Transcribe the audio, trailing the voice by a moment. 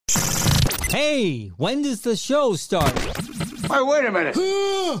Hey, when does the show start? Hey, wait a minute.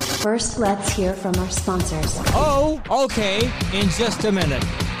 First, let's hear from our sponsors. Oh, okay, in just a minute.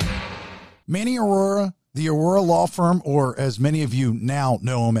 Manny Aurora, the Aurora Law Firm, or as many of you now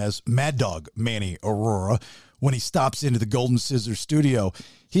know him as Mad Dog Manny Aurora, when he stops into the Golden Scissors studio,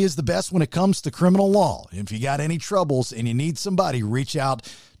 he is the best when it comes to criminal law. If you got any troubles and you need somebody, reach out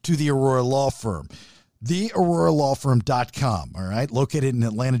to the Aurora Law Firm. TheAuroraLawFirm.com, all right? Located in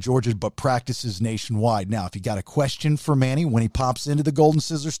Atlanta, Georgia, but practices nationwide. Now, if you got a question for Manny when he pops into the Golden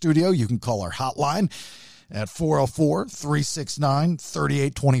Scissor studio, you can call our hotline at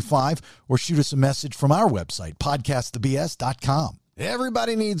 404-369-3825 or shoot us a message from our website, podcastthebs.com.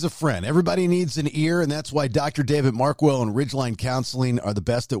 Everybody needs a friend. Everybody needs an ear, and that's why Dr. David Markwell and Ridgeline Counseling are the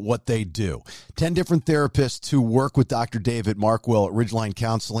best at what they do. 10 different therapists who work with Dr. David Markwell at Ridgeline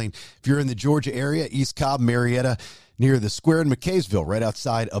Counseling. If you're in the Georgia area, East Cobb, Marietta, near the Square in McKaysville, right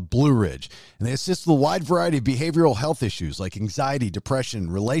outside of Blue Ridge. And they assist with a wide variety of behavioral health issues like anxiety, depression,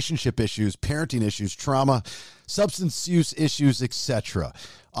 relationship issues, parenting issues, trauma, substance use issues, etc.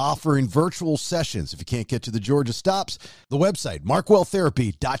 Offering virtual sessions if you can't get to the Georgia stops. The website,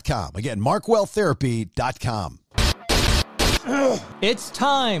 markwelltherapy.com. Again, markwelltherapy.com. It's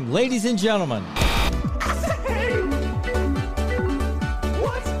time, ladies and gentlemen.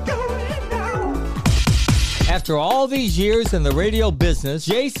 After all these years in the radio business,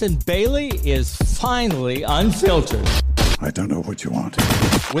 Jason Bailey is finally unfiltered. I don't know what you want.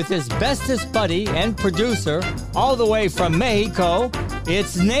 With his bestest buddy and producer, all the way from Mexico,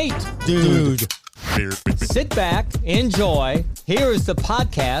 it's Nate, dude. Sit back, enjoy. Here is the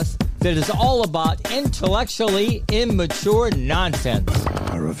podcast that is all about intellectually immature nonsense.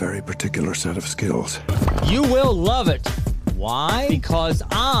 Are a very particular set of skills. You will love it. Why? Because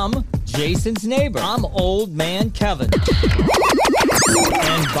I'm Jason's neighbor. I'm Old Man Kevin. And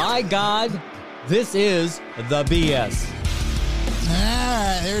by God, this is the BS.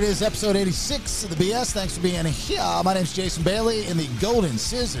 There it is, episode 86 of the BS. Thanks for being here. My name's Jason Bailey in the Golden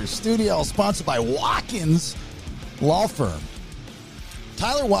Scissors studio, sponsored by Watkins Law Firm.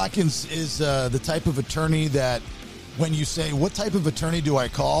 Tyler Watkins is the type of attorney that when you say, what type of attorney do I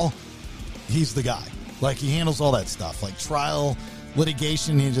call? He's the guy. Like, he handles all that stuff, like trial,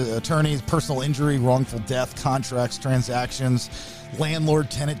 litigation, he's an attorney, personal injury, wrongful death, contracts, transactions,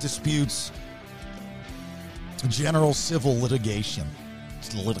 landlord-tenant disputes, general civil litigation.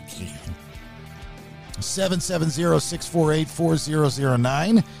 It's litigation.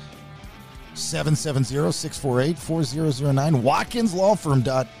 770-648-4009. 770-648-4009.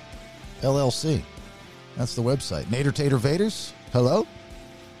 WatkinsLawFirm.LLC. That's the website. Nader Tater Vaders, hello.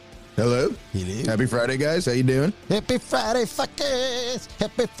 Hello. Hello. Happy Friday, guys. How you doing? Happy Friday, fuckers.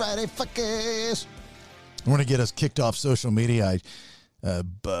 Happy Friday, fuckers. I want to get us kicked off social media. I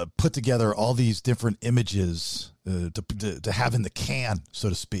put together all these different images to have in the can, so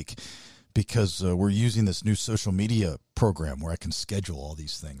to speak, because we're using this new social media program where I can schedule all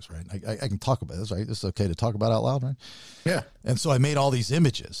these things, right? I can talk about this, right? This is okay to talk about out loud, right? Yeah. And so I made all these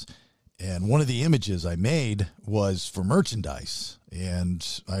images. And one of the images I made was for merchandise, and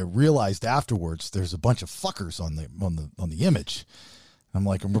I realized afterwards there's a bunch of fuckers on the image. I'm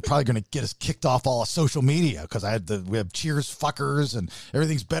like, we're probably going to get us kicked off all of social media because we have Cheers fuckers and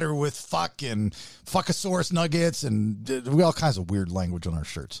everything's better with fuck and fuckosaurus nuggets and we got all kinds of weird language on our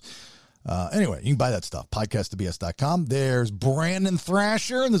shirts. Anyway, you can buy that stuff. Podcastthebs.com. There's Brandon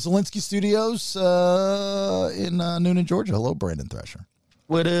Thrasher in the Zelinsky Studios in Noonan, Georgia. Hello, Brandon Thrasher.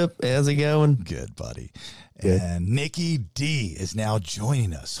 What up? How's it going? Good, buddy. Good. And Nikki D is now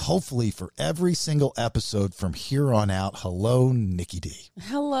joining us, hopefully for every single episode from here on out. Hello, Nikki D.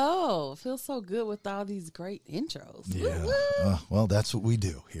 Hello. Feels so good with all these great intros. Yeah. Well, that's what we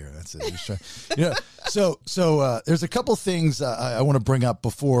do here. That's it. So there's a couple things I want to bring up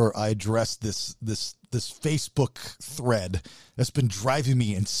before I address this Facebook thread that's been driving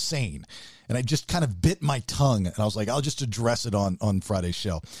me insane. And I just kind of bit my tongue, and I was like, I'll just address it on Friday's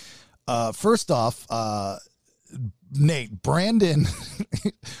show. First off, Nate, Brandon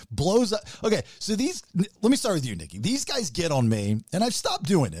blows up. Okay, so let me start with you, Nikki. These guys get on me, and I've stopped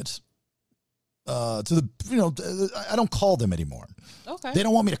doing it. I don't call them anymore. Okay. They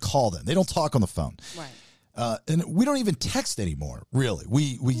don't want me to call them. They don't talk on the phone. Right. And we don't even text anymore, really.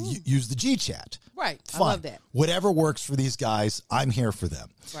 We use the G chat. Right. Fine. I love that. Whatever works for these guys, I'm here for them.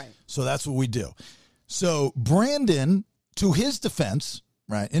 Right. So that's what we do. So Brandon, to his defense,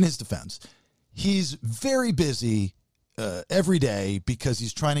 right, in his defense, he's very busy every day because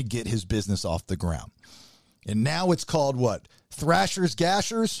he's trying to get his business off the ground. And now it's called what? Thrashers,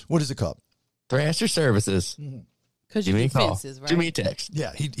 Gashers? What is it called? Thrasher Services. Mm-hmm. Because Give you me a do call. fences, right? Give me a text.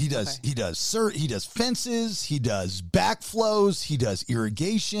 Yeah, he does. Okay. He does. Sir, he does fences. He does backflows. He does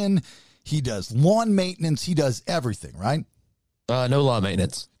irrigation. He does lawn maintenance. He does everything, right? No lawn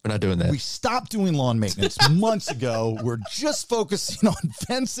maintenance. We're not doing that. We stopped doing lawn maintenance months ago. We're just focusing on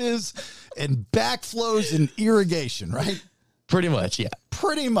fences and backflows and irrigation, right? Pretty much, yeah.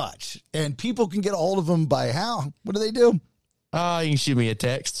 Pretty much. And people can get a hold of him by how? What do they do? You can shoot me a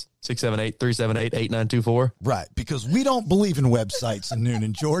text, 678-378-8924. Right, because we don't believe in websites in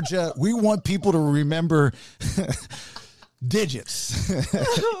Noonan, Georgia. We want people to remember digits.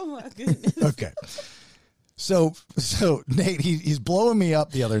 Oh, my goodness. Okay. So Nate, he's blowing me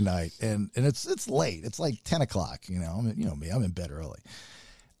up the other night, and it's late. It's like 10 o'clock, you know. You know me, I'm in bed early.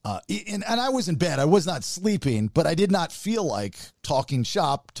 And I was in bed. I was not sleeping, but I did not feel like talking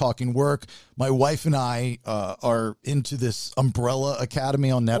shop, talking work. My wife and I are into this Umbrella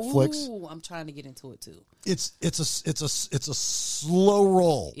Academy on Netflix. Ooh, I'm trying to get into it too. It's a slow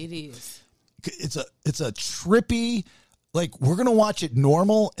roll. It is. It's a trippy, like we're going to watch it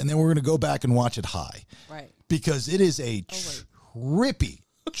normal and then we're going to go back and watch it high. Right. Because it is a trippy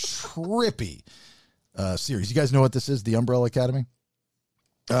series. You guys know what this is, the Umbrella Academy?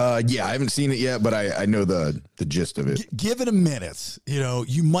 Yeah, I haven't seen it yet, but I know the gist of it. Give it a minute. You know,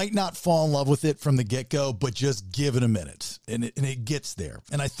 you might not fall in love with it from the get-go, but just give it a minute, and it gets there.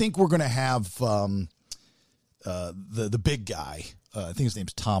 And I think we're going to have the big guy. I think his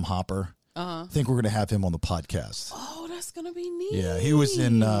name's Tom Hopper. I think we're going to have him on the podcast. Oh, that's going to be neat. Yeah, he was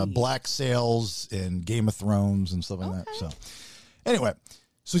in Black Sails and Game of Thrones and stuff like that. So anyway,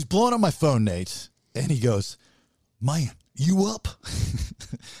 so he's blowing up my phone, Nate, and he goes, "Man, you up?"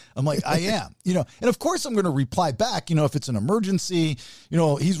 I'm like, I am, you know, and of course I'm going to reply back, you know, if it's an emergency, you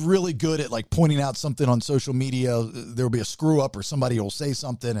know, he's really good at like pointing out something on social media. There'll be a screw up or somebody will say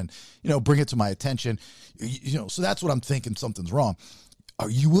something and, you know, bring it to my attention, you know, so that's what I'm thinking. Something's wrong. Are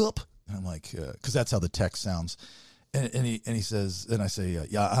you up? And I'm like, cause that's how the text sounds. And he says, and I say,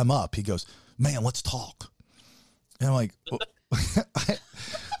 yeah, I'm up. He goes, "Man, let's talk." And I'm like,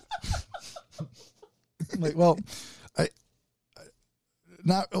 well,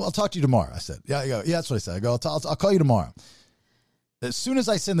 I'll talk to you tomorrow. I said, yeah, that's what I said. I go, I'll call you tomorrow. As soon as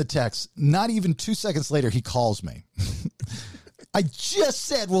I send the text, not even 2 seconds later, he calls me. I just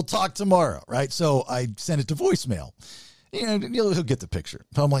said, we'll talk tomorrow. Right. So I send it to voicemail. You know, he'll get the picture.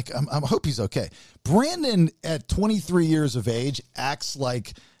 I'm like, I hope he's okay. Brandon at 23 years of age acts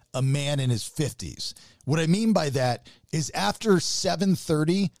like a man in his 50s. What I mean by that is after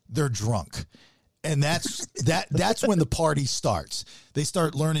 7:30, they're drunk. And that's when the party starts. They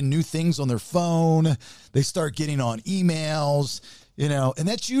start learning new things on their phone. They start getting on emails, you know, and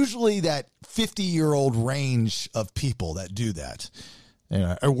that's usually that 50-year-old range of people that do that. You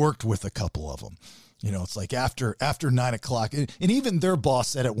know, I worked with a couple of them. You know, it's like after 9 o'clock, and even their boss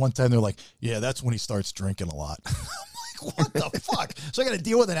said at one time, they're like, "Yeah, that's when he starts drinking a lot." I'm like, what the fuck? So I got to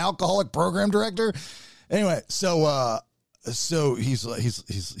deal with an alcoholic program director. Anyway, so I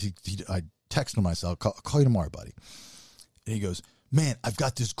texted him myself, I'll call you tomorrow, buddy. And he goes, "Man, I've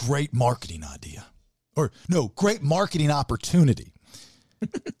got this great marketing idea." Or, no, great marketing opportunity.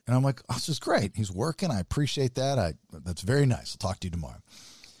 And I'm like, "Oh, this is great. He's working. I appreciate that. That's very nice. I'll talk to you tomorrow."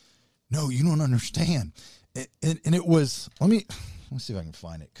 "No, you don't understand." And it was, let me see if I can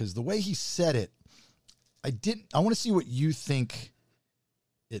find it. Because the way he said it, I want to see what you think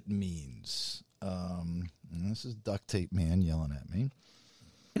it means. And this is Duct Tape Man yelling at me.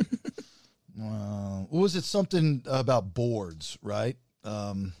 What was it? Something about boards, right?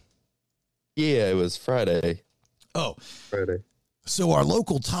 Yeah, it was Friday. Oh, Friday. So our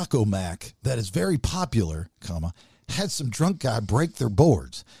local Taco Mac that is very popular, had some drunk guy break their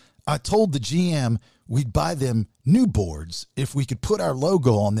boards. I told the GM we'd buy them new boards if we could put our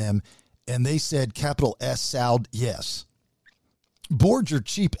logo on them, and they said capital S Sound yes. Boards are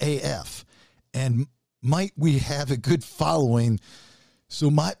cheap AF, and might we have a good following, so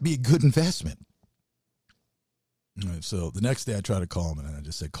might be a good investment. All right, so the next day I tried to call him, and I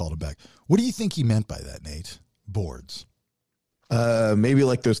just said, called him back. What do you think he meant by that, Nate? Boards. Maybe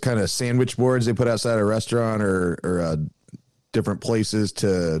like those kind of sandwich boards they put outside a restaurant or different places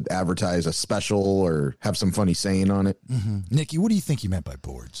to advertise a special or have some funny saying on it. Mm-hmm. Nikki, what do you think he meant by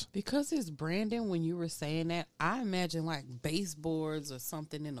boards? Because it's Brandon, when you were saying that, I imagine like baseboards or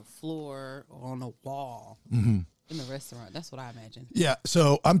something in the floor or on a wall in the restaurant. That's what I imagine. Yeah,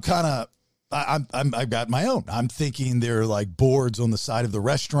 so I've got my own. I'm thinking they're like boards on the side of the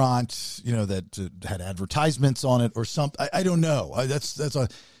restaurant, you know, that had advertisements on it or something. I don't know.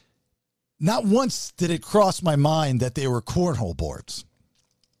 Not once did it cross my mind that they were cornhole boards.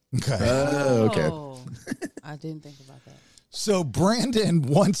 Okay. Okay. I didn't think about that. So Brandon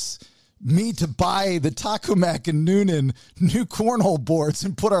wants me to buy the Taco Mac and Noonan new cornhole boards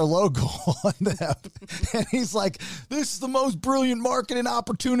and put our logo on them. And he's like, this is the most brilliant marketing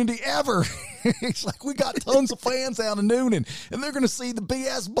opportunity ever. He's like, we got tons of fans out of Noonan, and they're going to see the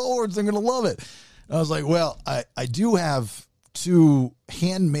BS boards. They're going to love it. And I was like, well, I do have 2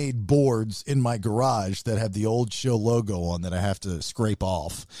 handmade boards in my garage that have the old show logo on that I have to scrape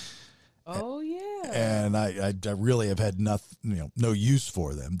off. Oh, yeah. And I really have had nothing, no use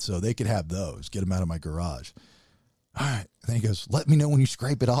for them. So they could have those, get them out of my garage. All right. Then he goes, let me know when you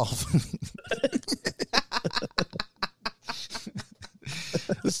scrape it off.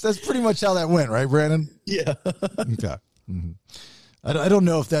 That's pretty much how that went, right, Brandon? Yeah. Okay. Mm-hmm. I don't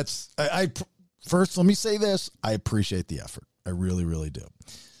know if that's, first, let me say this. I appreciate the effort. I really, really do.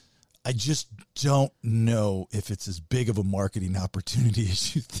 I just don't know if it's as big of a marketing opportunity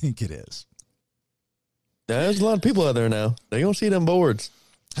as you think it is. There's a lot of people out there now. They don't see them boards.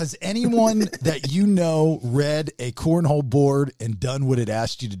 Has anyone that you know read a cornhole board and done what it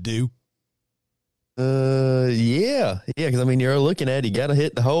asked you to do? Yeah. Because I mean, you're looking at it, you got to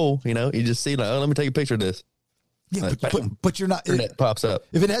hit the hole. You just see like, oh, let me take a picture of this. Yeah, but you're not. Internet pops up.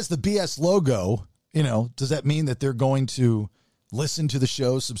 If it has the BS logo, does that mean that they're going to listen to the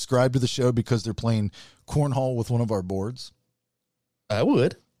show, subscribe to the show because they're playing cornhole with one of our boards? I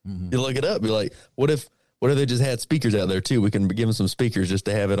would. Mm-hmm. You look it up. Be like, what if they just had speakers out there too? We can give them some speakers just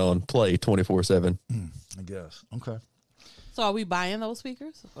to have it on play 24/7. I guess. Okay. So are we buying those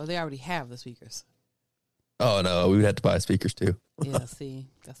speakers, or they already have the speakers? Oh no, we would have to buy speakers too. Yeah. See,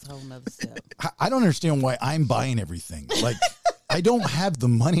 that's a whole nother step. I don't understand why I'm buying everything. Like, I don't have the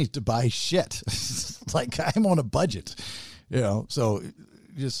money to buy shit. Like, I'm on a budget. So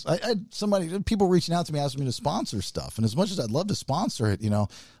just people reaching out to me asking me to sponsor stuff, and as much as I'd love to sponsor it,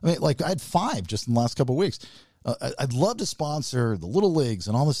 like I had 5 just in the last couple of weeks. I'd love to sponsor the little leagues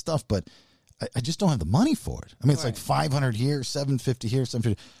and all this stuff, but I just don't have the money for it. I mean, it's like 500 here, 750 here,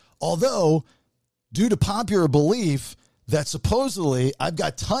 750. Although, due to popular belief that supposedly I've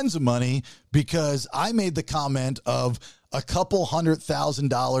got tons of money because I made the comment of a couple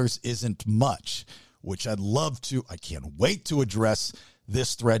 $100,000 isn't much, which I'd love to. I can't wait to address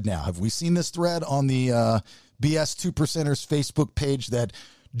this thread now. Have we seen this thread on the BS 2%ers Facebook page that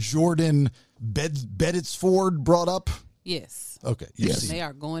Jordan Bedditsford brought up? Yes. Okay. Yes. They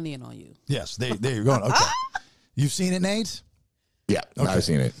are going in on you. Yes, there you're going. Okay. You've seen it, Nate? Yeah, Okay. I've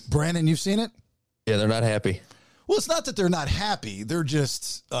seen it. Brandon, you've seen it? Yeah, they're not happy. Well, it's not that they're not happy. They're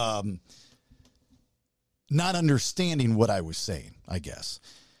just not understanding what I was saying, I guess.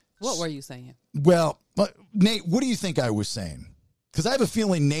 What were you saying? Well, Nate, what do you think I was saying? Because I have a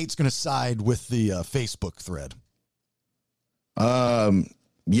feeling Nate's going to side with the Facebook thread.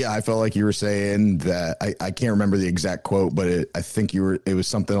 Yeah, I felt like you were saying that. I can't remember the exact quote, but I think it was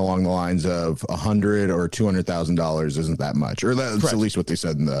something along the lines of $100,000 or $200,000 isn't that much, or that's Correct. At least what they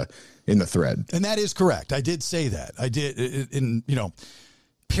said in the thread. And that is correct. I did say that. I did. In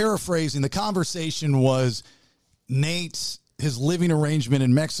paraphrasing, the conversation was his living arrangement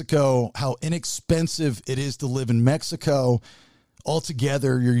in Mexico, how inexpensive it is to live in Mexico.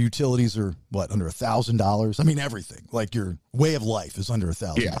 Altogether, your utilities are under $1,000. I mean, everything, like your way of life is under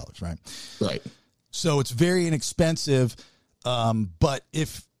 $1,000, right? Right. So it's very inexpensive. But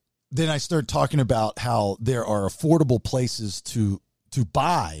then I start talking about how there are affordable places to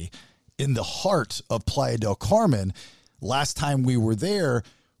buy in the heart of Playa del Carmen. Last time we were there,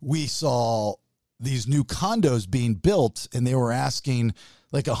 we saw these new condos being built, and they were asking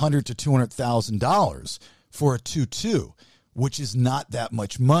like $100,000 to $200,000 for a 2-2, which is not that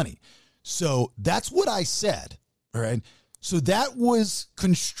much money. So that's what I said. All right. So that was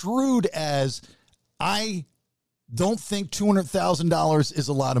construed as, I don't think $200,000 is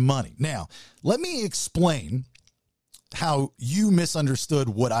a lot of money. Now, let me explain how you misunderstood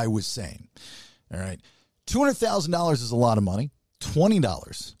what I was saying. All right. $200,000 is a lot of money.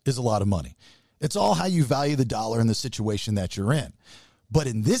 $20 is a lot of money. It's all how you value the dollar in the situation that you're in. But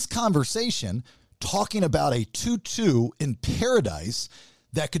in this conversation, talking about a 2-2 in paradise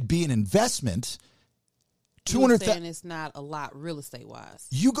that could be an investment, $200,000 it's not a lot real estate wise.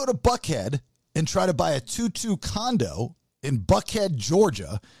 You go to Buckhead and try to buy a 2-2 condo in Buckhead,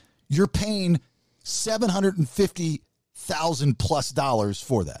 Georgia, you're paying $750,000 plus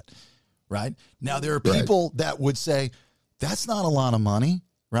for that, right? Now there are people that would say that's not a lot of money,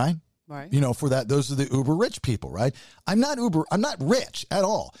 right? Right. For that, those are the uber rich people, right? I'm not rich at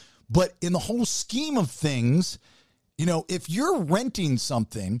all. But in the whole scheme of things, if you're renting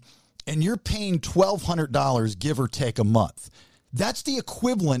something and you're paying $1,200, give or take a month, That's the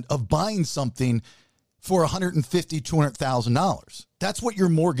equivalent of buying something for $150,000, $200,000. That's what your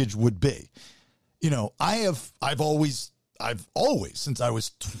mortgage would be. You know, I've always, since I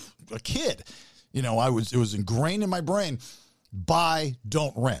was a kid, you know, it was ingrained in my brain, buy,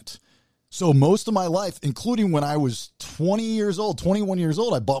 don't rent. So most of my life, including when I was 21 years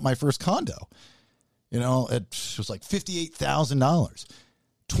old, I bought my first condo. You know, it was like $58,000.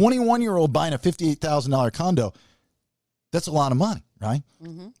 21-year-old buying a $58,000 condo, that's a lot of money, right?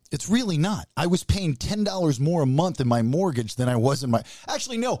 Mm-hmm. It's really not. I was paying $10 more a month in my mortgage than I was in my...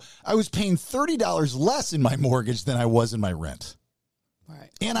 Actually, no, I was paying $30 less in my mortgage than I was in my rent. Right.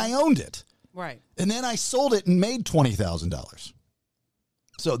 And I owned it. Right. And then I sold it and made $20,000.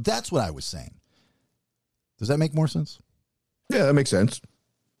 So that's what I was saying. Does that make more sense? Yeah, that makes sense.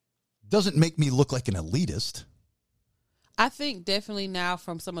 Doesn't make me look like an elitist. I think definitely now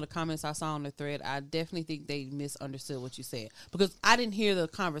from some of the comments I saw on the thread, I definitely think they misunderstood what you said. Because I didn't hear the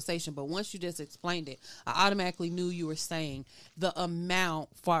conversation, but once you just explained it, I automatically knew you were saying the amount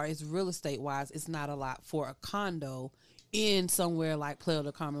far as real estate wise is not a lot for a condo in somewhere like Playa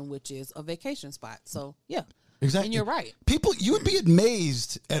del Carmen, which is a vacation spot. So, yeah. Exactly. And you're right. People, you would be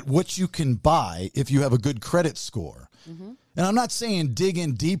amazed at what you can buy if you have a good credit score. Mm-hmm. And I'm not saying dig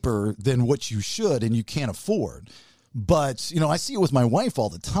in deeper than what you should and you can't afford. But, you know, I see it with my wife all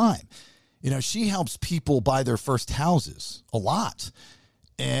the time. You know, she helps people buy their first houses a lot.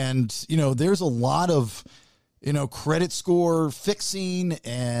 And, you know, there's a lot of, you know, credit score fixing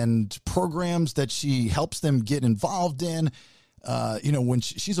and programs that she helps them get involved in. You know, when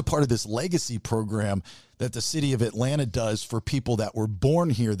she's a part of this legacy program that the city of Atlanta does for people that were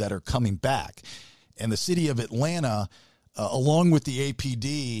born here that are coming back. And the city of Atlanta, along with the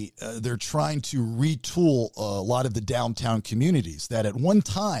APD, they're trying to retool a lot of the downtown communities that at one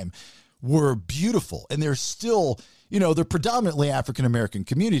time were beautiful. And they're still, you know, they're predominantly African-American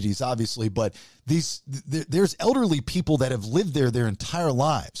communities, obviously, but there's elderly people that have lived there their entire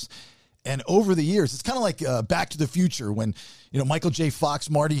lives. And over the years, it's kind of like Back to the Future when, you know, Michael J. Fox,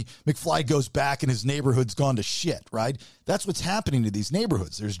 Marty McFly goes back and his neighborhood's gone to shit, right? That's what's happening to these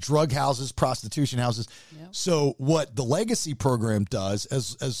neighborhoods. There's drug houses, prostitution houses. Yep. So what the Legacy program does,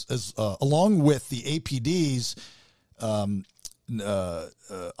 as along with the APD's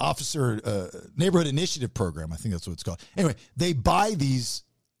Neighborhood Initiative Program, I think that's what it's called. Anyway, they buy these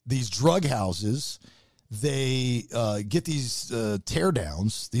drug houses. They get these tear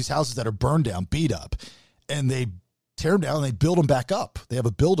downs, these houses that are burned down, beat up, and they tear them down and they build them back up. They have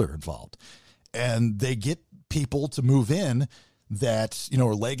a builder involved, and they get people to move in that, you know,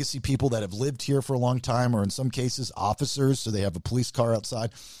 are legacy people that have lived here for a long time, or in some cases officers. So they have a police car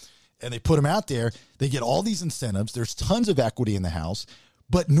outside and they put them out there. They get all these incentives. There's tons of equity in the house,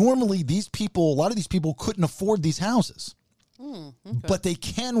 but normally a lot of these people couldn't afford these houses. Okay. But they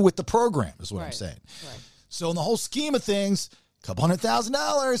can with the program, is what I'm saying. Right. So in the whole scheme of things, a couple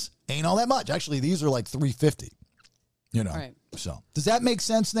 $100,000 ain't all that much. Actually, these are like $350. You know. Right. So does that make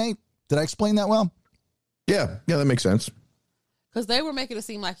sense, Nate? Did I explain that well? Yeah, that makes sense. Because they were making it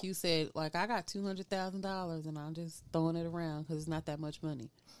seem like you said, like, I got $200,000 and I'm just throwing it around because it's not that much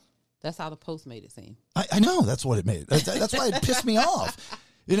money. That's how the post made it seem. I know. That's what it made. That's why it pissed me off.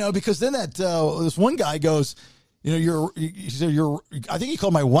 You know, because then this one guy goes, you know, I think he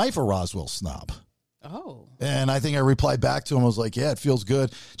called my wife a Roswell snob. Oh. And I think I replied back to him. I was like, yeah, it feels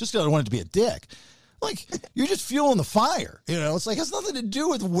good. Just because I wanted to be a dick. Like, you're just fueling the fire. You know, it's like, it has nothing to do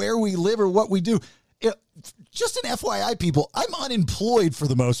with where we live or what we do. Just an FYI, people, I'm unemployed for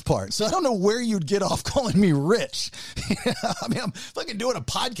the most part. So I don't know where you'd get off calling me rich. I mean, I'm fucking doing a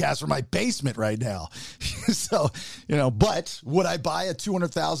podcast from my basement right now. So, you know, but would I buy a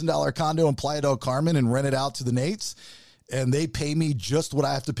 $200,000 condo in Playa del Carmen and rent it out to the Nates and they pay me just what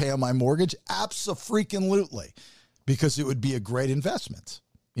I have to pay on my mortgage? Abso-freaking-lutely. Because it would be a great investment,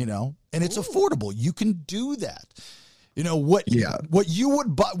 you know, and it's affordable. You can do that. You know, what you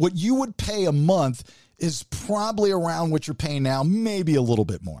would pay a month is probably around what you're paying now, maybe a little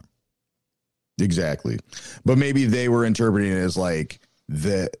bit more. Exactly. But maybe they were interpreting it as like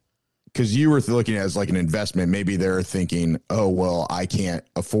because you were looking at it as like an investment. Maybe they're thinking, oh, well, I can't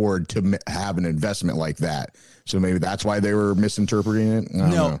afford to have an investment like that. So maybe that's why they were misinterpreting it.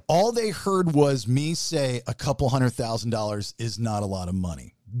 No, all they heard was me say a couple $100,000 is not a lot of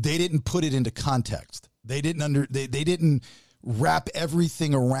money. They didn't put it into context. They didn't wrap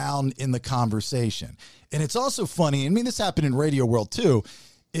everything around in the conversation. And it's also funny, I mean, this happened in radio world too,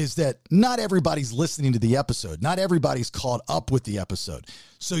 is that not everybody's listening to the episode. Not everybody's caught up with the episode.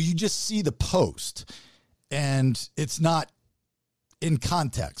 So you just see the post and it's not in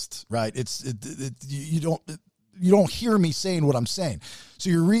context, right? You don't, you don't hear me saying what I'm saying. So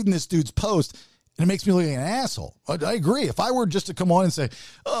you're reading this dude's post, and it makes me look like an asshole. I agree. If I were just to come on and say,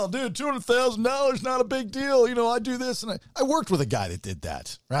 oh, dude, $200,000, not a big deal. You know, I do this. And I worked with a guy that did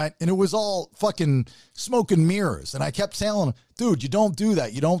that, right? And it was all fucking smoke and mirrors. And I kept telling him, dude, you don't do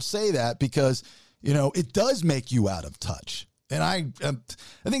that. You don't say that because, you know, it does make you out of touch. And I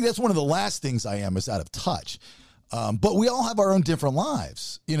think that's one of the last things I am is out of touch. But we all have our own different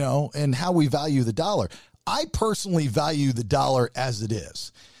lives, you know, and how we value the dollar. I personally value the dollar as it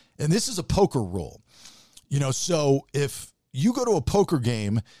is. And this is a poker rule, you know, so if you go to a poker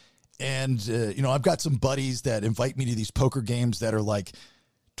game and, you know, I've got some buddies that invite me to these poker games that are like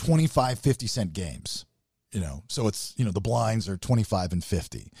 25, 50 cent games, you know, so it's, you know, the blinds are 25 and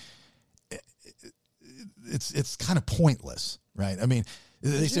 50. It's kind of pointless, right? I mean,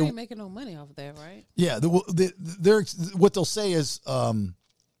 they say, you ain't making no money off of that, right? Yeah. What they'll say is,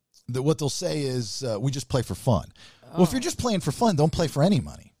 we just play for fun. Well, if you're just playing for fun, don't play for any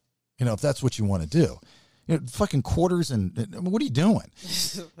money. You know, if that's what you want to do, you know, fucking quarters and what are you doing?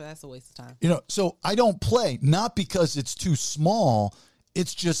 That's a waste of time. You know, so I don't play, not because it's too small.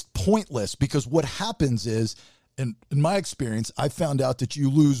 It's just pointless because what happens is, in my experience, I found out that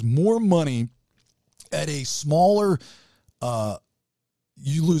you lose more money at a smaller,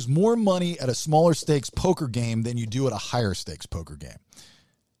 stakes poker game than you do at a higher stakes poker game.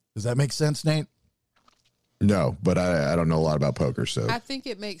 Does that make sense, Nate? No, but I don't know a lot about poker, so I think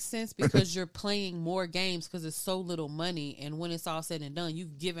it makes sense because you're playing more games because it's so little money, and when it's all said and done,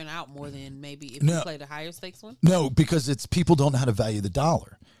 you've given out more than maybe if you played a higher stakes one. No, because it's people don't know how to value the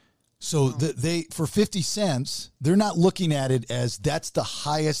dollar. So they for 50 cents, they're not looking at it as that's the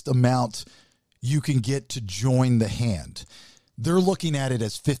highest amount you can get to join the hand. They're looking at it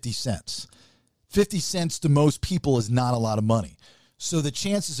as 50 cents. 50 cents to most people is not a lot of money. So the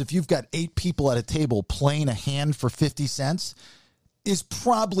chances if you've got 8 people at a table playing a hand for 50 cents is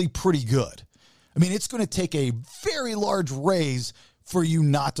probably pretty good. I mean, it's going to take a very large raise for you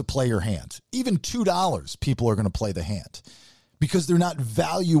not to play your hand. Even $2, people are going to play the hand because they're not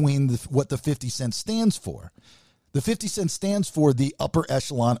valuing what the 50 cents stands for. The 50 cents stands for the upper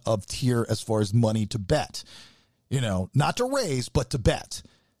echelon of tier as far as money to bet. You know, not to raise, but to bet.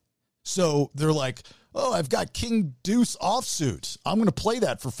 So they're like, oh, I've got King Deuce offsuit. I'm going to play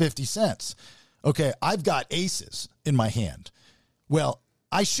that for 50 cents. Okay, I've got aces in my hand. Well,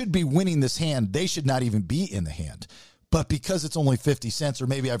 I should be winning this hand. They should not even be in the hand. But because it's only 50 cents, or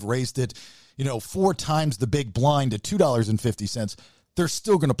maybe I've raised it, you know, 4 times the big blind at $2.50, they're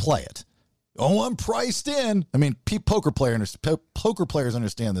still going to play it. Oh, I'm priced in. I mean, poker players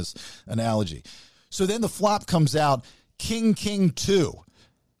understand this analogy. So then the flop comes out, King, King 2.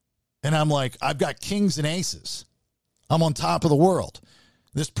 And I'm like, I've got kings and aces. I'm on top of the world.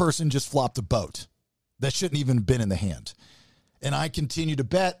 This person just flopped a boat that shouldn't even have been in the hand. And I continue to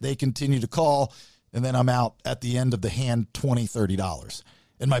bet. They continue to call. And then I'm out at the end of the hand, $20, $30.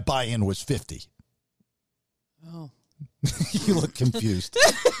 And my buy-in was $50. Oh. You look confused.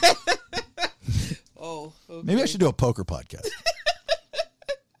 Oh, okay. Maybe I should do a poker podcast.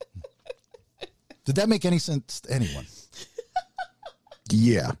 Did that make any sense to anyone?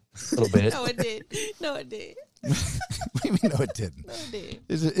 yeah. A little bit. No, it did. No, it did. What do you mean, no, it didn't? No, it did.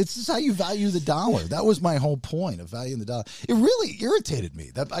 It's just how you value the dollar. That was my whole point of valuing the dollar. It really irritated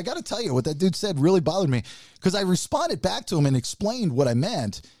me. That I got to tell you, what that dude said really bothered me because I responded back to him and explained what I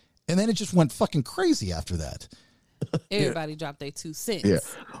meant, and then it just went fucking crazy after that. Everybody dropped their 2 cents. Yeah.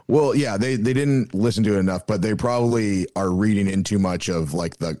 Well, yeah, they didn't listen to it enough, but they probably are reading in too much of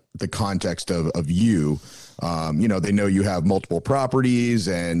like the context of you. You know, they know you have multiple properties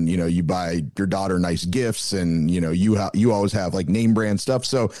and, you know, you buy your daughter nice gifts and, you know, you always have like name brand stuff.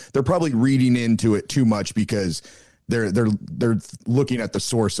 So they're probably reading into it too much because they're looking at the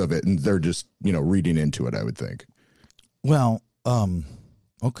source of it and they're just, you know, reading into it, I would think. Well,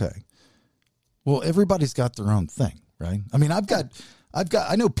 okay. Well, everybody's got their own thing, right? I mean, I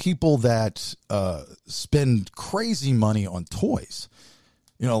know people that spend crazy money on toys,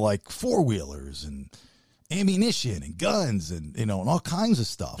 you know, like 4-wheelers and ammunition and guns and, you know, and all kinds of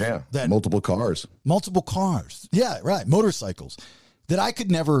stuff. Yeah. That multiple cars. Yeah, right. Motorcycles that I could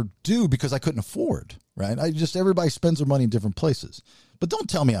never do because I couldn't afford, right? Everybody spends their money in different places. But don't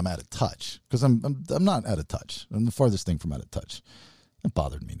tell me I'm out of touch because I'm not out of touch. I'm the farthest thing from out of touch. That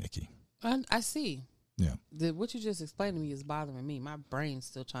bothered me, Nikki. I see. Yeah. What you just explained to me is bothering me. My brain's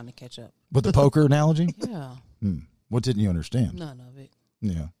still trying to catch up. With the poker analogy? Yeah. What didn't you understand? None of it.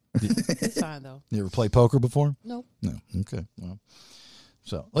 Yeah. It's fine, though. You ever play poker before? Nope. No. Okay. Well,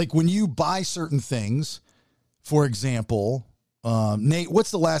 so like when you buy certain things, for example, Nate,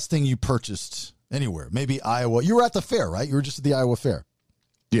 what's the last thing you purchased Anywhere. Maybe Iowa. You were at the fair, right? You were just at the Iowa Fair.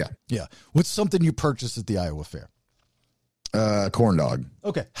 Yeah. Yeah. What's something you purchased at the Iowa Fair? Corn dog.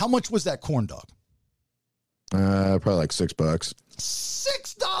 Okay. How much was that corn dog? Probably like $6.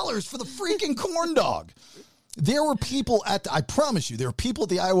 $6 for the freaking corn dog. There were people I promise you, there were people at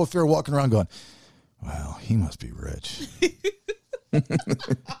the Iowa Fair walking around going, well, he must be rich.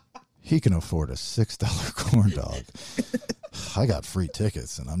 He can afford a $6 corn dog. I got free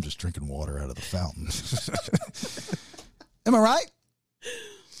tickets and I'm just drinking water out of the fountain. Am I right?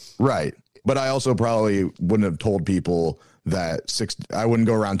 Right. But I also probably wouldn't have told people that I wouldn't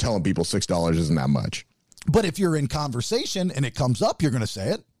go around telling people $6 isn't that much. But if you're in conversation and it comes up, you're going to say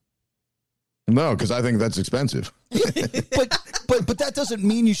it. No, because I think that's expensive. but that doesn't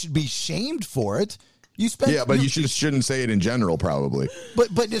mean you should be shamed for it. You spend. Yeah, but you shouldn't say it in general, probably.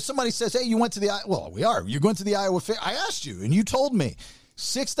 But if somebody says, "Hey, you went to the you're going to the Iowa Fair," I asked you, and you told me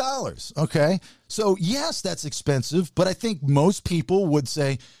 $6. Okay, so yes, that's expensive, but I think most people would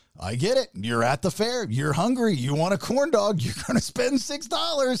say, "I get it. You're at the fair. You're hungry. You want a corn dog. You're going to spend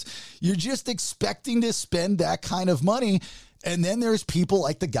 $6. You're just expecting to spend that kind of money." And then there's people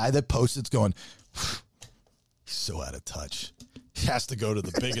like the guy that posted going, he's so out of touch. He has to go to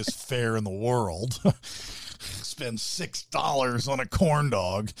the biggest fair in the world. Spend $6 on a corn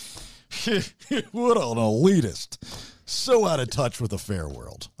dog. What an elitist. So out of touch with the fair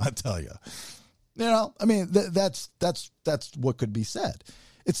world, I tell you. You know, I mean, that's what could be said.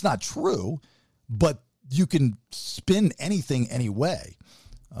 It's not true, but you can spin anything anyway.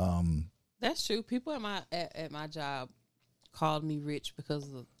 That's true. People at my job called me rich because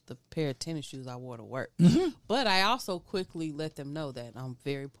of the pair of tennis shoes I wore to work. Mm-hmm. But I also quickly let them know that I'm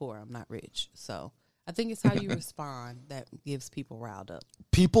very poor. I'm not rich. So I think it's how you respond that gives people riled up.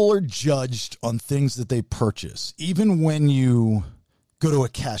 People are judged on things that they purchase. Even when you go to a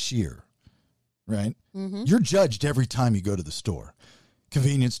cashier, right? Mm-hmm. You're judged every time you go to the store.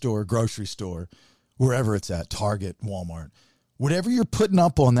 Convenience store, grocery store, wherever it's at, Target, Walmart. Whatever you're putting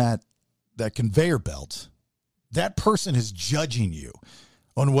up on that conveyor belt, that person is judging you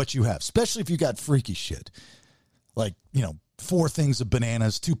on what you have, especially if you got freaky shit. Like, 4 things of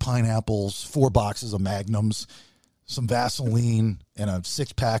bananas, 2 pineapples, 4 boxes of Magnums, some Vaseline, and a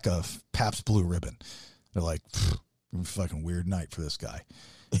 6-pack of Pabst Blue Ribbon. They're like, fucking weird night for this guy.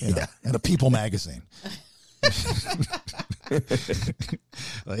 Yeah. And a People magazine. This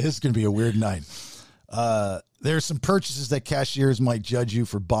is going to be a weird night. There's some purchases that cashiers might judge you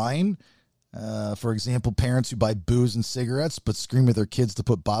for buying. For example, parents who buy booze and cigarettes but scream at their kids to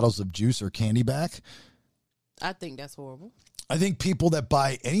put bottles of juice or candy back. I think that's horrible. I think people that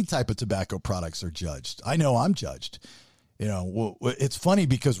buy any type of tobacco products are judged. I know I'm judged. It's funny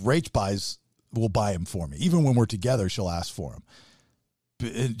because Rach will buy them for me. Even when we're together, she'll ask for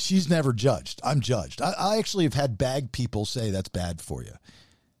them. She's never judged. I'm judged. I actually have had bag people say that's bad for you.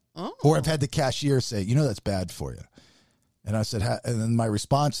 Oh. Or I've had the cashier say, that's bad for you. And I said, and then my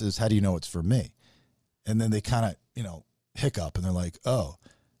response is, how do you know it's for me? And then they kind of, hiccup and they're like, oh,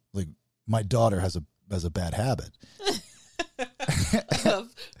 like my daughter has a bad habit.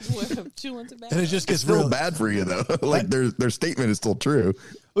 of chewing tobacco. And it just gets real bad for you though. Like their statement is still true.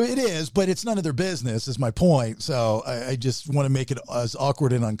 Well, it is, but it's none of their business is my point. So I just want to make it as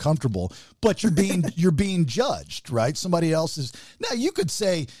awkward and uncomfortable, but you're being judged, right? Somebody else is. Now you could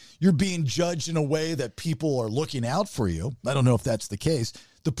say you're being judged in a way that people are looking out for you. I don't know if that's the case.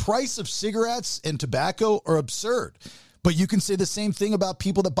 The price of cigarettes and tobacco are absurd, but you can say the same thing about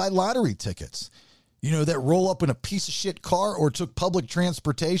people that buy lottery tickets. That roll up in a piece of shit car or took public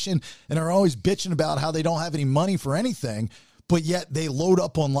transportation and are always bitching about how they don't have any money for anything, but yet they load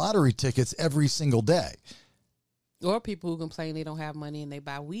up on lottery tickets every single day. Or people who complain they don't have money and they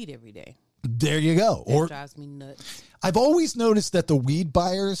buy weed every day. There you go. That drives me nuts. I've always noticed that the weed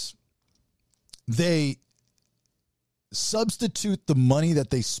buyers, they substitute the money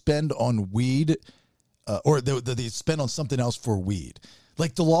that they spend on weed or that they spend on something else for weed.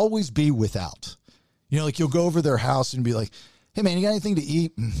 Like they'll always be without. Like you'll go over their house and be like, hey, man, you got anything to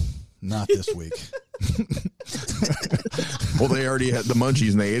eat? Not this week. Well, they already had the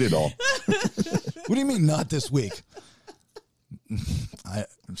munchies and they ate it all. What do you mean not this week? I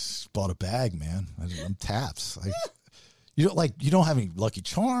just bought a bag, man. I'm taps. You don't have any Lucky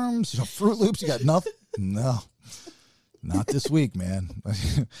Charms, Fruit Loops. You got nothing? No, not this week, man.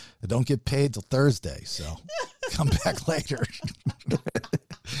 I don't get paid till Thursday, so come back later.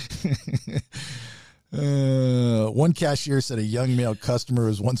 One cashier said a young male customer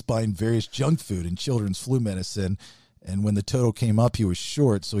was once buying various junk food and children's flu medicine, and when the total came up, he was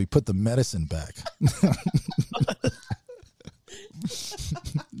short, so he put the medicine back.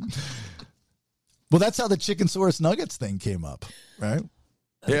 Well, that's how the Chicken Saurus Nuggets thing came up, right?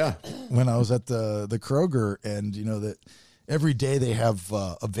 Yeah. When I was at the Kroger, and that every day they have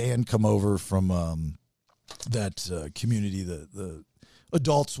a van come over from that community, the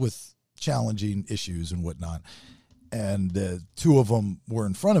adults with challenging issues and whatnot. And two of them were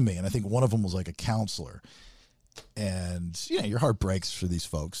in front of me, and I think one of them was like a counselor. And your heart breaks for these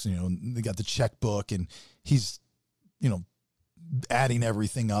folks. They got the checkbook, and he's adding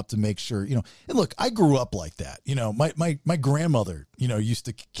everything up to make sure, and look, I grew up like that. My grandmother, used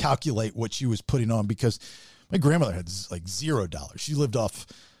to calculate what she was putting on, because my grandmother had like $0. She lived off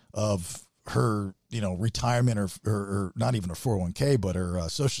of her, retirement or not even her 401k, but her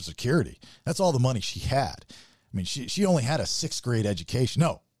Social Security. That's all the money she had. I mean, she only had a 5th grade education.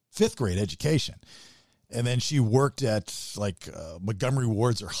 And then she worked at like Montgomery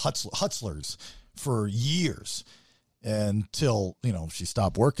Wards or Hutzler's for years until, she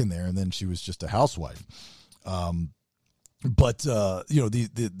stopped working there, and then she was just a housewife. But there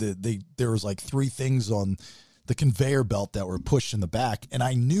was like 3 things on the conveyor belt that were pushed in the back, and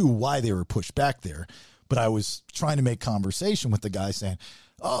I knew why they were pushed back there, but I was trying to make conversation with the guy saying,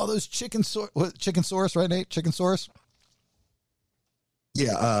 "Oh, those Chicken Saurus, right, Nate? Chicken Saurus?"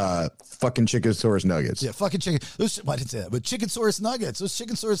 Yeah, fucking Chicken Saurus Nuggets. Yeah, fucking chicken. I didn't say that, but Chicken Saurus Nuggets. Those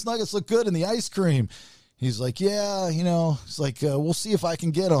Chicken Saurus Nuggets look good in the ice cream. He's like, yeah, it's like, we'll see if I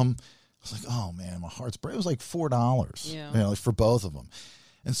can get them. I was like, oh man, my heart's breaking. It was like $4, for both of them.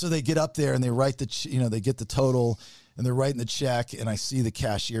 And so they get up there and they write they get the total, and they're writing the check, and I see the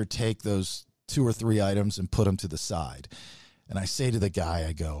cashier take those 2 or 3 items and put them to the side. And I say to the guy,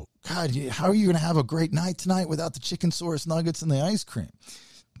 I go, God, how are you going to have a great night tonight without the Chicken Saurus Nuggets and the ice cream?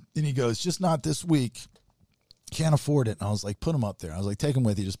 And he goes, just not this week. Can't afford it. And I was like, put them up there. I was like, take them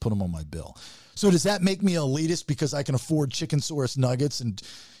with you. Just put them on my bill. So does that make me elitist because I can afford Chicken Saurus Nuggets and,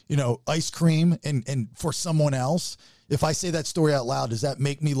 ice cream and for someone else? If I say that story out loud, does that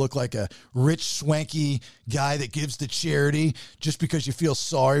make me look like a rich, swanky guy that gives to charity just because you feel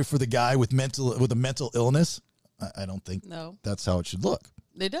sorry for the guy with a mental illness? I don't think that's how it should look.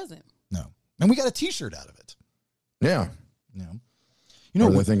 It doesn't. No. And we got a T-shirt out of it. Yeah.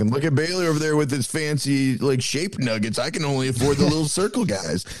 We're thinking, look at Bailey over there with his fancy like shaped nuggets. I can only afford the little circle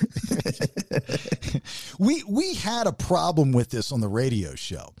guys. We had a problem with this on the radio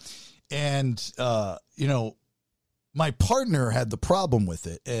show, and my partner had the problem with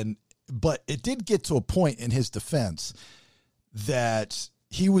it, but it did get to a point in his defense that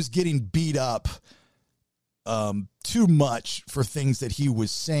he was getting beat up too much for things that he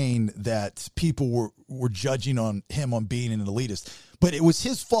was saying that people were judging on him on being an elitist. But it was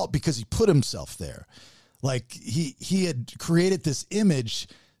his fault because he put himself there. Like he had created this image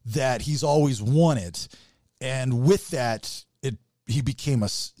that he's always wanted. And with that, he became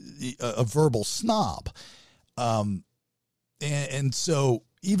a verbal snob. And so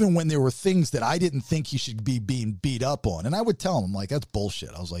even when there were things that I didn't think he should be being beat up on, and I would tell him, like, that's bullshit.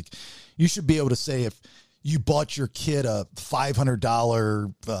 I was like, you should be able to say if you bought your kid a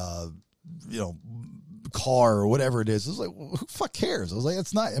 $500, car or whatever it is. I was like, well, who the fuck cares? I was like,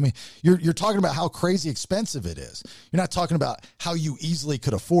 it's not, I mean, you're talking about how crazy expensive it is. You're not talking about how you easily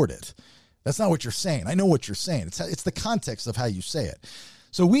could afford it. That's not what you're saying. I know what you're saying. It's the context of how you say it.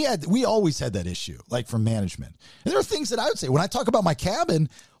 So we always had that issue, like from management. And there are things that I would say when I talk about my cabin,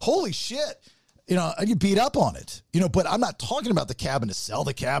 holy shit, I get beat up on it, but I'm not talking about the cabin to sell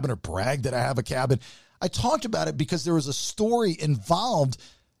the cabin or brag that I have a cabin. I talked about it because there was a story involved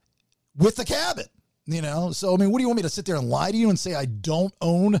with the cabin, So, I mean, what do you want me to sit there and lie to you and say I don't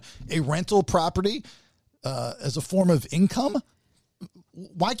own a rental property as a form of income?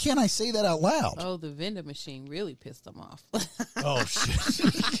 Why can't I say that out loud? Oh, the vending machine really pissed them off. Oh,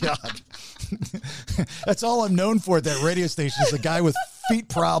 shit. God. That's all I'm known for at that radio station is a guy with feet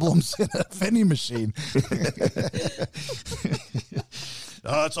problems in a vending machine.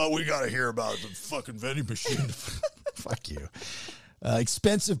 That's all we got to hear about, the fucking vending machine. Fuck you.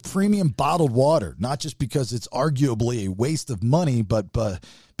 Expensive premium bottled water, not just because it's arguably a waste of money, but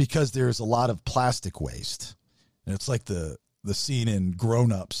because there's a lot of plastic waste. And it's like the scene in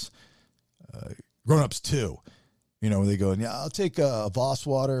Grown Ups 2, where they go, yeah, I'll take a Voss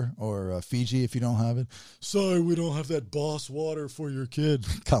water or a Fiji if you don't have it. Sorry, we don't have that Boss water for your kid.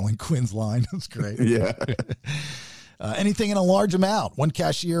 Colin Quinn's line. That's great. Yeah. Anything in a large amount. One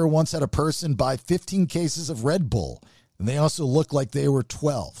cashier once had a person buy 15 cases of Red Bull, and they also looked like they were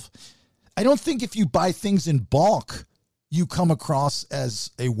 12. I don't think if you buy things in bulk, you come across as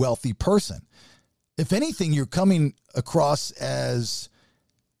a wealthy person. If anything, you're coming across as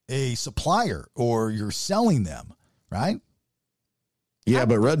a supplier or you're selling them, right? Yeah,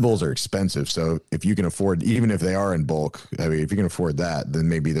 but Red Bulls are expensive. So if you can afford, even if they are in bulk, I mean, if you can afford that, then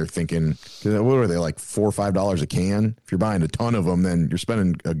maybe they're thinking, what are they, like $4 or $5 a can? If you're buying a ton of them, then you're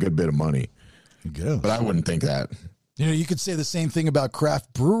spending a good bit of money. But I wouldn't think that. You know, you could say the same thing about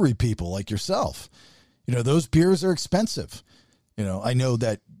craft brewery people like yourself. You know, those beers are expensive. You know, I know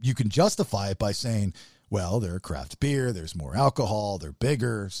that you can justify it by saying, well, they're a craft beer, there's more alcohol, they're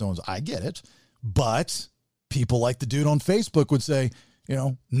bigger, so on. I get it. But people like the dude on Facebook would say, you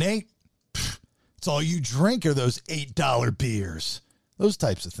know, Nate, it's all you drink are those $8 beers. Those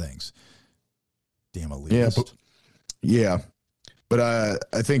types of things. Damn elitist. But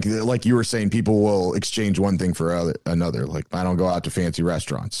I think that, like you were saying, people will exchange one thing for another. Like, I don't go out to fancy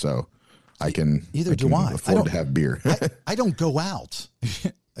restaurants, so I can afford to have beer. I don't go out.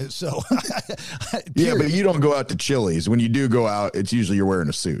 So, yeah, but you don't go out to Chili's. When you do go out, it's usually you're wearing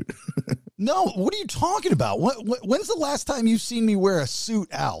a suit. No, what are you talking about? When's the last time you've seen me wear a suit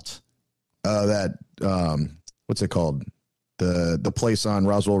out? What's it called? The place on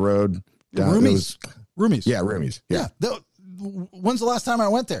Roswell Road. Roomies. Yeah, Roomies. Yeah. When's the last time I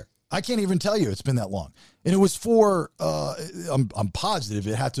went there? I can't even tell you. It's been that long. And it was for, I'm positive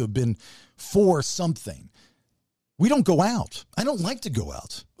it had to have been for something. We don't go out. I don't like to go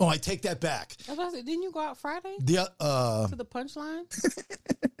out. Oh, I take that back. I was about to say, didn't you go out Friday? To the Punchline?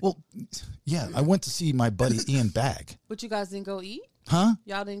 Well, yeah, I went to see my buddy Ian Bagg. But you guys didn't go eat? Huh?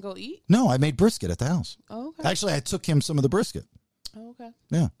 Y'all didn't go eat? No, I made brisket at the house. Oh, okay. Actually, I took him some of the brisket. Oh, okay.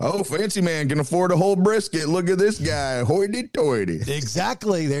 Yeah. Oh, fancy man can afford a whole brisket. Look at this guy, hoity-toity.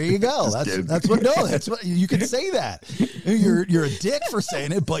 Exactly. There you go. That's what you can say that. You're a dick for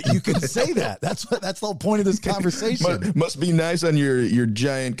saying it, but you can say that. That's the whole point of this conversation. Must be nice on your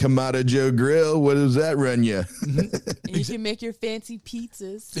giant Kamado Joe grill. What does that run you? And you can make your fancy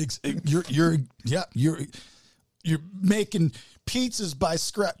pizzas. You're making pizzas by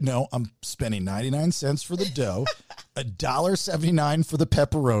scrap. No, I'm spending 99 cents for the dough, $1.79 for the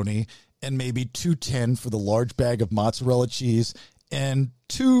pepperoni, and maybe $2.10 for the large bag of mozzarella cheese, and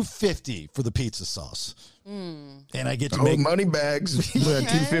 $2.50 for the pizza sauce. And I get to make money bags.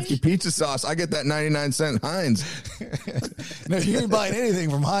 $2.50 pizza sauce. I get that 99-cent Heinz. No, you ain't buying anything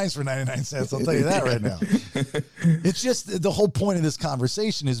from Heinz for 99 cents. I'll tell you that right now. It's just the whole point of this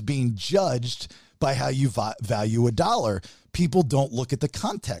conversation is being judged by how you value a dollar. People don't look at the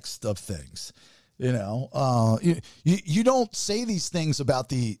context of things. You know, you don't say these things about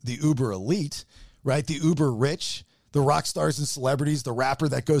the uber elite, right? The uber rich, the rock stars and celebrities, the rapper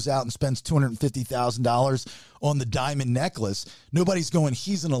that goes out and spends $250,000 on the diamond necklace. Nobody's going,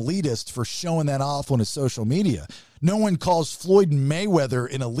 he's an elitist for showing that off on his social media. No one calls Floyd Mayweather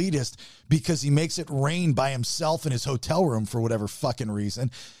an elitist because he makes it rain by himself in his hotel room for whatever fucking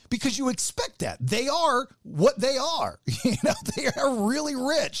reason, because you expect that. They are what they are. You know, they are really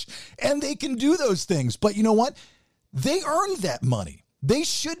rich and they can do those things. But you know what? They earned that money. They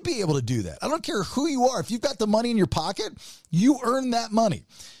should be able to do that. I don't care who you are. If you've got the money in your pocket, you earn that money.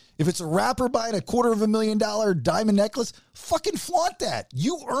 If it's a rapper buying a $250,000 diamond necklace, fucking flaunt that.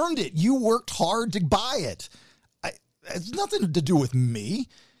 You earned it. You worked hard to buy it. It's nothing to do with me.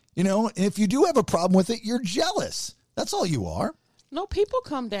 You know, if you do have a problem with it, you're jealous. That's all you are. No, people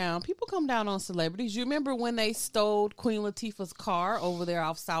come down. People come down on celebrities. You remember when they stole Queen Latifah's car over there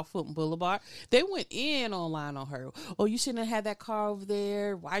off South Fulton Boulevard? They went in online on her. Oh, you shouldn't have had that car over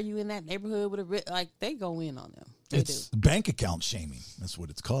there. Why are you in that neighborhood with a like? They go in on them. It's bank account shaming. That's what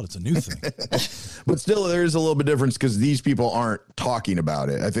it's called. It's a new thing. But still, there's a little bit difference because these people aren't talking about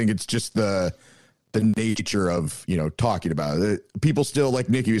it. I think it's just the nature of, you know, talking about it. People still, like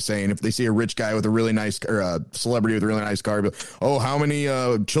Nikki was saying, if they see a rich guy with a really nice, or a celebrity with a really nice car, oh, how many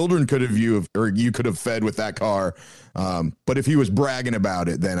children could you could have fed with that car? But if he was bragging about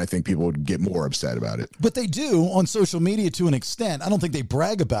it, then I think people would get more upset about it. But they do on social media to an extent. I don't think they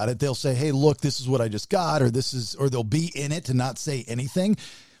brag about it. They'll say, hey, look, this is what I just got, or they'll be in it to not say anything.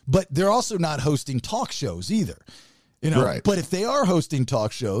 But they're also not hosting talk shows either. You know, right. But if they are hosting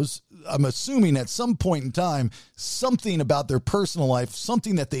talk shows, I'm assuming at some point in time, something about their personal life,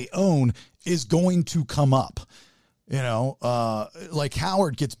 something that they own is going to come up. You know, like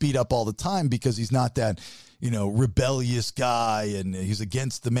Howard gets beat up all the time because he's not that, you know, rebellious guy and he's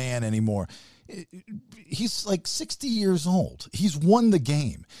against the man anymore. He's like 60 years old. He's won the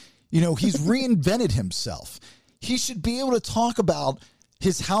game. You know, he's reinvented himself. He should be able to talk about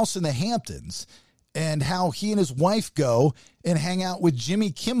his house in the Hamptons and how he and his wife go and hang out with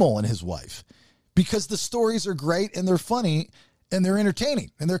Jimmy Kimmel and his wife, because the stories are great and they're funny and they're entertaining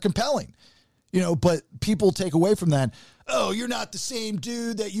and they're compelling, you know, but people take away from that. Oh, you're not the same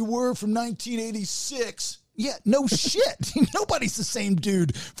dude that you were from 1986. Yeah, no shit. Nobody's the same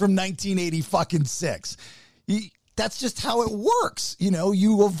dude from 1986. That's just how it works.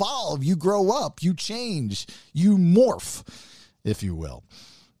 You evolve, you grow up, you change, you morph, if you will.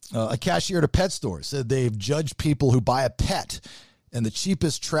 A cashier at a pet store said they've judged people who buy a pet and the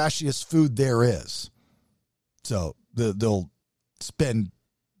cheapest, trashiest food there is. So they'll spend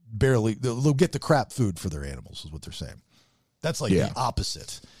they'll get the crap food for their animals is what they're saying. That's like the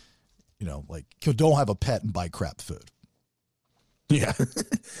opposite. Like don't have a pet and buy crap food. Yeah.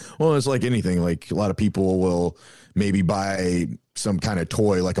 Well, it's like anything. Like a lot of people will maybe buy some kind of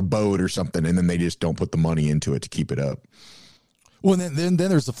toy, like a boat or something, and then they just don't put the money into it to keep it up. Well, then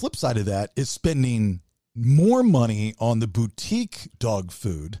there's the flip side of that is spending more money on the boutique dog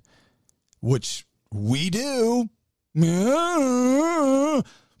food, which we do.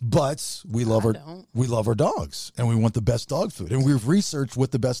 But we love our dogs, and we want the best dog food. And we've researched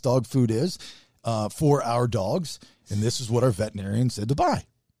what the best dog food is for our dogs, and this is what our veterinarian said to buy.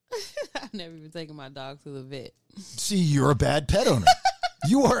 I've never even taken my dog to the vet. See, you're a bad pet owner.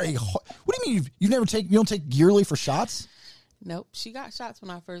 You are a. What do you mean you don't take yearly for shots? Nope, she got shots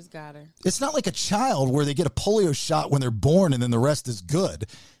when I first got her. It's not like a child where they get a polio shot when they're born and then the rest is good.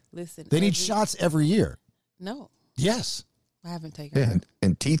 Listen, they need shots every year. No. Yes. I haven't taken her.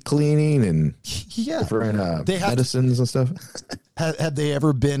 And teeth cleaning and different medicines and stuff. Have they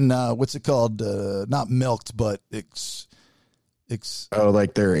ever been, what's it called? Not milked, but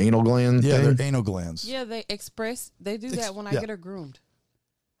like their anal glands? Yeah, thing? their anal glands. Yeah, they do that when I get her groomed.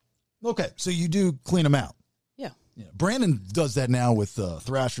 Okay, so you do clean them out. Yeah. Brandon does that now with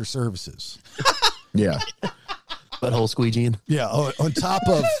Thrasher Services. Yeah. Butthole squeegeeing. Yeah, on top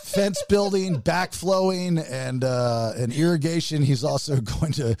of fence building, backflowing, and irrigation, he's also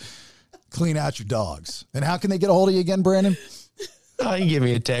going to clean out your dogs. And how can they get a hold of you again, Brandon? You can give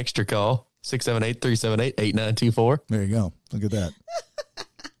me a text or call, 678-378-8924. There you go. Look at that.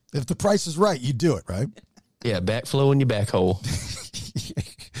 If the price is right, you do it, right? Yeah, backflow in your back hole.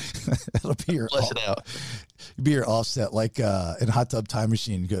 That'll be your Flush it out. Be your offset, like in Hot Tub Time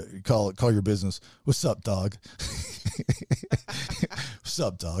Machine. Call your business. What's up, dog? What's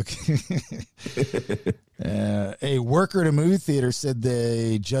up, dog? A worker at a movie theater said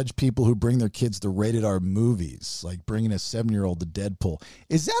they judge people who bring their kids to rated R movies, like bringing a 7-year-old to Deadpool.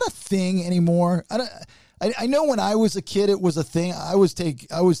 Is that a thing anymore? I know when I was a kid, it was a thing. I was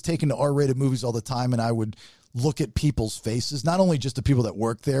taken to R-rated movies all the time, and I would look at people's faces, not only just the people that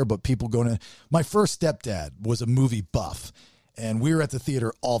work there, but people going to. My first stepdad was a movie buff, and we were at the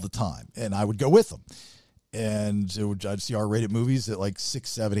theater all the time, and I would go with him. And I'd see R-rated movies at like 6,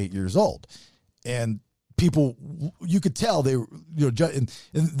 7, 8 years old. And people, you could tell they were, and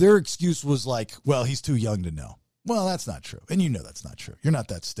their excuse was like, well, he's too young to know. Well, that's not true. And that's not true. You're not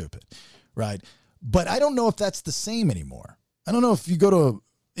that stupid, right? But I don't know if that's the same anymore. I don't know if you go to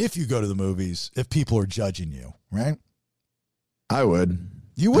the movies, if people are judging you, right? I would.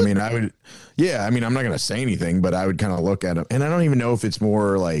 You would? I mean, I would. Yeah. I mean, I'm not going to say anything, but I would kind of look at them. And I don't even know if it's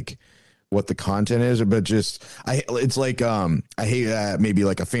more like what the content is, but just, it's like, I hate maybe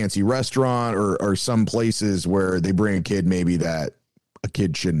like a fancy restaurant or some places where they bring a kid maybe that a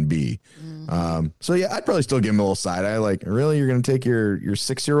kid shouldn't be. So yeah, I'd probably still give him a little side eye. Like, really? You're going to take your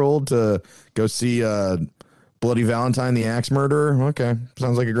 6-year-old to go see Bloody Valentine, the Axe Murderer? Okay.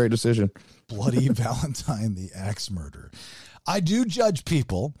 Sounds like a great decision. Bloody Valentine, the Axe Murderer. I do judge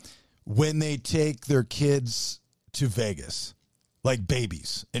people when they take their kids to Vegas, like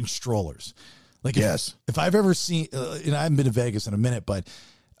babies in strollers. Like, yes. If I've ever seen, and I haven't been to Vegas in a minute, but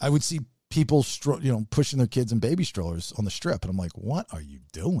I would see people, pushing their kids in baby strollers on the strip. And I'm like, what are you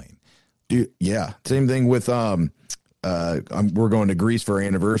doing? Dude, yeah. Same thing with, we're going to Greece for our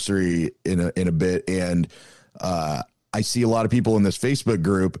anniversary in a bit. And, I see a lot of people in this Facebook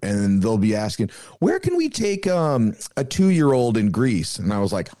group, and they'll be asking, where can we take a 2-year-old in Greece? And I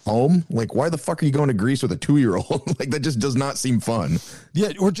was like, home? Like, why the fuck are you going to Greece with a 2-year-old? Like, that just does not seem fun.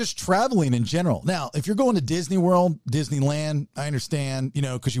 Yeah, or just traveling in general. Now, if you're going to Disney World, Disneyland, I understand,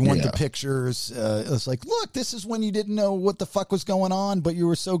 because you want the pictures. It's like, look, this is when you didn't know what the fuck was going on, but you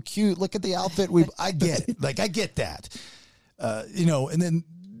were so cute. Look at the outfit. I get it. Like, I get that. And then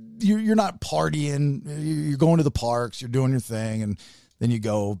you're not partying. You're going to the parks. You're doing your thing, and then you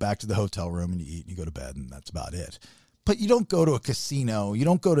go back to the hotel room and you eat and you go to bed, and that's about it. But you don't go to a casino. You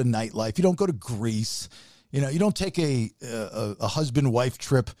don't go to nightlife. You don't go to Greece. You don't take a husband-wife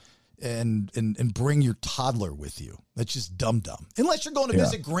trip and bring your toddler with you. That's just dumb. Unless you're going to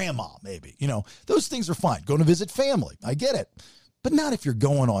visit grandma, maybe. Those things are fine. Going to visit family. I get it. But not if you're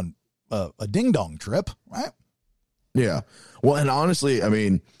going on a ding-dong trip, right? Yeah. Well, and honestly, I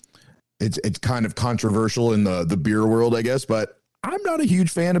mean, it's kind of controversial in the beer world, I guess, but I'm not a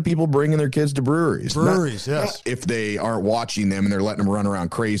huge fan of people bringing their kids to breweries. Yes. Not if they aren't watching them and they're letting them run around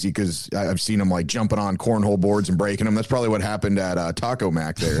crazy, because I've seen them like jumping on cornhole boards and breaking them. That's probably what happened at Taco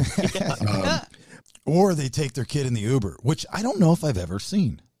Mac there. Or they take their kid in the Uber, which I don't know if I've ever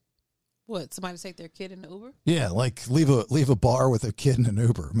seen. What, somebody take their kid in the Uber? Yeah, like leave a bar with a kid in an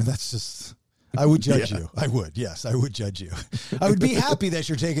Uber. I mean, that's just... I would judge you. I would. Yes, I would judge you. I would be happy that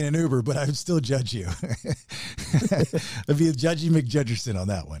you're taking an Uber, but I would still judge you. I'd be judging McJudgerson on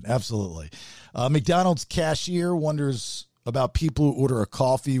that one. Absolutely. McDonald's cashier wonders about people who order a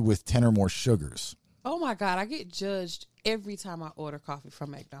coffee with 10 or more sugars. Oh, my God. I get judged every time I order coffee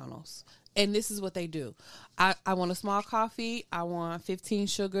from McDonald's. And this is what they do. I want a small coffee. I want 15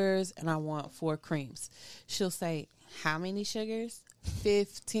 sugars, and I want 4 creams. She'll say, how many sugars?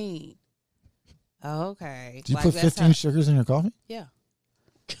 15. Okay. Do you put 15 sugars in your coffee? Yeah.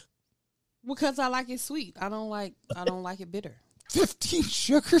 Because I like it sweet. I don't like it bitter. 15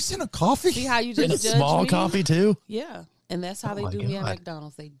 sugars in a coffee? See how you just In a judge small me? coffee too? Yeah. And that's how they do me at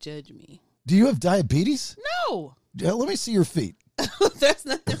McDonald's. They judge me. Do you have diabetes? No. Yeah, let me see your feet. There's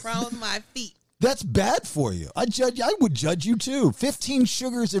nothing wrong with my feet. That's bad for you. I would judge you too. 15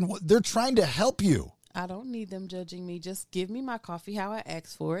 sugars and they're trying to help you. I don't need them judging me. Just give me my coffee how I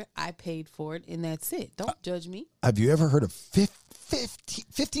asked for it. I paid for it, and that's it. Don't judge me. Have you ever heard of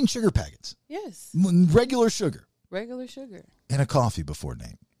 15 sugar packets? Yes. Regular sugar. Regular sugar. In a coffee before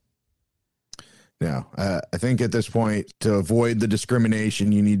name. No, I think at this point, to avoid the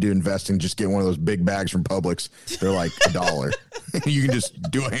discrimination, you need to invest in just get one of those big bags from Publix. They're like $1. You can just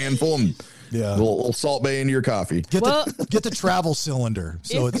do a handful and a little Salt Bay into your coffee. Get the travel cylinder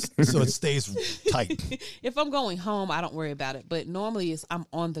so it stays tight. If I'm going home, I don't worry about it. But normally I'm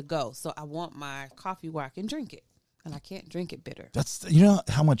on the go, so I want my coffee where I can drink it, and I can't drink it bitter. You know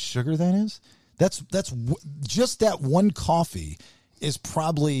how much sugar that is? That's just that one coffee is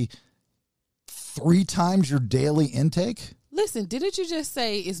probably 3 times your daily intake. Listen, didn't you just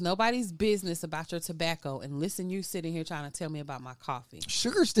say it's nobody's business about your tobacco? And listen, you sitting here trying to tell me about my coffee.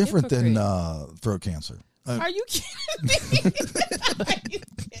 Sugar's different than throat cancer. Are you kidding me? Are you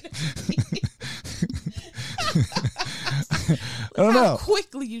kidding me? I don't know. How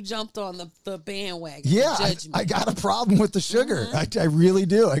quickly you jumped on the bandwagon. Yeah, to judge me. I got a problem with the sugar. I really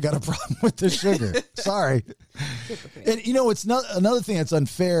do. I got a problem with the sugar. Sorry. And it's not another thing that's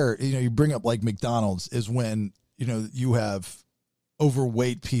unfair. You bring up like McDonald's is when you have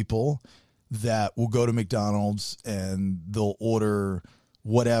overweight people that will go to McDonald's and they'll order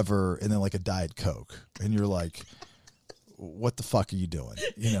whatever and then like a Diet Coke, and you're like, what the fuck are you doing?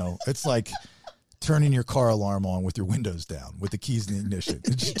 It's like turning your car alarm on with your windows down with the keys in the ignition.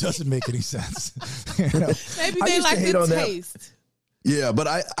 It just doesn't make any sense. Maybe they like the taste. Yeah, but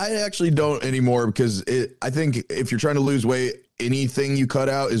I actually don't anymore, because I think if you're trying to lose weight, anything you cut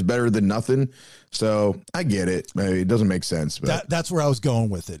out is better than nothing. So I get it. It doesn't make sense. But that's where I was going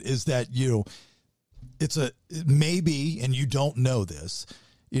with it, is that it's maybe, and you don't know this,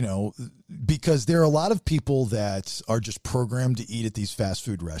 because there are a lot of people that are just programmed to eat at these fast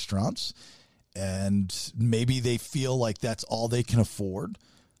food restaurants, and maybe they feel like that's all they can afford,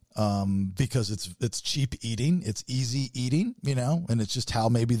 because it's cheap eating, it's easy eating, and it's just how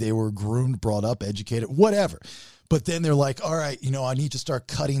maybe they were groomed, brought up, educated, whatever. But then they're like, all right, I need to start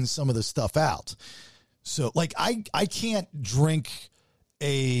cutting some of the stuff out. So like I can't drink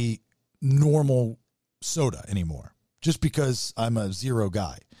a normal soda anymore just because I'm a zero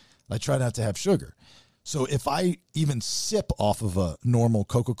guy. I try not to have sugar. So if I even sip off of a normal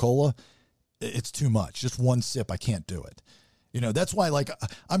Coca-Cola, it's too much. Just one sip, I can't do it. That's why, like,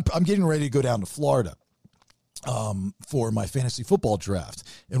 I'm getting ready to go down to Florida for my fantasy football draft.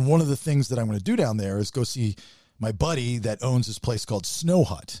 And one of the things that I'm going to do down there is go see my buddy that owns this place called Snow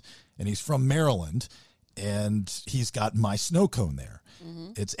Hut. And he's from Maryland, and he's got my snow cone there.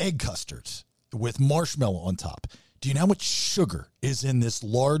 Mm-hmm. It's egg custard with marshmallow on top. Do you know how much sugar is in this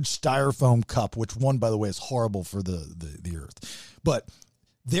large styrofoam cup, which one, by the way, is horrible for the earth? But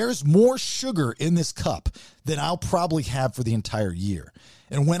there's more sugar in this cup than I'll probably have for the entire year.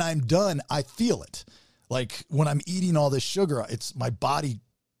 And when I'm done, I feel it. Like when I'm eating all this sugar, it's my body,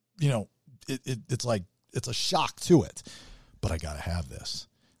 it's like, it's a shock to it. But I got to have this.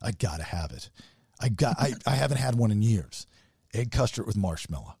 I got to have it. I haven't had one in years. Egg custard with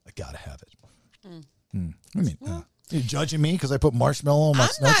marshmallow. I got to have it. I mean, you judging me because I put marshmallow on my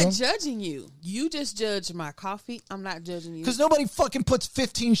snow cone? I'm not judging you. You just judge my coffee. I'm not judging you. Because nobody fucking puts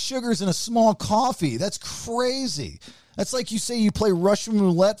 15 sugars in a small coffee. That's crazy. That's like you say you play Russian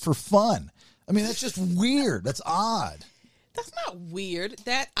roulette for fun. I mean, that's just weird. That's odd. That's not weird.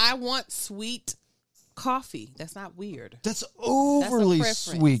 That I want sweet coffee. That's not weird. That's overly preference.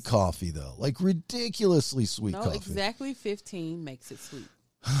 sweet coffee, though. Like ridiculously sweet No, coffee. exactly 15 makes it sweet.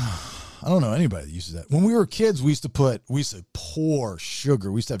 I don't know anybody that uses that. When we were kids, we used to pour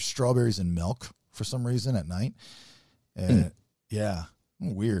sugar. We used to have strawberries in milk for some reason at night. And yeah,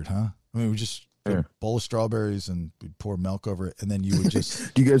 weird, huh? I mean, we just get a bowl of strawberries and we'd pour milk over it, and then you would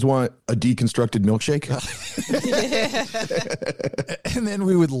just. Do you guys want a deconstructed milkshake? And then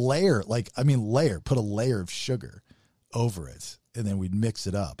we would put a layer of sugar over it, and then we'd mix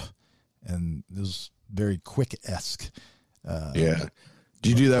it up, and it was very quick-esque. Yeah.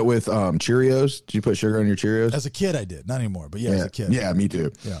 Did you do that with Cheerios? Did you put sugar on your Cheerios? As a kid, I did. Not anymore, but as a kid. Yeah, me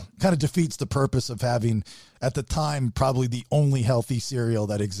too. Yeah. Kind of defeats the purpose of having, at the time, probably the only healthy cereal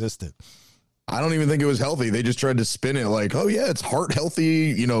that existed. I don't even think it was healthy. They just tried to spin it like, oh, yeah, it's heart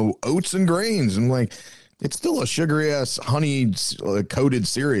healthy, oats and grains. I'm like, it's still a sugary ass honey coated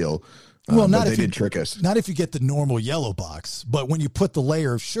cereal. Well, they did trick us. Not if you get the normal yellow box, but when you put the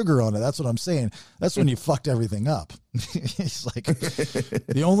layer of sugar on it, that's what I'm saying. That's when you fucked everything up. It's like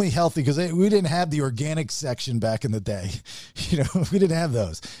the only healthy, because we didn't have the organic section back in the day. We didn't have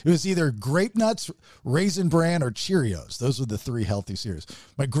those. It was either Grape Nuts, Raisin Bran, or Cheerios. Those were the three healthy cereals.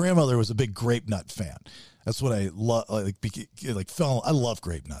 My grandmother was a big Grape Nut fan. That's what I love. I love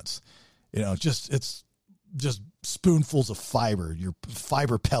Grape Nuts. It's just spoonfuls of fiber, your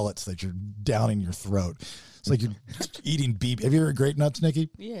fiber pellets that you're down in your throat. It's like you're eating BB. Have you ever had Grape Nuts, Nikki?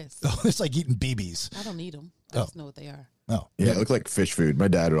 Yes. Oh, it's like eating BBs. I don't eat them. I just know what they are. Oh, yeah, it looked like fish food. My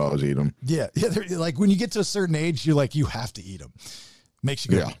dad would always eat them. Yeah. Like when you get to a certain age, you have to eat them. Makes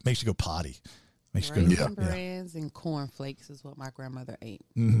you go potty. Makes you go. Raisin Brans and cornflakes is what my grandmother ate.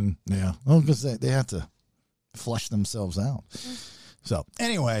 Mm-hmm. Yeah. Well, because they have to flush themselves out. So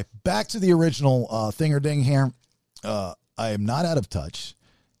anyway, back to the original thing-or-ding here. I am not out of touch.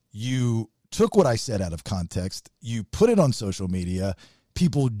 You took what I said out of context. You put it on social media.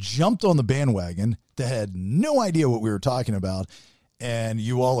 People jumped on the bandwagon that had no idea what we were talking about. And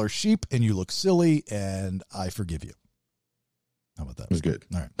you all are sheep and you look silly, and I forgive you. How about that? It was good.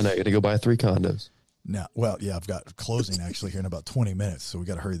 All right. And I got to go buy 3 condos. No, well, yeah, I've got closing actually here in about 20 minutes, so we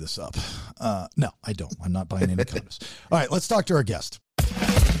got to hurry this up. No, I don't. I'm not buying any condos. All right, let's talk to our guest.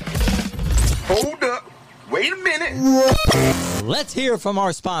 Hold up. Wait a minute. Let's hear from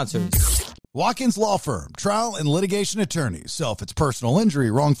our sponsors. Watkins Law Firm, trial and litigation attorneys. So if it's personal injury,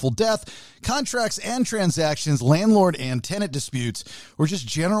 wrongful death, contracts and transactions, landlord and tenant disputes, or just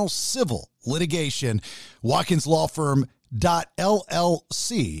general civil litigation, Watkins Law Firm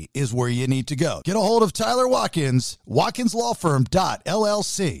 .llc is where you need to go. Get a hold of Tyler Watkins,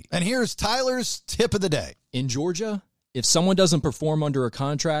 watkinslawfirm.llc. And here's Tyler's tip of the day. In Georgia, if someone doesn't perform under a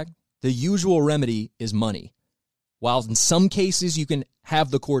contract, the usual remedy is money. While in some cases you can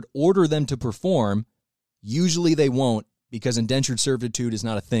have the court order them to perform, usually they won't, because indentured servitude is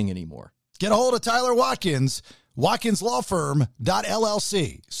not a thing anymore. Get a hold of Tyler Watkins,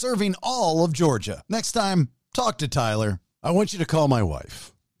 watkinslawfirm.llc, serving all of Georgia. Next time, talk to Tyler. I want you to call my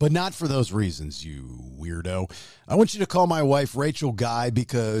wife, but not for those reasons, you weirdo. I want you to call my wife, Rachel Guy,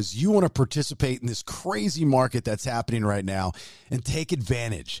 because you want to participate in this crazy market that's happening right now and take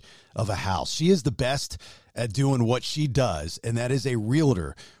advantage of a house. She is the best at doing what she does, and that is a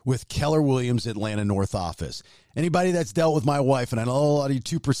realtor with Keller Williams Atlanta North office. Anybody that's dealt with my wife, and I know a lot of you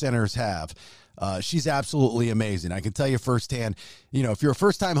 2%ers have, she's absolutely amazing. I can tell you firsthand, if you're a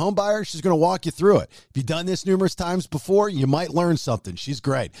first-time home buyer, she's going to walk you through it. If you've done this numerous times before, you might learn something. She's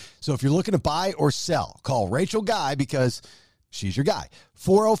great. So if you're looking to buy or sell, call Rachel Guy because she's your guy.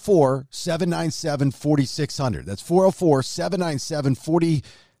 404-797-4600. That's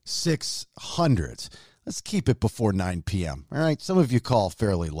 404-797-4600. Let's keep it before 9 p.m. All right. Some of you call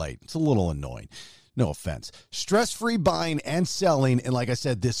fairly late. It's a little annoying. No offense. Stress-free buying and selling. And like I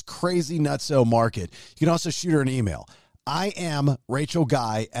said, this crazy nutso market. You can also shoot her an email. I am Rachel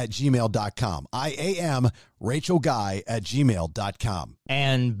Guy at gmail.com. I am Rachel Guy at gmail.com.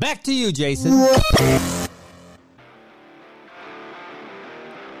 And back to you, Jason.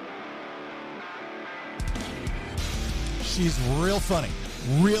 She's real funny.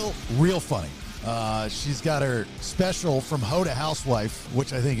 Real funny. She's got her special from Hoda Housewife,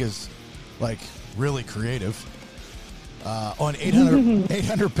 which I think is like really creative, on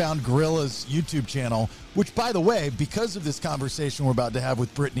 800 Pound Gorilla's YouTube channel, which, by the way, because of this conversation we're about to have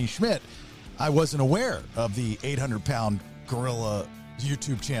with Brittany Schmitt, I wasn't aware of the 800 Pound Gorilla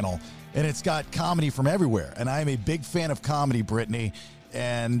YouTube channel, and it's got comedy from everywhere. And I am a big fan of comedy, Brittany,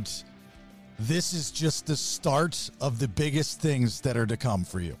 and this is just the start of the biggest things that are to come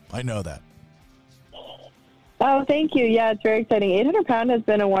for you. I know that. Oh, thank you. Yeah, it's very exciting. 800 Pound has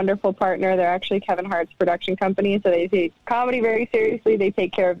been a wonderful partner. They're actually Kevin Hart's production company, so they take comedy very seriously. They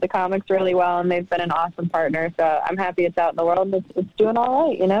take care of the comics really well, and they've been an awesome partner. So I'm happy it's out in the world. It's doing all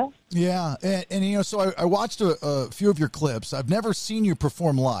right, you know? Yeah, and you know, so I watched a few of your clips. I've never seen you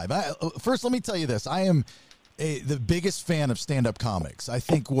perform live. First, let me tell you this. I am the biggest fan of stand-up comics. I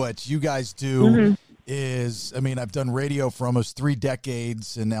think what you guys do is, I mean, I've done radio for almost 3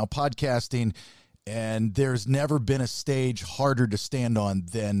 decades and now podcasting, and there's never been a stage harder to stand on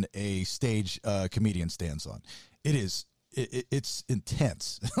than a stage comedian stands on. It is. It's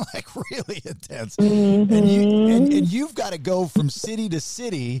intense, like really intense. And you've got to go from city to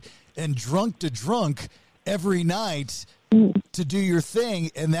city and drunk to drunk every night to do your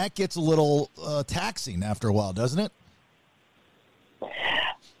thing, and that gets a little taxing after a while, doesn't it?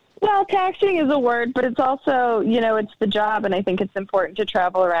 Well, taxing is a word, but it's also, you know, it's the job, and I think it's important to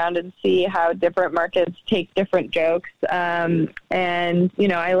travel around and see how different markets take different jokes. And, you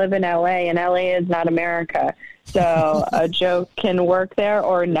know, I live in L.A., and L.A. is not America. So a joke can work there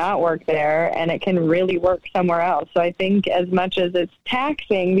or not work there, and it can really work somewhere else. So I think as much as it's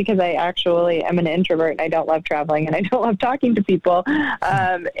taxing, because I actually am an introvert and I don't love traveling and I don't love talking to people,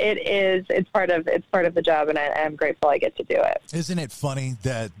 it's part of the job, and I'm grateful I get to do it. Isn't it funny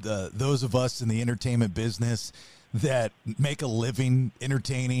that those of us in the entertainment business that make a living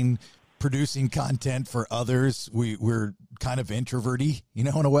entertaining, producing content for others, we're kind of introverty, you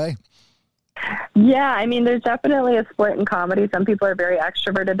know, in a way? Yeah, I mean, there's definitely a split in comedy. Some people are very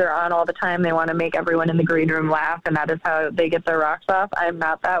extroverted. They're on all the time. They want to make everyone in the green room laugh, and that is how they get their rocks off. I'm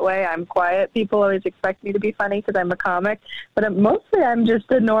not that way. I'm quiet. People always expect me to be funny because I'm a comic, but mostly I'm just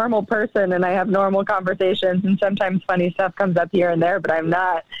a normal person, and I have normal conversations, and sometimes funny stuff comes up here and there, but I'm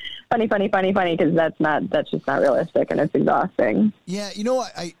not funny because that's just not realistic, and it's exhausting. Yeah, you know,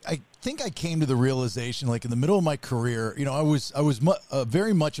 I think I came to the realization, like in the middle of my career, you know, I was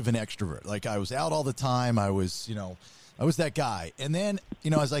very much of an extrovert. Like I was out all the time. I was that guy. And then,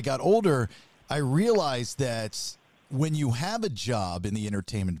 you know, as I got older, I realized that when you have a job in the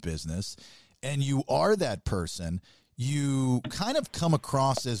entertainment business and you are that person, you kind of come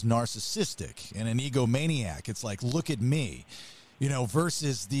across as narcissistic and an egomaniac. It's like, look at me, you know,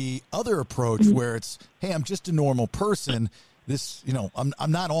 versus the other approach where it's, hey, I'm just a normal person. This, you know,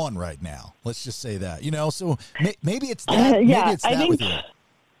 I'm not on right now. Let's just say that, you know, so maybe it's that. Yeah, maybe it's that with you.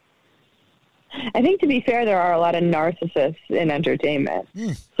 I think, to be fair, there are a lot of narcissists in entertainment.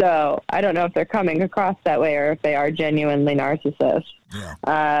 So I don't know if they're coming across that way or if they are genuinely narcissists. Yeah.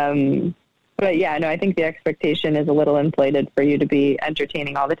 But yeah, no, I think the expectation is a little inflated for you to be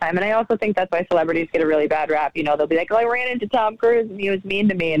entertaining all the time. And I also think that's why celebrities get a really bad rap. You know, they'll be like, oh, I ran into Tom Cruise and he was mean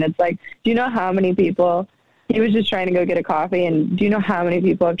to me. And it's like, do you know how many people... He was just trying to go get a coffee, and do you know how many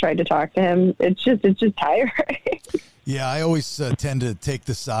people have tried to talk to him? It's just tiring. Yeah, I always tend to take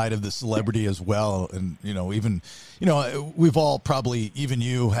the side of the celebrity as well, and you know, even we've all probably, even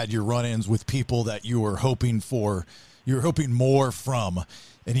you, had your run-ins with people that you were hoping more from,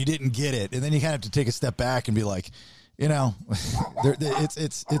 and you didn't get it, and then you kind of have to take a step back and be like, you know,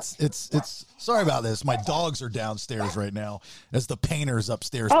 it's sorry about this. My dogs are downstairs right now as the painter's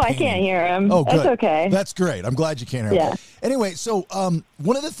upstairs. Oh, painting. I can't hear him. Oh, good. That's okay. That's great. I'm glad you can't hear him. Anyway, so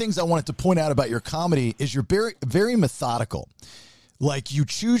one of the things I wanted to point out about your comedy is you're very, very methodical. Like you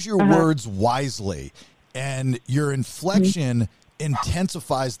choose your words wisely, and your inflection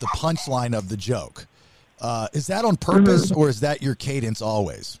intensifies the punchline of the joke. Is that on purpose, or is that your cadence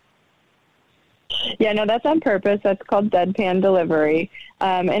always? Yeah, no, that's on purpose. That's called deadpan delivery.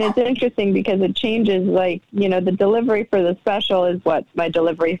 And it's interesting because it changes, like, you know, the delivery for the special is what my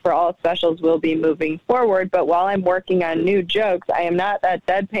delivery for all specials will be moving forward. But while I'm working on new jokes, I am not that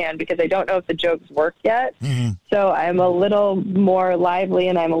deadpan because I don't know if the jokes work yet. So I'm a little more lively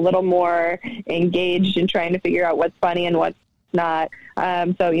and I'm a little more engaged in trying to figure out what's funny and what's not.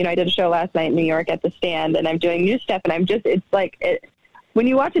 So, you know, I did a show last night in New York at the Stand, and I'm doing new stuff, and it's like... When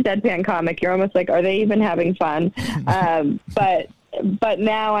you watch a deadpan comic, you're almost like, are they even having fun? But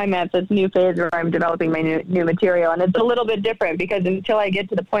now I'm at this new phase where I'm developing my new material, and it's a little bit different because until I get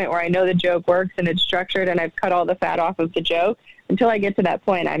to the point where I know the joke works and it's structured and I've cut all the fat off of the joke, until I get to that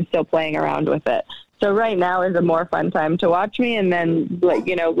point, I'm still playing around with it. So right now is a more fun time to watch me, and then, like,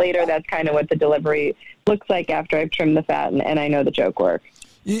 you know, later that's kind of what the delivery looks like after I've trimmed the fat and I know the joke works.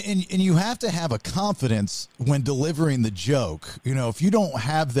 And you have to have a confidence when delivering the joke. You know, if you don't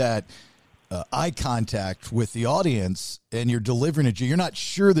have that eye contact with the audience and you're delivering a joke, you're not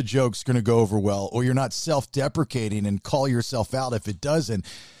sure the joke's going to go over well, or you're not self-deprecating and call yourself out if it doesn't,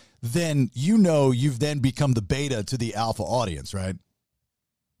 then you know you've then become the beta to the alpha audience, right?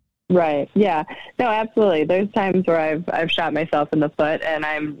 Right. Yeah. No, absolutely. There's times where I've shot myself in the foot and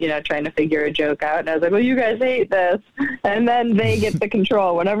I'm, trying to figure a joke out. And I was like, well, you guys hate this. And then they get the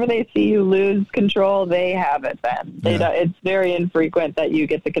control. Whenever they see you lose control, they have it then. It's very infrequent that you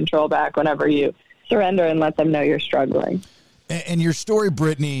get the control back whenever you surrender and let them know you're struggling. And your story,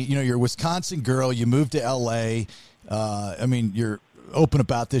 Brittany, you're a Wisconsin girl. You moved to L.A. You're open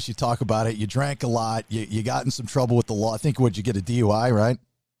about this. You talk about it. You drank a lot. You got in some trouble with the law. I think, you get a DUI, right?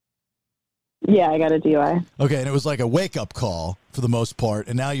 Yeah, I got a DUI. Okay, and it was like a wake-up call for the most part,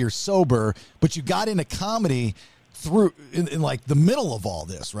 and now you're sober, but you got into comedy through in like the middle of all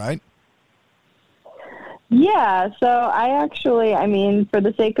this, right? Yeah, so I actually, for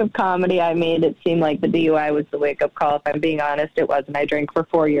the sake of comedy, I made it seem like the DUI was the wake-up call. If I'm being honest, it wasn't. I drank for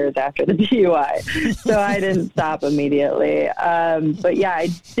 4 years after the DUI, so I didn't stop immediately. But yeah, I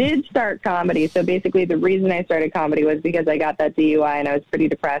did start comedy. So basically the reason I started comedy was because I got that DUI and I was pretty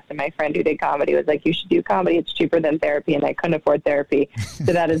depressed, and my friend who did comedy was like, you should do comedy. It's cheaper than therapy, and I couldn't afford therapy.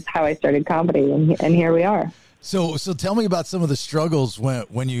 So that is how I started comedy, and here we are. So tell me about some of the struggles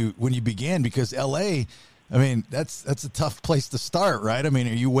when you began, because L.A., that's a tough place to start, right? Are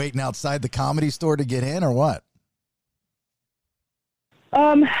you waiting outside the Comedy Store to get in, or what?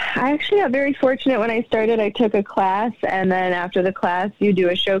 I actually got very fortunate. When I started, I took a class, and then after the class, you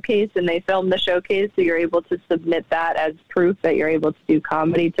do a showcase, and they film the showcase, so you're able to submit that as proof that you're able to do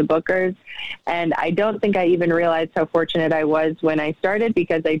comedy to bookers. And I don't think I even realized how fortunate I was when I started,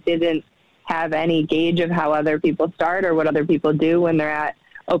 because I didn't have any gauge of how other people start or what other people do when they're at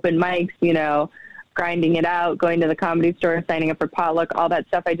open mics, grinding it out, going to the Comedy Store, signing up for potluck, all that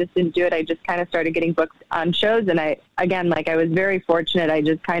stuff. I just didn't do it. I just kind of started getting booked on shows. And I was very fortunate. I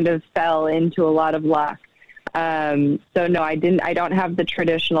just kind of fell into a lot of luck. So no, I don't have the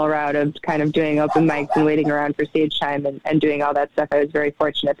traditional route of kind of doing open mics and waiting around for stage time and doing all that stuff. I was very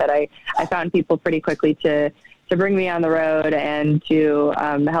fortunate that I found people pretty quickly to bring me on the road and to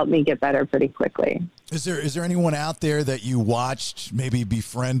help me get better pretty quickly. Is there anyone out there that you watched, maybe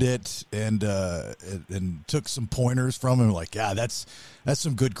befriended and took some pointers from, and like, yeah, that's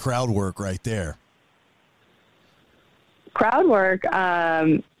some good crowd work right there? Crowd work.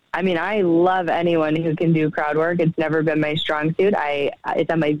 I love anyone who can do crowd work. It's never been my strong suit.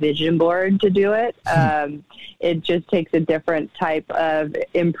 It's on my vision board to do it. It just takes a different type of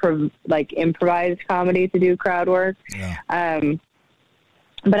improvised comedy to do crowd work. Yeah.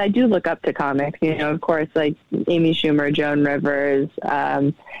 But I do look up to comics, of course, like Amy Schumer, Joan Rivers,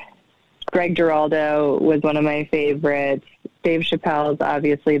 Greg Giraldo was one of my favorites. Dave Chappelle's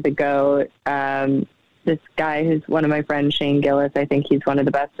obviously the GOAT. This guy who's one of my friends, Shane Gillis, I think he's one of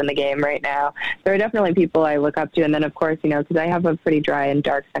the best in the game right now. There are definitely people I look up to. And then, of course, because I have a pretty dry and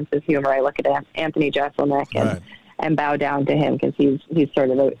dark sense of humor, I look at Anthony Jeselnik and bow down to him, because he's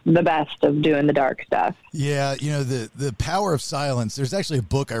sort of the best of doing the dark stuff. Yeah, the power of silence. There's actually a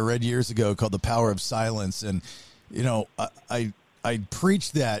book I read years ago called The Power of Silence, and I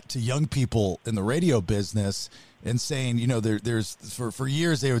preached that to young people in the radio business, and saying, there's for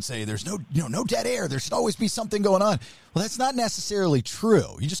years they would say there's no dead air. There should always be something going on. Well, that's not necessarily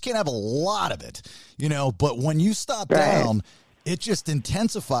true. You just can't have a lot of it, But when you stop down, it just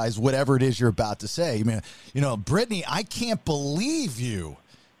intensifies whatever it is you're about to say. Brittany, I can't believe you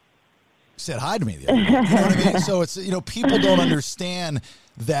said hi to me the other day. You know what I mean? So it's, people don't understand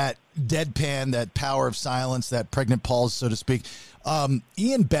that deadpan, that power of silence, that pregnant pause, so to speak.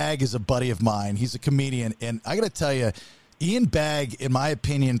 Ian Bagg is a buddy of mine. He's a comedian. And I got to tell you, Ian Bagg, in my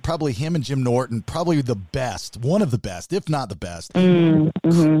opinion, probably him and Jim Norton, probably the best, one of the best, if not the best,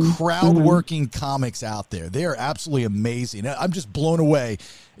 crowd working comics out there. They are absolutely amazing. I'm just blown away.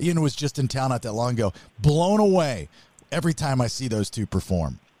 Ian was just in town not that long ago. Blown away every time I see those two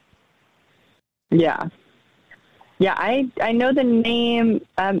perform. Yeah. Yeah, I know the name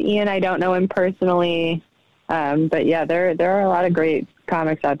Ian. I don't know him personally. But yeah, there are a lot of great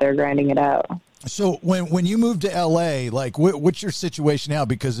comics out there grinding it out. So when you moved to LA, like what's your situation now?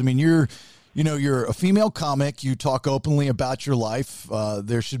 Because you're a female comic. You talk openly about your life.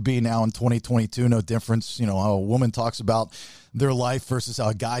 There should be now in 2022 no difference. How a woman talks about their life versus how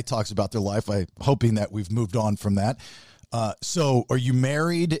a guy talks about their life. I'm hoping that we've moved on from that. So are you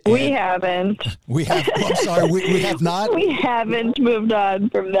married? We haven't. We have. I'm sorry. We have not. We haven't moved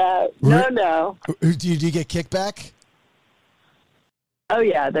on from that. No. Do you get kickback? Oh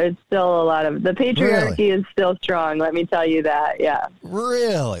yeah, there's still a lot of the patriarchy is still strong. Let me tell you that. Yeah.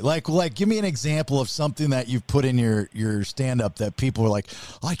 Really? Like, give me an example of something that you've put in your stand up that people are like,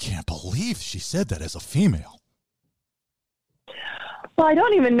 I can't believe she said that as a female. Well, I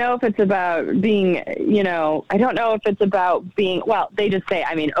don't even know if it's about being, I don't know if it's about being, well, they just say,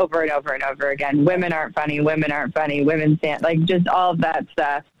 over and over and over again, women aren't funny, women stand, like just all of that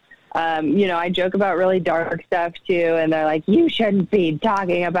stuff. I joke about really dark stuff too, and they're like, you shouldn't be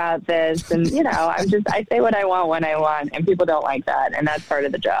talking about this. And, I say what I want when I want, and people don't like that. And that's part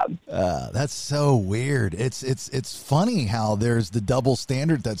of the job. That's so weird. It's funny how there's the double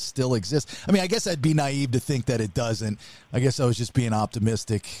standard that still exists. I mean, I guess I'd be naive to think that it doesn't. I guess I was just being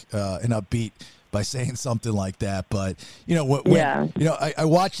optimistic and upbeat by saying something like that. But, I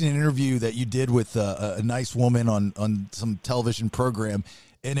watched an interview that you did with a nice woman on some television program,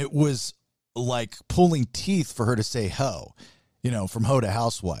 and it was like pulling teeth for her to say ho, from hoe to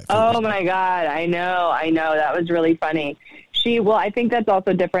housewife. Oh, my God. I know. That was really funny. I think that's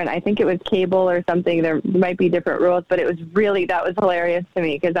also different. I think it was cable or something. There might be different rules, but that was hilarious to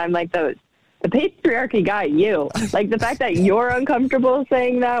me because I'm like, the patriarchy got you. Like, the fact that you're uncomfortable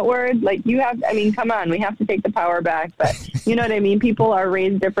saying that word, like, come on, we have to take the power back. But you know what I mean? People are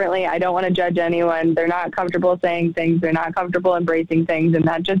raised differently. I don't want to judge anyone. They're not comfortable saying things. They're not comfortable embracing things. And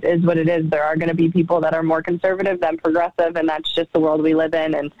that just is what it is. There are going to be people that are more conservative than progressive, and that's just the world we live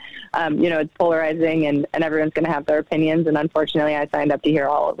in. And, it's polarizing, and everyone's going to have their opinions. And unfortunately, I signed up to hear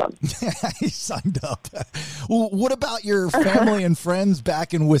all of them. You signed up. Well, what about your family and friends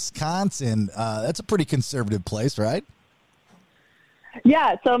back in Wisconsin? That's a pretty conservative place, right?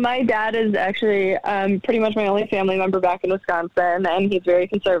 Yeah, so my dad is actually pretty much my only family member back in Wisconsin, and he's very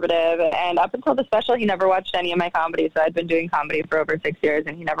conservative. And up until the special, he never watched any of my comedy. So I'd been doing comedy for over 6 years,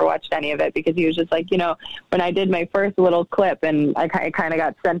 and he never watched any of it because he was just like, when I did my first little clip and I kind of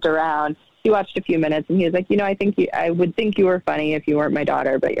got sent around, he watched a few minutes, and he was like, I would think you were funny if you weren't my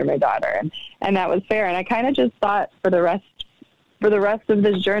daughter, but you're my daughter. And that was fair. And I kind of just thought for the rest of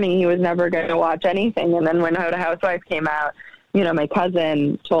this journey, he was never going to watch anything. And then when How to Housewife came out, my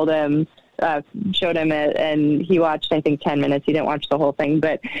cousin told him, showed him it, and he watched, I think, 10 minutes. He didn't watch the whole thing,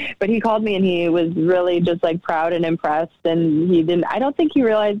 but he called me, and he was really just like proud and impressed. And I don't think he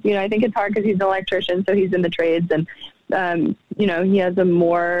realized, I think it's hard because he's an electrician, so he's in the trades, and, he has a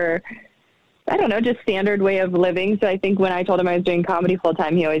more, I don't know, just standard way of living. So I think when I told him I was doing comedy full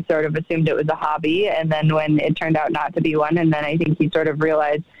time, he always sort of assumed it was a hobby. And then when it turned out not to be one, and then I think he sort of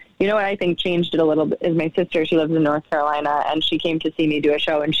realized, what I think changed it a little bit is my sister. She lives in North Carolina, and she came to see me do a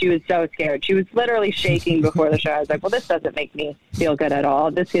show, and she was so scared. She was literally shaking before the show. I was like, well, this doesn't make me feel good at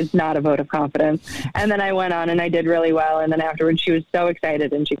all. This is not a vote of confidence. And then I went on, and I did really well. And then afterwards, she was so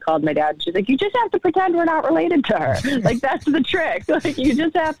excited, and she called my dad. She's like, you just have to pretend we're not related to her. Like, that's the trick. Like, you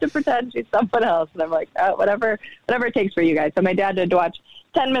just have to pretend she's someone else. And I'm like, oh, whatever it takes for you guys. So my dad did watch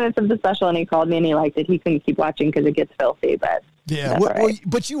 10 minutes of the special, and he called me, and he liked it. He couldn't keep watching because it gets filthy, but yeah. Well,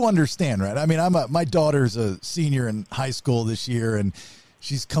 but you understand, right? I mean, my daughter's a senior in high school this year, and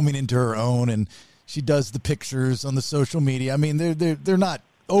she's coming into her own, and she does the pictures on the social media. I mean, they're not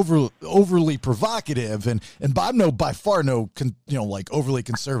overly provocative, and I'm by far no overly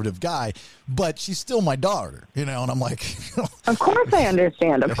conservative guy, but she's still my daughter, and I'm like, Of course I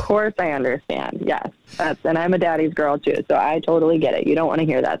understand. Yes, and I'm a daddy's girl too, so I totally get it. You don't want to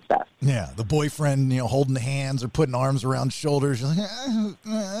hear that stuff. Yeah, the boyfriend, holding hands or putting arms around shoulders. You're like,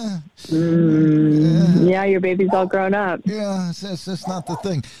 yeah, your baby's all grown up. Yeah, it's not the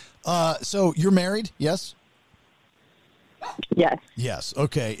thing. So you're married? Yes. Yes. Yes.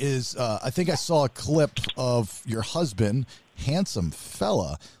 Okay. I think I saw a clip of your husband, handsome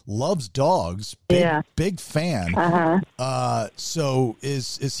fella, loves dogs, big fan. Uh-huh. So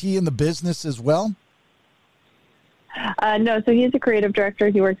is he in the business as well? No, so he's a creative director.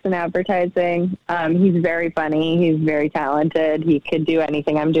 He works in advertising. He's very funny. He's very talented. He could do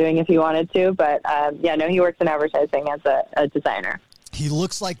anything I'm doing if he wanted to. But he works in advertising as a designer. He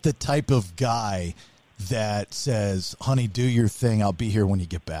looks like the type of guy that says, honey, do your thing. I'll be here when you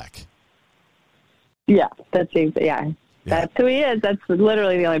get back. Yeah, that's who he is. That's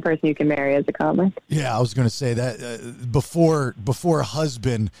literally the only person you can marry as a comic. Yeah, I was going to say that before a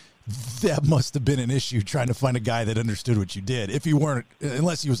husband, that must have been an issue trying to find a guy that understood what you did. If you weren't,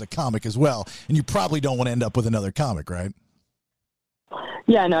 unless he was a comic as well. And you probably don't want to end up with another comic, right?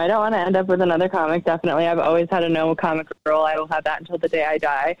 Yeah, no, I don't want to end up with another comic, definitely. I've always had a no comic role. I will have that until the day I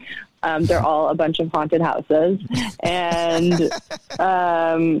die. They're all a bunch of haunted houses. And,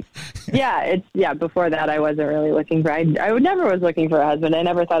 before that, I wasn't really looking for, I never was looking for a husband. I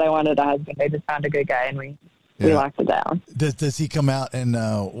never thought I wanted a husband. I just found a good guy, and we locked it down. Does he come out and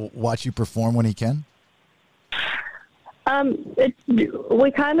watch you perform when he can?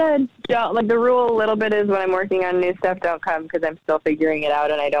 We kind of don't, like, the rule a little bit is when I'm working on new stuff, don't come because I'm still figuring it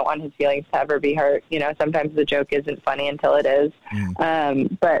out and I don't want his feelings to ever be hurt. You know, sometimes the joke isn't funny until it is.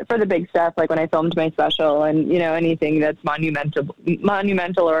 But for the big stuff, like when I filmed my special and, you know, anything that's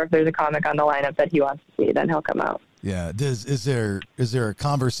monumental, or if there's a comic on the lineup that he wants to see, then he'll come out. Yeah. Is there a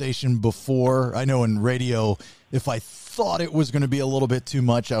conversation before? I know in radio, if I thought it was going to be a little bit too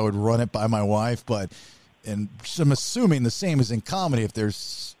much, I would run it by my wife, and so I'm assuming the same is in comedy. If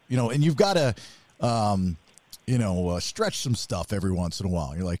there's, you know, and you've got to, stretch some stuff every once in a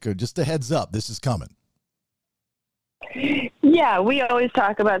while. You're like, just a heads up, this is coming. Yeah, we always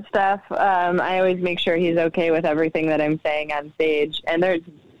talk about stuff. I always make sure he's okay with everything that I'm saying on stage. And there's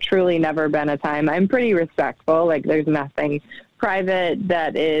truly never been a time. I'm pretty respectful. Like, there's nothing private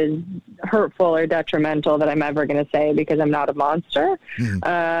that is hurtful or detrimental that I'm ever going to say because I'm not a monster.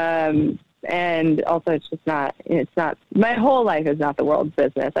 And also, it's not, my whole life is not the world's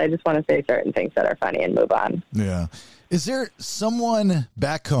business. I just want to say certain things that are funny and move on. Yeah. Is there someone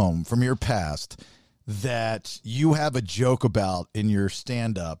back home from your past that you have a joke about in your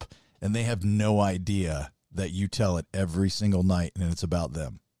stand-up and they have no idea that you tell it every single night and it's about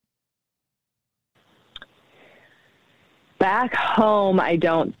them? Back home, I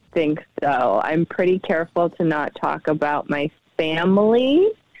don't think so. I'm pretty careful to not talk about my family.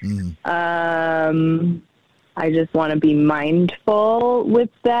 I just want to be mindful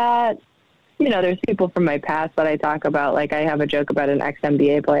with that. You know, there's people from my past that I talk about. Like, I have a joke about an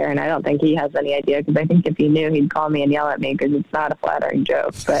ex-NBA player, and I don't think he has any idea, because I think if he knew, he'd call me and yell at me because it's not a flattering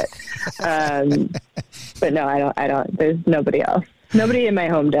joke. But no, I don't. There's nobody else. Nobody in my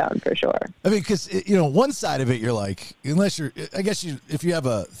hometown, for sure. I mean, because, you know, one side of it, you're like, unless you're, I guess if you have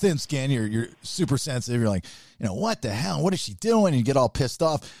a thin skin, you're super sensitive. You're like, you know, what the hell? What is she doing? And you get all pissed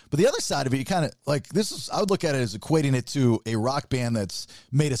off. But the other side of it, you kind of like, I would look at it as equating it to a rock band that's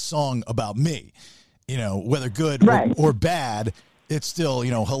made a song about me, you know, whether good or bad. It's still,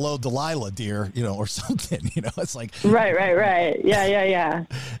 you know, hello, Delilah, dear, you know, or something, you know, it's like. Right. Yeah.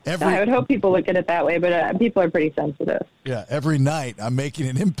 I would hope people look at it that way, but people are pretty sensitive. Yeah. Every night I'm making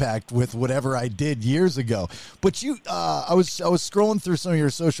an impact with whatever I did years ago. But you, I was scrolling through some of your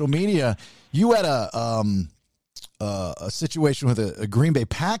social media. You had a situation with a Green Bay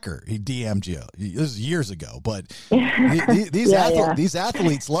Packer. He DM'd you. This is years ago, but these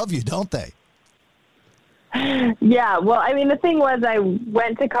athletes love you, don't they? Yeah, well, I mean, the thing was, I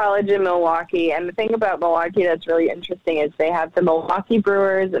went to college in Milwaukee, and the thing about Milwaukee that's really interesting is they have the Milwaukee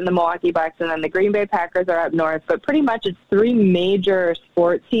Brewers and the Milwaukee Bucks, and then the Green Bay Packers are up north, but pretty much it's three major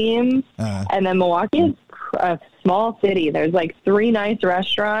sport teams, and then Milwaukee is a small city. There's like three nice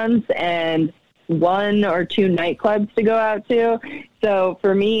restaurants and one or two nightclubs to go out to. So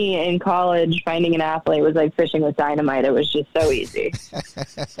for me in college, finding an athlete was like fishing with dynamite. It was just so easy.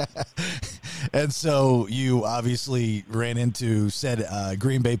 And so you obviously ran into said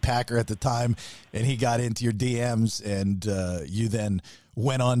Green Bay Packer at the time, and he got into your DMs, and you then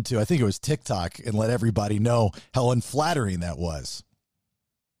went on to, I think it was TikTok, and let everybody know how unflattering that was.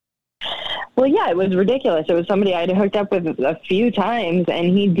 Well, yeah, it was ridiculous. It was somebody I'd hooked up with a few times,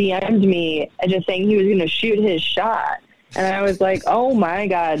 and he DM'd me just saying he was going to shoot his shot. And I was like, oh, my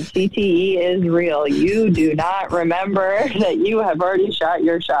God, CTE is real. You do not remember that you have already shot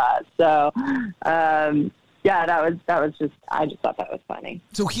your shot. So, yeah, that was just, I just thought that was funny.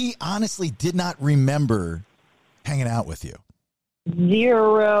 So he honestly did not remember hanging out with you?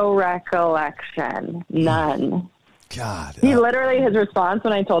 Zero recollection. None. God. He literally, his response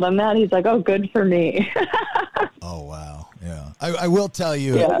when I told him that, he's like, oh, good for me. Oh, wow. Yeah. I will tell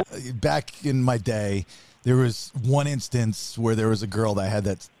you, back in my day, there was one instance where there was a girl that had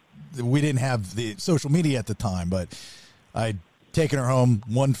that. We didn't have the social media at the time, but I'd taken her home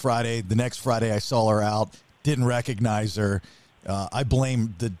one Friday. The next Friday I saw her out, didn't recognize her. I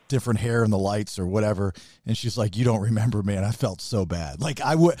blamed the different hair and the lights or whatever. And she's like, you don't remember me. And I felt so bad. Like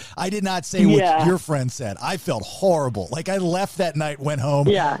I did not say what your friend said. I felt horrible. Like I left that night, went home,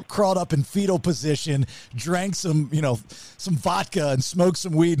 crawled up in fetal position, drank some vodka and smoked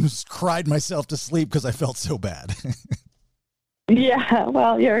some weed and cried myself to sleep because I felt so bad. Yeah,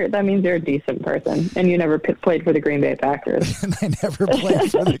 well, that means you're a decent person, and you never played for the Green Bay Packers. And I never played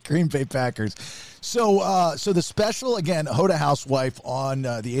for the Green Bay Packers. So the special, again, Hoda Housewife on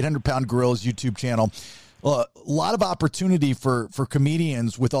the 800-Pound Gorilla's YouTube channel. A lot of opportunity for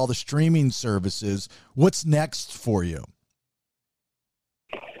comedians with all the streaming services. What's next for you?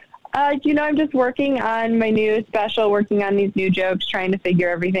 I'm just working on my new special, working on these new jokes, trying to figure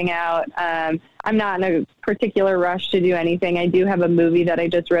everything out. I'm not in a particular rush to do anything. I do have a movie that I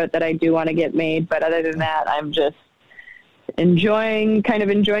just wrote that I do want to get made, but other than that, I'm just enjoying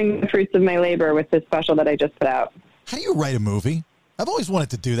the fruits of my labor with this special that I just put out. How do you write a movie? I've always wanted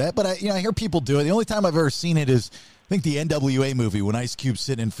to do that, but I hear people do it. The only time I've ever seen it is, I think, the NWA movie when Ice Cube's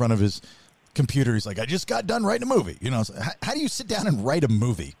sitting in front of his computer. He's like, I just got done writing a movie. So how do you sit down and write a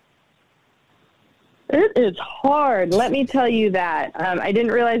movie? It is hard. Let me tell you that. I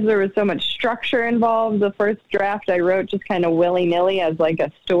didn't realize there was so much structure involved. The first draft I wrote just kind of willy-nilly as like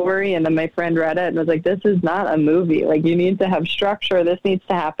a story, and then my friend read it and was like, this is not a movie. Like, you need to have structure. This needs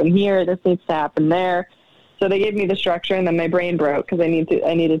to happen here. This needs to happen there. So they gave me the structure, and then my brain broke because I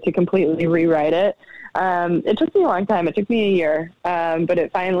needed to completely rewrite it. It took me a long time. It took me a year, but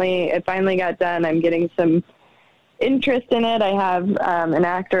it finally got done. I'm getting some interest in it. I have an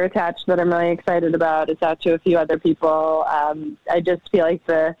actor attached that I'm really excited about. It's out to a few other people. I just feel like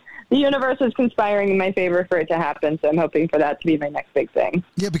the universe is conspiring in my favor for it to happen, so I'm hoping for that to be my next big thing.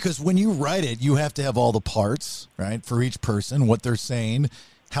 Yeah, because when you write it, you have to have all the parts, right, for each person, what they're saying,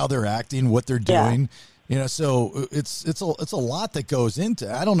 how they're acting, what they're doing. So it's a lot that goes into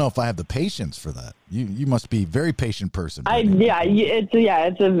it. I don't know if I have the patience for that. You must be a very patient person. It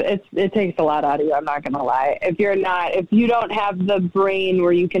takes a lot out of you. I'm not going to lie. If you don't have the brain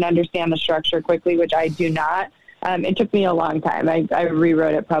where you can understand the structure quickly, which I do not, it took me a long time. I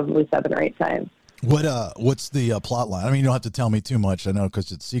rewrote it probably 7 or 8 times. What's the plot line? I mean, you don't have to tell me too much. I know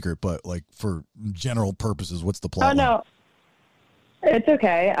because it's secret, but like for general purposes, what's the plot line? No. It's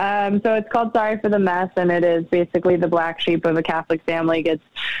okay. So it's called Sorry for the Mess, and it is basically the black sheep of a Catholic family gets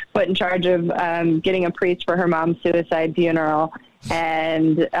put in charge of getting a priest for her mom's suicide funeral.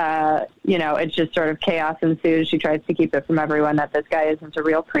 And, it's just sort of chaos ensues. She tries to keep it from everyone that this guy isn't a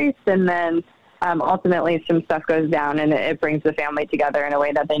real priest. And then ultimately some stuff goes down, and it brings the family together in a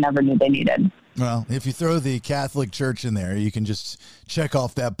way that they never knew they needed. Well, if you throw the Catholic Church in there, you can just check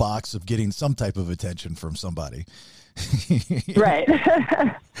off that box of getting some type of attention from somebody. Right.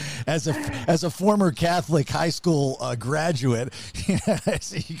 As a former Catholic high school graduate,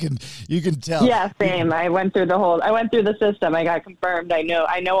 you can tell. Yeah, same. I went through the system. I got confirmed. I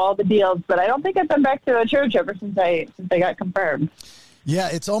know all the deals, but I don't think I've been back to a church ever since I got confirmed. Yeah,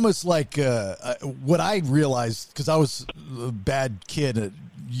 it's almost like what I realized, because I was a bad kid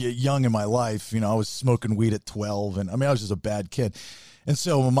young in my life. I was smoking weed at 12, and I was just a bad kid. And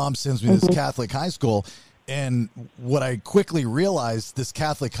so my mom sends me to this Catholic high school. And what I quickly realized, this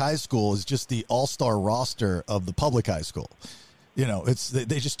Catholic high school is just the all-star roster of the public high school.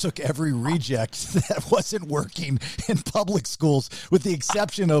 They just took every reject that wasn't working in public schools, with the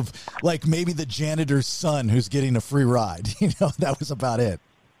exception of like maybe the janitor's son who's getting a free ride. That was about it.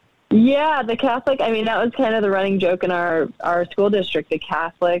 Yeah, the Catholic, that was kind of the running joke in our school district. The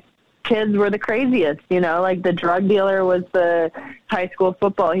Catholic kids were the craziest, like the drug dealer was the high school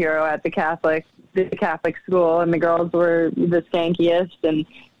football hero at the Catholic school, and the girls were the skankiest, and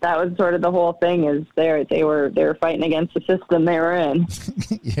that was sort of the whole thing. Is they were fighting against the system they were in.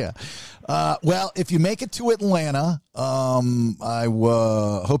 Yeah. Well, if you make it to Atlanta, I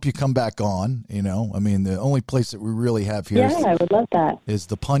hope you come back on. The only place that we really have here I would love that, is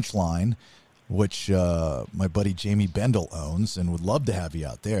the Punchline, which my buddy Jamie Bendel owns, and would love to have you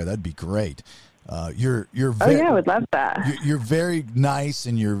out there. That'd be great. You're very, I would love that. You're very nice,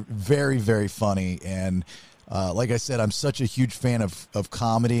 and you're very, very funny. And like I said, I'm such a huge fan of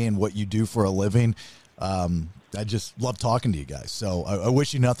comedy and what you do for a living. I just love talking to you guys. So I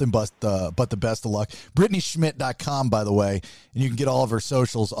wish you nothing but the best of luck. BrittanySchmitt.com, by the way, and you can get all of her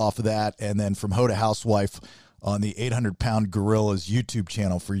socials off of that. And then from Hoe to Housewife on the 800-Pound Gorillas YouTube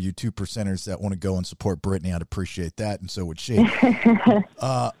channel for you 2%ers that want to go and support Brittany. I'd appreciate that, and so would she.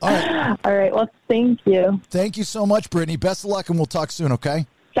 All right. All right. Well, thank you. Thank you so much, Brittany. Best of luck, and we'll talk soon, okay?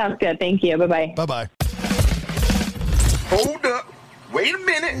 Sounds good. Thank you. Bye-bye. Bye-bye. Hold up. Wait a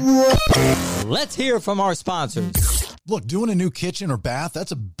minute. Let's hear from our sponsors. Look, doing a new kitchen or bath,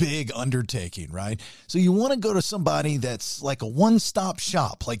 that's a big undertaking, right? So you want to go to somebody that's like a one-stop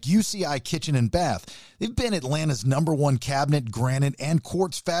shop, like UCI Kitchen and Bath. They've been Atlanta's #1 cabinet, granite, and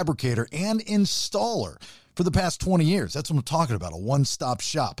quartz fabricator and installer for the past 20 years. That's what I'm talking about, a one-stop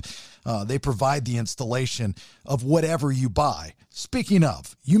shop. They provide the installation of whatever you buy. Speaking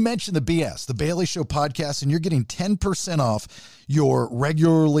of, you mentioned the BS, the Bailey Show podcast, and you're getting 10% off your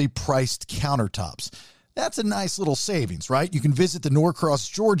regularly priced countertops. That's a nice little savings, right? You can visit the Norcross,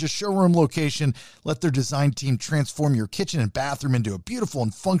 Georgia showroom location. Let their design team transform your kitchen and bathroom into a beautiful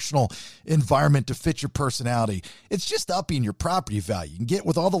and functional environment to fit your personality. It's just upping your property value. You can get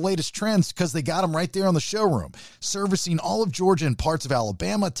with all the latest trends because they got them right there on the showroom. Servicing all of Georgia and parts of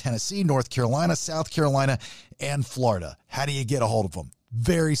Alabama, Tennessee, North Carolina, South Carolina, and Florida. How do you get a hold of them?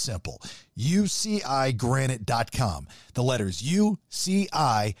 Very simple. UCIgranite.com. The letters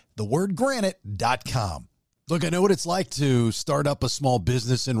UCI, the word granite.com. Look, I know what it's like to start up a small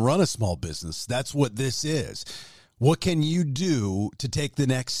business and run a small business. That's what this is. What can you do to take the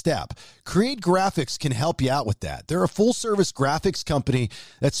next step? Create Graphics can help you out with that. They're a full-service graphics company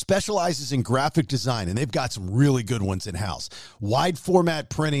that specializes in graphic design, and they've got some really good ones in-house. Wide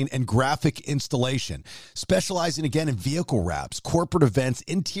format printing and graphic installation. Specializing, again, in vehicle wraps, corporate events,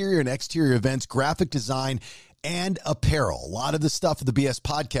 interior and exterior events, graphic design, and apparel. A lot of the stuff of the BS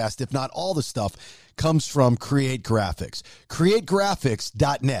podcast, if not all the stuff, comes from Create Graphics.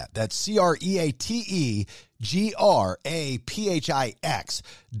 CreateGraphics.net. That's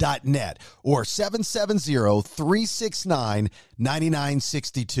CreateGraphics.net or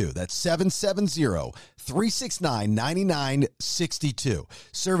 770-369-9962. That's 770-369-9962.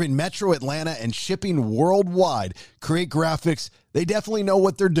 Serving Metro Atlanta and shipping worldwide. Create Graphics, they definitely know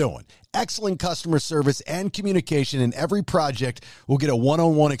what they're doing. Excellent customer service and communication in every project. Will get a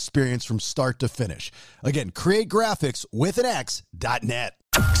one-on-one experience from start to finish. Again, Create Graphics with an X.net.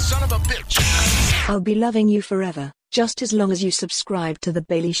 Son of a bitch. I'll be loving you forever, just as long as you subscribe to The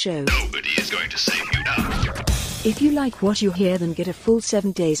Bailey Show. Nobody is going to save you now. If you like what you hear, then get a full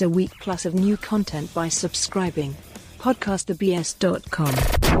 7 days a week plus of new content by subscribing.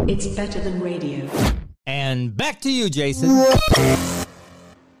 PodcastTheBS.com. It's better than radio. And back to you, Jason.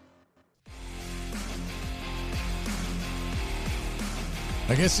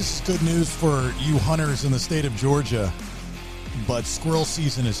 I guess this is good news for you hunters in the state of Georgia, but squirrel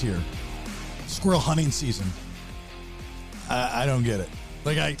season is here. Squirrel hunting season. I don't get it.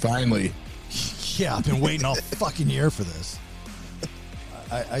 Finally. Yeah, I've been waiting all fucking year for this.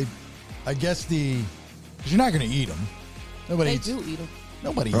 I guess because you're not going to eat them. They do eat them.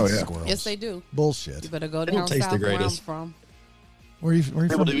 Nobody eats squirrels. Yes, they do. Bullshit. You better go They down don't taste south the where I'm greatest. from. Where are you People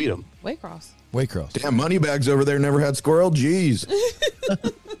from? do eat them. Waycross. Waycross. Damn, Moneybags over there never had squirrel. Jeez.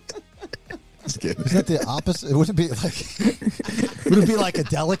 Just kidding. Is that the opposite? Would it be like a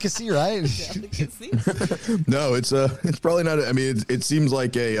delicacy, right? Delicacy. No, it's probably not. I mean, it seems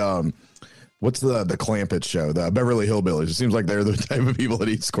like a what's the Clampett show, the Beverly Hillbillies. It seems like they're the type of people that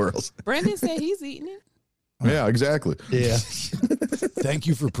eat squirrels. Brandon said he's eating it. Yeah, exactly. Yeah. Thank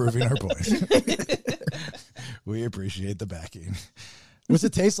you for proving our point. We appreciate the backing. What's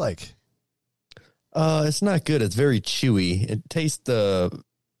it taste like? It's not good. It's very chewy. It tastes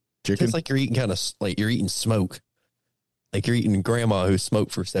Chicken. tastes like you're eating like you're eating smoke. Like you're eating grandma who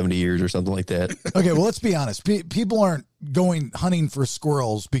smoked for 70 years or something like that. Okay, well, let's be honest. People aren't going hunting for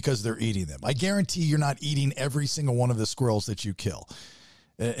squirrels because they're eating them. I guarantee you're not eating every single one of the squirrels that you kill.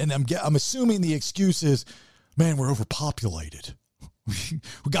 And I'm assuming the excuse is, man, we're overpopulated. We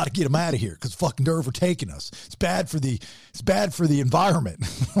got to get them out of here because fucking they're overtaking us. It's bad for the environment.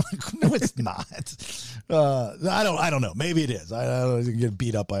 No, it's not. I don't know. Maybe it is. I don't get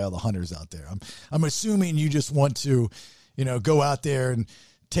beat up by all the hunters out there. I'm assuming you just want to, go out there and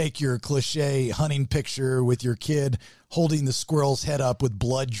take your cliche hunting picture with your kid holding the squirrel's head up with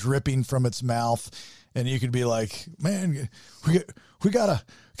blood dripping from its mouth, and you could be like, man, we got a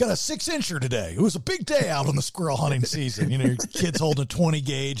 6-incher today. It was a big day out on the squirrel hunting season. Your kid's holding a 20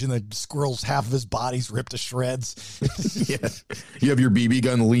 gauge and the squirrel's half of his body's ripped to shreds. Yeah. You have your BB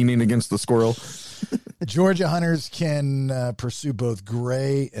gun leaning against the squirrel. Georgia hunters can pursue both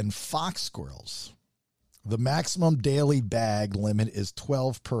gray and fox squirrels. The maximum daily bag limit is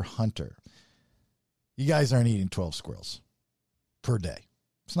 12 per hunter. You guys aren't eating 12 squirrels per day.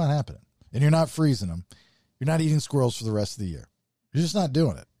 It's not happening. And you're not freezing them. You're not eating squirrels for the rest of the year. You're just not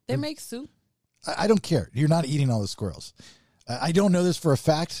doing it. They make soup. I don't care. You're not eating all the squirrels. I don't know this for a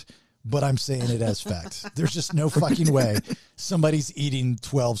fact, but I'm saying it as fact. There's just no fucking way somebody's eating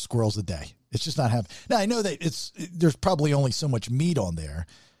 12 squirrels a day. It's just not happening. Now, I know that there's probably only so much meat on there.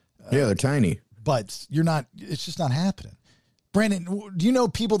 Yeah, they're tiny. But it's just not happening. Brandon, do you know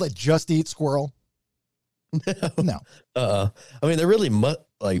people that just eat squirrel? No. I mean, they're really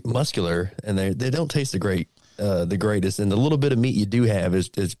muscular, and they don't taste the greatest. And the little bit of meat you do have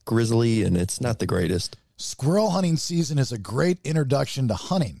is grizzly, and it's not the greatest. Squirrel hunting season is a great introduction to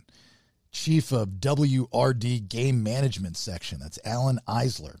hunting. Chief of WRD Game Management Section, that's Alan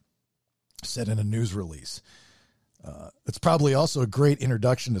Eisler, said in a news release. It's probably also a great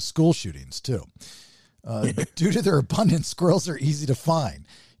introduction to school shootings, too. Due to their abundance, squirrels are easy to find,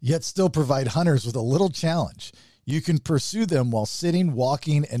 yet still provide hunters with a little challenge. You can pursue them while sitting,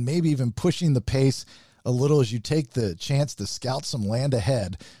 walking, and maybe even pushing the pace a little as you take the chance to scout some land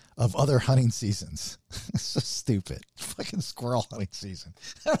ahead. of other hunting seasons. It's so stupid. Fucking squirrel hunting season.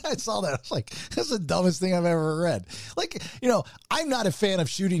 I saw that. I was like, that's the dumbest thing I've ever read. Like, I'm not a fan of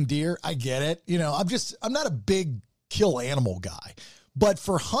shooting deer. I get it. I'm not a big kill animal guy. But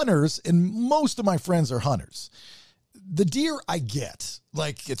for hunters, and most of my friends are hunters, the deer I get.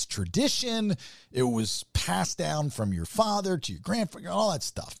 Like, it's tradition. It was passed down from your father to your grandfather, all that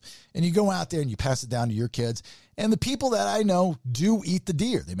stuff. And you go out there and you pass it down to your kids. And the people that I know do eat the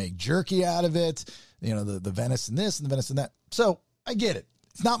deer. They make jerky out of it, the venison this and the venison that. So I get it.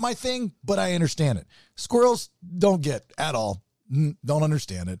 It's not my thing, but I understand it. Squirrels don't get at all. Don't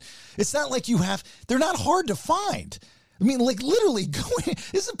understand it. It's not like they're not hard to find. I mean, like, literally going,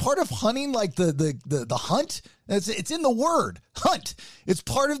 isn't part of hunting like the hunt? It's in the word, hunt. It's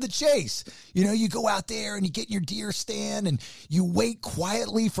part of the chase. You go out there and you get in your deer stand and you wait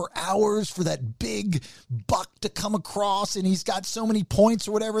quietly for hours for that big buck to come across, and he's got so many points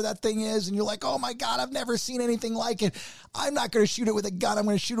or whatever that thing is, and you're like, oh my God, I've never seen anything like it. I'm not going to shoot it with a gun. I'm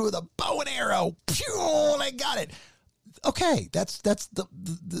going to shoot it with a bow and arrow. Pew, and I got it. Okay, that's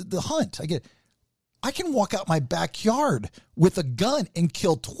the hunt. I get it. I can walk out my backyard with a gun and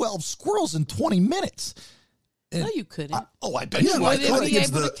kill 12 squirrels in 20 minutes. And no, you couldn't. I bet you you wouldn't could. be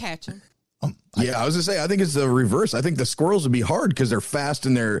able to catch them. Yeah, I was gonna say, I think it's the reverse. I think the squirrels would be hard because they're fast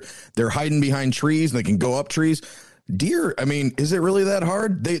and they're hiding behind trees and they can go up trees. Deer, I mean, is it really that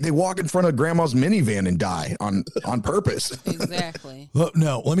hard? They walk in front of grandma's minivan and die on purpose. Exactly.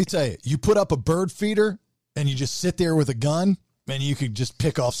 No, let me tell you, you put up a bird feeder and you just sit there with a gun and you could just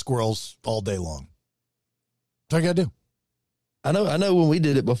pick off squirrels all day long. That's all you gotta do. I know when we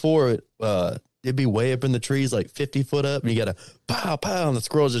did it before, it'd be way up in the trees, like 50 foot up, and you got to pow, pow, and the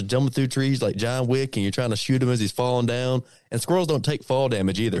squirrels just jumping through trees like John Wick, and you're trying to shoot him as he's falling down. And squirrels don't take fall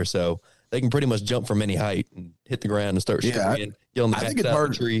damage either, so they can pretty much jump from any height and hit the ground and start screaming, get on the back of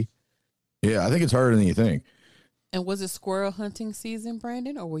the tree. Yeah, I think it's harder than you think. And was it squirrel hunting season,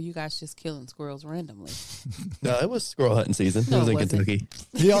 Brandon, or were you guys just killing squirrels randomly? No, it was squirrel hunting season. No, it was in wasn't. Kentucky.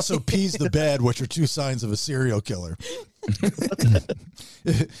 He also pees the bed, which are two signs of a serial killer.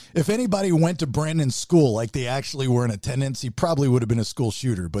 If anybody went to Brandon's school like they actually were in attendance, he probably would have been a school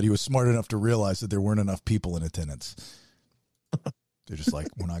shooter, but he was smart enough to realize that there weren't enough people in attendance. They're just like,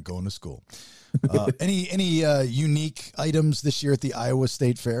 we're not going to school. Any unique items this year at the Iowa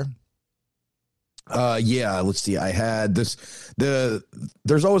State Fair? Yeah, let's see. I had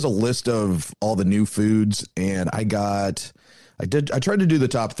there's always a list of all the new foods, and I tried to do the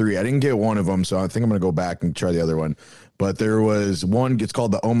top 3. I didn't get one of them, so I think I'm going to go back and try the other one. But there was one, it's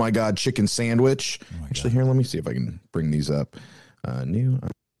called the Oh My God chicken sandwich. Actually, here, let me see if I can bring these up. New.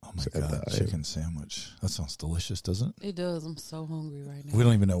 Oh my God, chicken sandwich. That sounds delicious, doesn't it? It does. I'm so hungry right now. We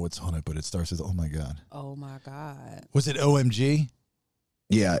don't even know what's on it, but it starts with Oh My God. Oh my God. Was it OMG?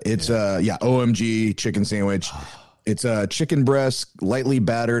 Yeah, it's OMG chicken sandwich. It's a chicken breast, lightly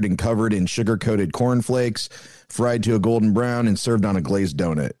battered and covered in sugar-coated cornflakes, fried to a golden brown, and served on a glazed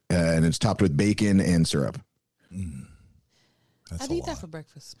donut. And it's topped with bacon and syrup. I'd eat that for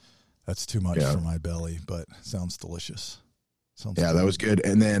breakfast. That's too much for my belly, but sounds delicious. That was good.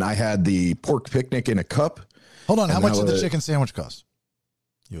 And then I had the pork picnic in a cup. Hold on, how much did the chicken sandwich cost?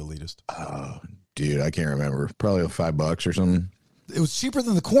 You elitist. Oh, dude, I can't remember. Probably $5 or something. It was cheaper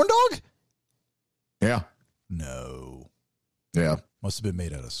than the corn dog? Yeah. No. Yeah. Must have been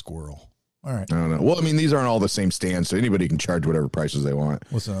made out of squirrel. All right. I don't know. Well, I mean, these aren't all the same stands, so anybody can charge whatever prices they want.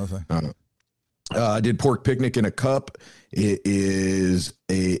 What's another thing? I did pork picnic in a cup. It's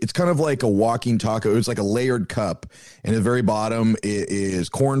kind of like a walking taco. It's like a layered cup. And at the very bottom, it is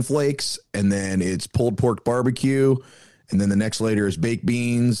cornflakes, and then it's pulled pork barbecue. And then the next layer is baked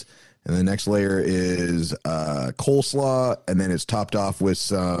beans. And the next layer is coleslaw, and then it's topped off with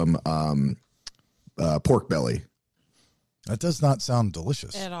some pork belly. That does not sound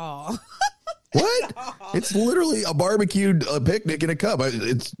delicious. At all. What? It's literally a barbecued picnic in a cup.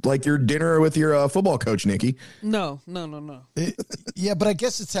 It's like your dinner with your football coach, Nikki. No. Yeah, but I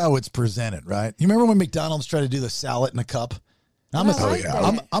guess it's how it's presented, right? You remember when McDonald's tried to do the salad in a cup? I'm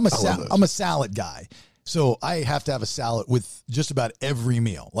a salad guy. So I have to have a salad with just about every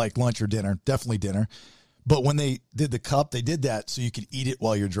meal, like lunch or dinner, definitely dinner. But when they did the cup, they did that so you could eat it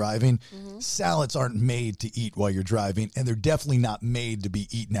while you're driving. Mm-hmm. Salads aren't made to eat while you're driving, and they're definitely not made to be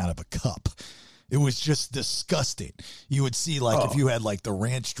eaten out of a cup. It was just disgusting. You would see, if you had, the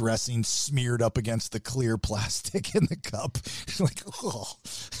ranch dressing smeared up against the clear plastic in the cup.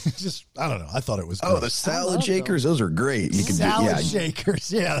 I don't know. I thought it was gross. The salad shakers, those are great. You can salad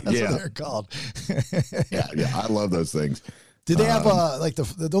shakers. Yeah, that's what they're called. yeah, I love those things. Did they have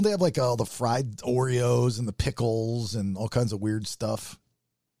don't they have all the fried Oreos and the pickles and all kinds of weird stuff?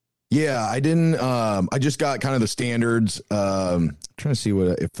 Yeah, I didn't. I just got kind of the standards. Trying to see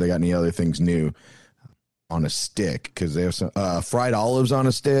if they got any other things new on a stick, because they have some fried olives on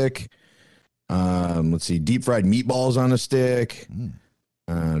a stick. Let's see, deep fried meatballs on a stick.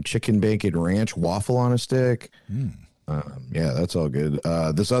 Chicken bacon ranch waffle on a stick. Yeah, that's all good.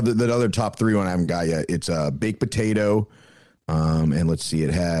 That other top 3 one I haven't got yet. It's a baked potato. And let's see,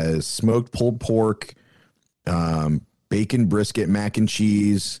 it has smoked pulled pork, bacon brisket, mac and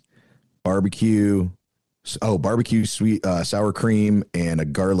cheese, barbecue sweet sour cream, and a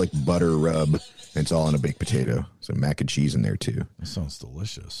garlic butter rub. It's all in a baked potato. So mac and cheese in there too. That sounds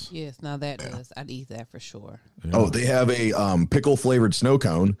delicious. Yes, now that does. I'd eat that for sure. Yeah. Oh, they have a pickle flavored snow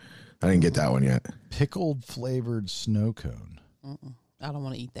cone. I didn't get that one yet. Pickled flavored snow cone. I don't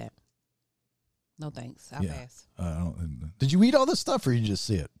want to eat that. No thanks. I'll pass. Did you eat all this stuff, or you just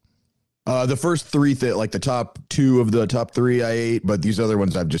see it? The first 3, like the top 2 of the top 3 I ate, but these other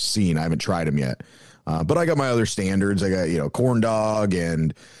ones I've just seen. I haven't tried them yet. But I got my other standards. I got, corn dog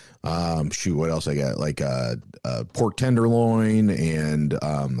and, what else I got? Like, pork tenderloin and,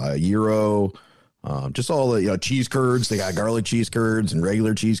 a gyro, just all the, cheese curds. They got garlic cheese curds and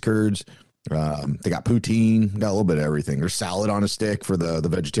regular cheese curds. They got poutine, got a little bit of everything. There's salad on a stick for the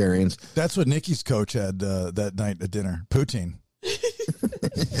vegetarians. That's what Nikki's coach had that night at dinner. Poutine.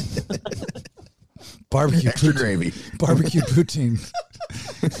 Barbecue Extra poutine. gravy. Barbecue poutine.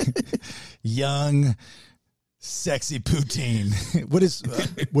 Young, sexy poutine. What is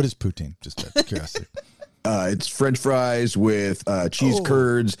poutine? Just out of curiosity. It's French fries with cheese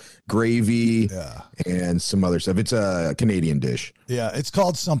curds, gravy, and some other stuff. It's a Canadian dish. Yeah, it's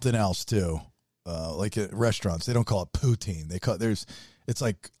called something else too. Like at restaurants, they don't call it poutine. It's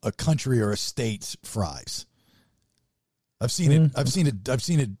like a country or a state's fries. I've seen it. I've seen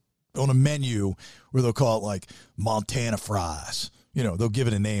it on a menu where they'll call it like Montana fries. They'll give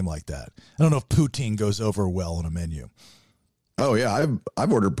it a name like that. I don't know if poutine goes over well on a menu. Oh yeah,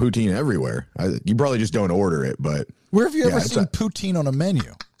 I've ordered poutine everywhere. You probably just don't order it, but where have you ever seen poutine on a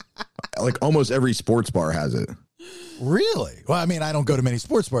menu? Like almost every sports bar has it. Really? Well, I mean, I don't go to many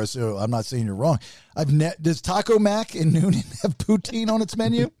sports bars, so I'm not saying you're wrong. Does Taco Mac in Noonan have poutine on its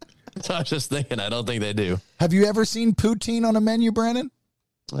menu? So I was just thinking, I don't think they do. Have you ever seen poutine on a menu, Brandon?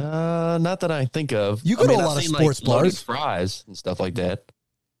 Not that I think of. You go to a lot of sports bars, fries and stuff like that.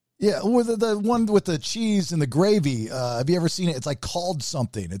 Yeah, or the one with the cheese and the gravy. Have you ever seen it? It's like called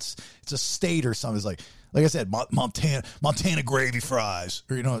something. It's a state or something. It's like I said, Montana gravy fries,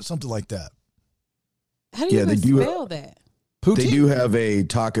 or something like that. How do you even spell that? Poutine? They do have a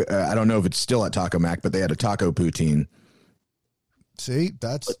taco. I don't know if it's still at Taco Mac, but they had a taco poutine. See,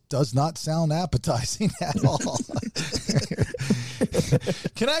 that does not sound appetizing at all.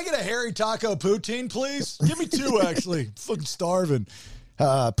 Can I get a hairy taco poutine, please? Give me 2, actually. I'm fucking starving.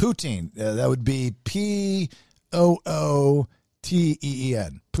 Poutine. That would be Pootteen.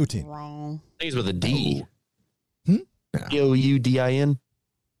 Poutine. Wrong. I think it's with a D. Yeah. Poudin.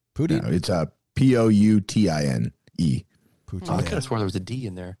 Poutine? No, it's a Poutine. Poutine. Oh, I could have sworn there was a D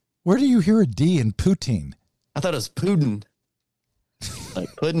in there. Where do you hear a D in poutine? I thought it was Puddin.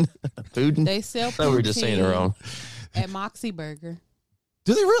 Like pudding? Puddin? They sell poutine. No, we were just saying it wrong. At Moxie Burger.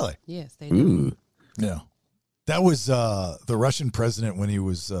 Do they really? Yes, they do. Ooh. Yeah. That was the Russian president when he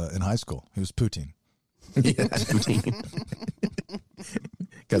was in high school. He was Putin. Yeah.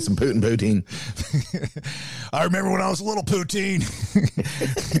 Got some poutine. I remember when I was a little Putin.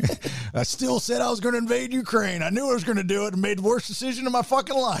 I still said I was going to invade Ukraine. I knew I was going to do it and made the worst decision of my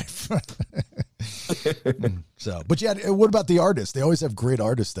fucking life. But yeah, what about the artists? They always have great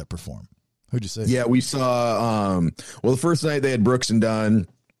artists that perform. Who'd you say? Yeah, we saw, the first night they had Brooks and Dunn.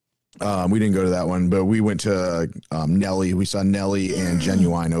 We didn't go to that one, but we went to Nelly. We saw Nelly and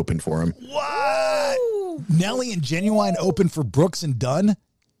Genuine open for him. What? Ooh. Nelly and Genuine open for Brooks and Dunn?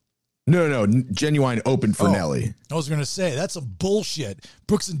 No. Genuine open for Nelly. I was going to say, that's some bullshit.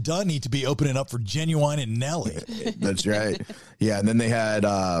 Brooks and Dunn need to be opening up for Genuine and Nelly. That's right. Yeah, and then they had,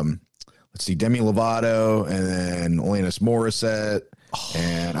 let's see, Demi Lovato and then Alanis Morissette.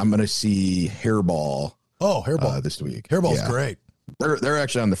 And I'm going to see Hairball. Oh, Hairball. This week. Hairball's great. They're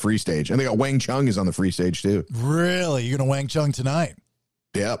actually on the free stage. And they got Wang Chung is on the free stage, too. Really? You're going to Wang Chung tonight?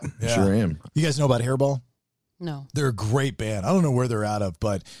 Yep, yeah. Sure am. You guys know about Hairball? No. They're a great band. I don't know where they're out of,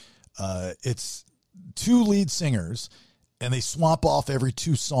 but it's 2 lead singers, and they swap off every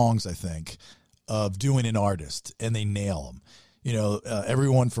 2 songs, I think, of doing an artist, and they nail them.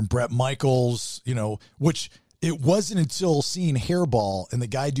 Everyone from Bret Michaels, which it wasn't until seeing Hairball and the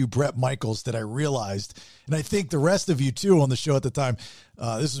guy do Bret Michaels that I realized, and I think the rest of you too on the show at the time,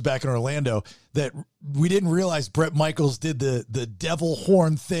 this was back in Orlando, that we didn't realize Bret Michaels did the devil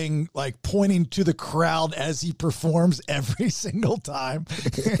horn thing, like pointing to the crowd as he performs every single time.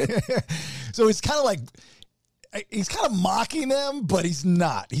 So it's kind of like, he's kind of mocking them, but he's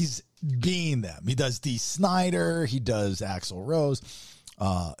not. He's being them. He does Dee Snider. He does Axl Rose.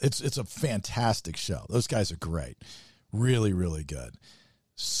 It's a fantastic show. Those guys are great. Really, really good.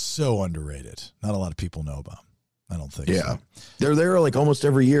 So underrated. Not a lot of people know about them. I don't think so. They're there like almost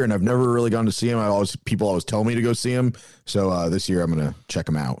every year, and I've never really gone to see them. People always tell me to go see them. So this year I'm going to check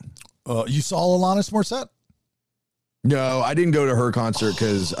them out. You saw Alanis Morissette? No, I didn't go to her concert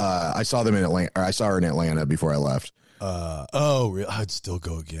because I saw them in Atlanta. Or I saw her in Atlanta before I left. Really? I'd still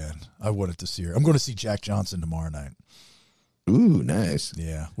go again. I wanted to see her. I'm going to see Jack Johnson tomorrow night. Ooh, nice.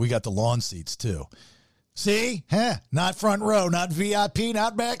 Yeah, we got the lawn seats too. See? Not front row, not VIP,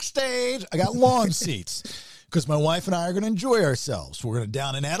 not backstage. I got lawn seats because my wife and I are going to enjoy ourselves. We're going to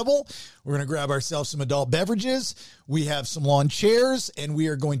down an edible. We're going to grab ourselves some adult beverages. We have some lawn chairs, and we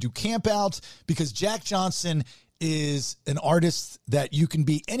are going to camp out because Jack Johnson is an artist that you can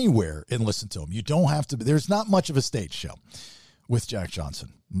be anywhere and listen to him. You don't have to. There's not much of a stage show with Jack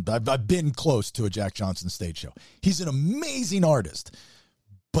Johnson. I've been close to a Jack Johnson stage show. He's an amazing artist,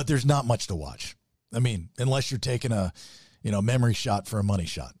 but there's not much to watch. I mean, unless you're taking a, memory shot for a money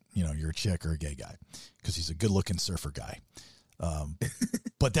shot. You're a chick or a gay guy because he's a good-looking surfer guy.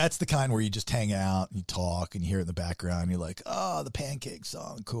 But that's the kind where you just hang out and you talk and you hear it in the background. And you're like, oh, the Pancake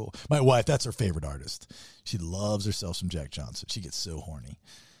song, cool. My wife, that's her favorite artist. She loves herself some Jack Johnson. She gets so horny.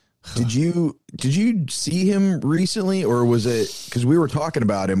 Did you see him recently, or was it because we were talking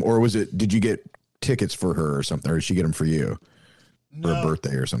about him, or did you get tickets for her or something, or did she get them for you for a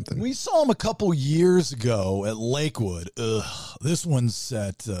birthday or something? We saw him a couple years ago at Lakewood. This one's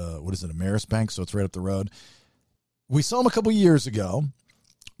at Amerisbank, so it's right up the road. We saw him a couple years ago.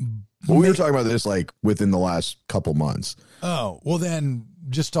 Well, we were talking about this like within the last couple months. Oh, well then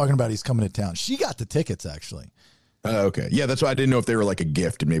just talking about he's coming to town. She got the tickets actually. Okay. Yeah, that's why I didn't know if they were like a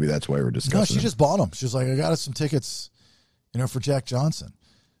gift, and maybe that's why we're discussing. No, she just bought them. She was like, I got us some tickets, for Jack Johnson.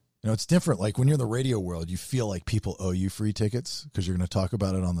 It's different. Like when you're in the radio world, you feel like people owe you free tickets because you're going to talk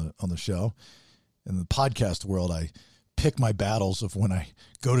about it on the show. In the podcast world, I pick my battles of when I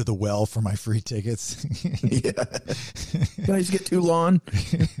go to the well for my free tickets. Yeah. Can I just get too long?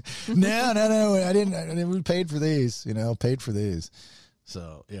 No. I didn't. We paid for these, paid for these.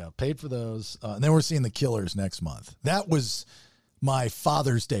 So, yeah, paid for those. And then we're seeing the Killers next month. That was my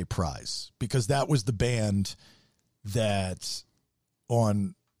Father's Day prize because that was the band that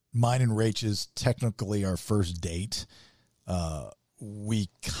on mine and Rachel's, technically our first date, we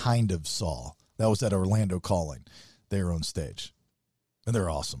kind of saw. That was at Orlando Calling. They were on stage. And they're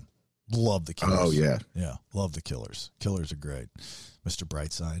awesome. Love the Killers. Oh, yeah. Yeah, love the Killers. Killers are great. Mr.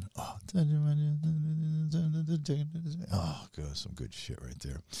 Brightside. Oh, good. Some good shit right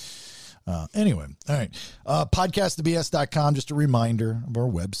there. Anyway, all right. Podcastthebs.com. Just a reminder of our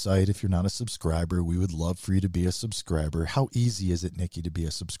website. If you're not a subscriber, we would love for you to be a subscriber. How easy is it, Nikki, to be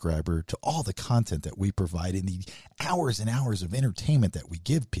a subscriber to all the content that we provide and the hours and hours of entertainment that we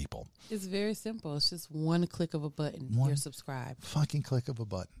give people? It's very simple. It's just one click of a button. You're subscribed. Fucking click of a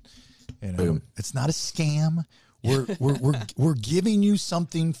button. Boom. It's not a scam. We're giving you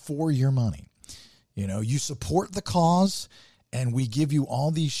something for your money. You support the cause, and we give you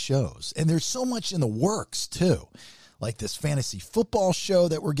all these shows. And there's so much in the works too, like this fantasy football show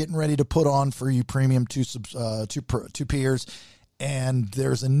that we're getting ready to put on for you premium two peers. And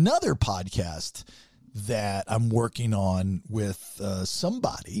there's another podcast that I'm working on with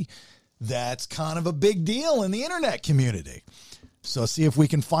somebody that's kind of a big deal in the internet community. So see if we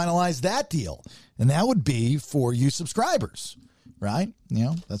can finalize that deal. And that would be for you subscribers, right?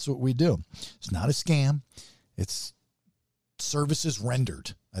 That's what we do. It's not a scam. It's services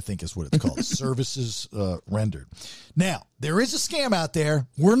rendered, I think is what it's called. Services rendered. Now, there is a scam out there.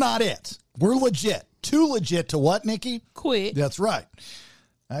 We're not it. We're legit. Too legit to what, Nikki? Quit. That's right.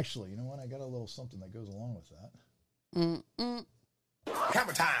 Actually, you know what? I got a little something that goes along with that.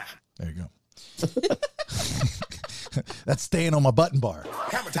 Hammer time. There you go. That's staying on my button bar.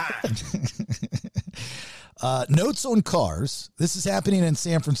 Hammer time. Notes on cars. This is happening in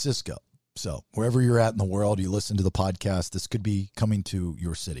San Francisco. So wherever you're at in the world, you listen to the podcast, this could be coming to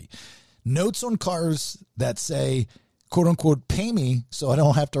your city. Notes on cars that say, quote unquote, pay me so I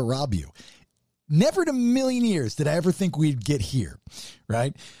don't have to rob you. Never in a million years did I ever think we'd get here,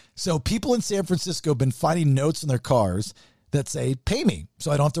 right? So people in San Francisco have been finding notes in their cars that say, pay me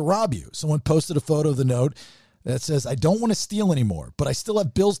so I don't have to rob you. Someone posted a photo of the note. that says, I don't want to steal anymore, but I still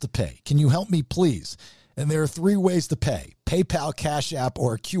have bills to pay. Can you help me, please? And there are 3 ways to pay: PayPal, Cash App,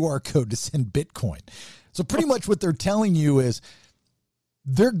 or a QR code to send Bitcoin. So pretty much what they're telling you is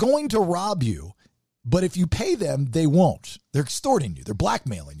they're going to rob you, but if you pay them, they won't. They're extorting you. They're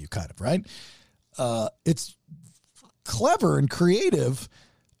blackmailing you, kind of, right? It's clever and creative.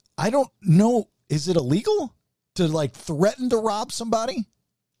 I don't know. Is it illegal to like threaten to rob somebody?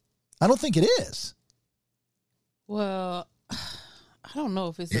 I don't think it is. Well, I don't know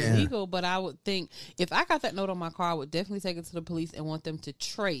if it's illegal, but I would think if I got that note on my car, I would definitely take it to the police and want them to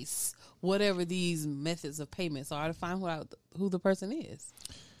trace whatever these methods of payments are to find who the person is.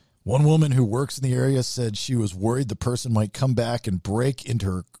 One woman who works in the area said she was worried the person might come back and break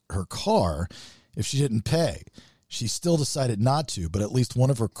into her car if she didn't pay. She still decided not to, but at least one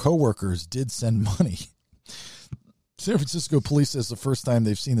of her coworkers did send money. San Francisco police says the first time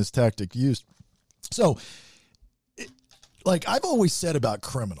they've seen this tactic used. So, like I've always said about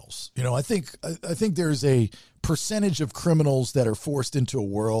criminals, I think there's a percentage of criminals that are forced into a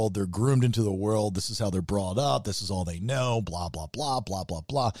world. They're groomed into the world. This is how they're brought up. This is all they know, blah, blah, blah, blah, blah,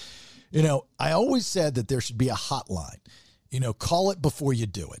 blah. I always said that there should be a hotline, call it before you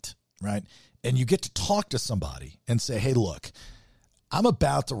do it, right? And you get to talk to somebody and say, hey, look, I'm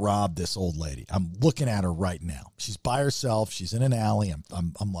about to rob this old lady. I'm looking at her right now. She's by herself. She's in an alley.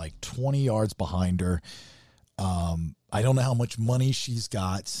 I'm like 20 yards behind her. I don't know how much money she's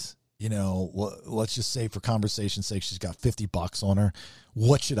got. Let's just say for conversation's sake, she's got $50 on her.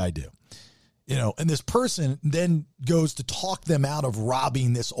 What should I do? And this person then goes to talk them out of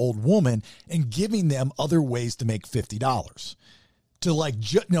robbing this old woman and giving them other ways to make $50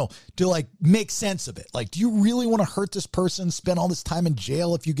 to make sense of it. Like, do you really want to hurt this person, spend all this time in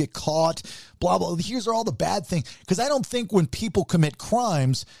jail if you get caught, blah, blah. Here's all the bad things. Because I don't think when people commit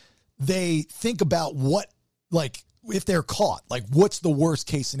crimes, they think about if they're caught, like what's the worst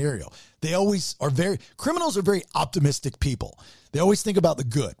case scenario? They always are criminals are very optimistic people. They always think about the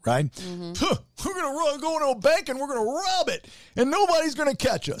good, right? Mm-hmm. We're going to go into a bank and we're going to rob it and nobody's going to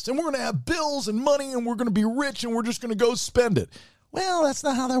catch us. And we're going to have bills and money and we're going to be rich and we're just going to go spend it. Well, that's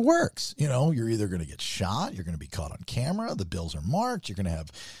not how that works. You're either going to get shot, you're going to be caught on camera, the bills are marked, you're going to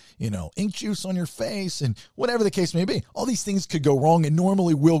have, ink juice on your face and whatever the case may be. All these things could go wrong and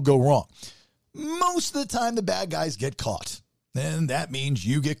normally will go wrong. Most of the time, the bad guys get caught. And that means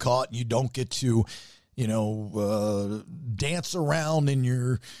you get caught and you don't get to, dance around in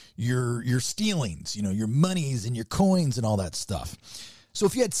your stealings, your monies and your coins and all that stuff. So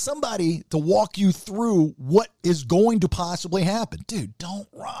if you had somebody to walk you through what is going to possibly happen, dude, don't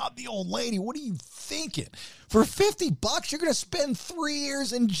rob the old lady. What are you thinking? For $50, you're going to spend 3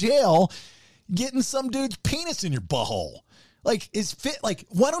 years in jail getting some dude's penis in your butthole. Why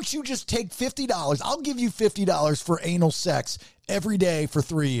don't you just take $50? I'll give you $50 for anal sex every day for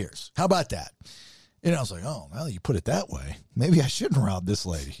 3 years. How about that? I was like, oh, well, you put it that way. Maybe I shouldn't rob this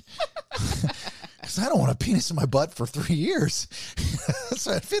lady. Because I don't want a penis in my butt for 3 years.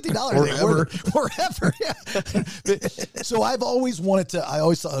 So at $50 forever. Yeah. So I've always I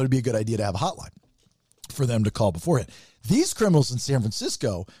always thought it would be a good idea to have a hotline for them to call beforehand. These criminals in San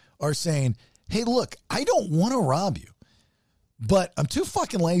Francisco are saying, hey, look, I don't want to rob you, but I'm too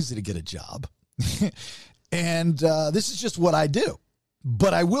fucking lazy to get a job. And this is just what I do.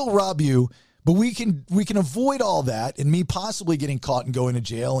 But I will rob you. But we can avoid all that and me possibly getting caught and going to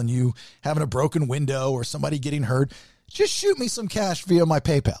jail and you having a broken window or somebody getting hurt. Just shoot me some cash via my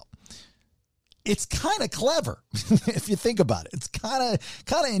PayPal. It's kind of clever if you think about it. It's kind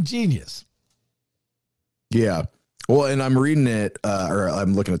of ingenious. Yeah. Well, and I'm reading it, or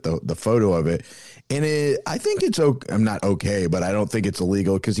I'm looking at the photo of it, and I think it's okay. I'm not okay, but I don't think it's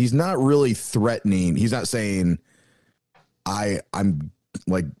illegal because he's not really threatening. He's not saying, I'm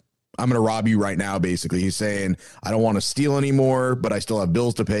going to rob you right now, basically. He's saying, I don't want to steal anymore, but I still have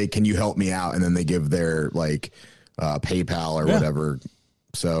bills to pay. Can you help me out? And then they give their PayPal or whatever.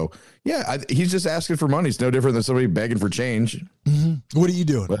 So, yeah, he's just asking for money. It's no different than somebody begging for change. Mm-hmm. What are you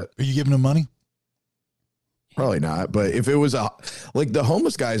doing? Are you giving him money? Probably not. But if it was the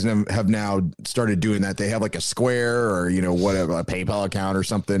homeless guys have now started doing that. They have like a Square or, whatever, a PayPal account or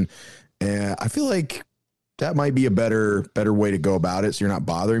something. And I feel like that might be a better way to go about it. So you're not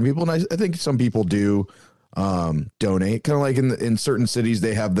bothering people. And I think some people do donate, kind of like in certain cities,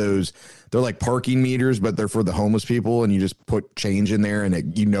 they have those, they're like parking meters, but they're for the homeless people. And you just put change in there and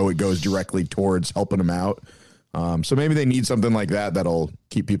it goes directly towards helping them out. So maybe they need something like that that'll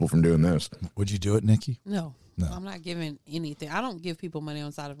keep people from doing this. Would you do it, Nikki? No, I'm not giving anything. I don't give people money on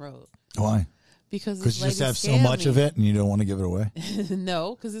the side of the road. Why? Because you just have so much of it and you don't want to give it away?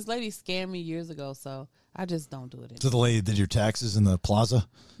 No, because this lady scammed me years ago. So I just don't do it anymore. So the lady did your taxes in the plaza?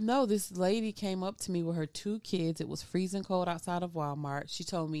 No, this lady came up to me with her 2 kids. It was freezing cold outside of Walmart. She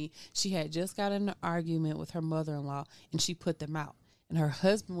told me she had just got in an argument with her mother-in-law, and she put them out. And her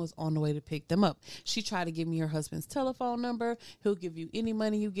husband was on the way to pick them up. She tried to give me her husband's telephone number. He'll give you any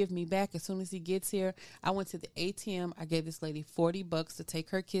money you give me back as soon as he gets here. I went to the ATM. I gave this lady $40 to take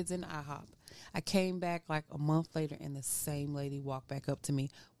her kids in IHOP. I came back like a month later, and the same lady walked back up to me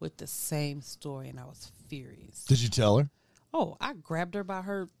with the same story, and I was furious. Did you tell her? Oh, I grabbed her by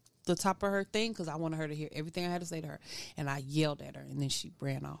the top of her thing because I wanted her to hear everything I had to say to her, and I yelled at her, and then she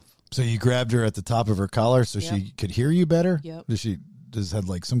ran off. So you grabbed her at the top of her collar so she could hear you better? Yep. Does have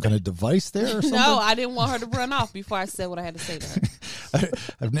like some kind of device there or something? No, I didn't want her to run off before I said what I had to say to her.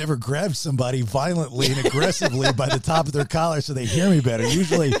 I've never grabbed somebody violently and aggressively by the top of their collar so they hear me better.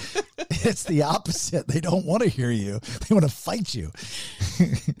 Usually it's the opposite. They don't want to hear you. They want to fight you.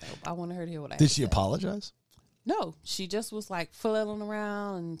 I wanted her to hear what I had Did to she say. apologize? No, she just was like flailing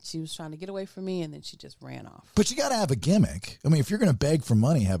around, and she was trying to get away from me, and then she just ran off. But you got to have a gimmick. I mean, if you're going to beg for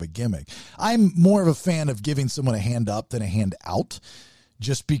money, have a gimmick. I'm more of a fan of giving someone a hand up than a hand out,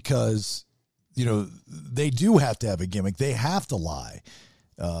 just because, you know, they do have to have a gimmick. They have to lie.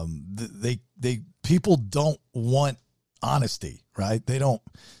 People don't want honesty, right? They don't.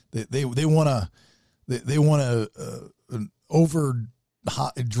 They want an overdrawn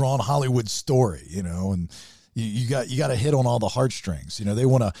Hollywood story, you know, and. You got to hit on all the heartstrings. You know, they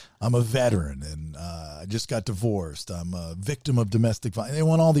want to, I'm a veteran and I just got divorced. I'm a victim of domestic violence. They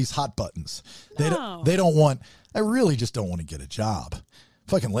want all these hot buttons. They don't want, I really just don't want to get a job.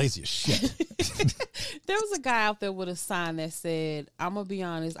 Fucking lazy as shit. There was a guy out there with a sign that said, I'm going to be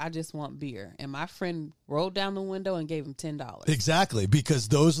honest, I just want beer. And my friend rolled down the window and gave him $10. Exactly. Because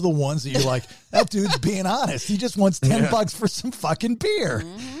those are the ones that you're like, that dude's being honest. He just wants $10 for some fucking beer.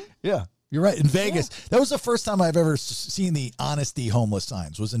 Mm-hmm. Yeah. You're right. In Vegas, that was the first time I've ever seen the honesty homeless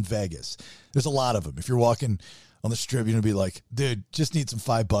signs was in Vegas. There's a lot of them. If you're walking on the strip, you're going to be like, dude, just need some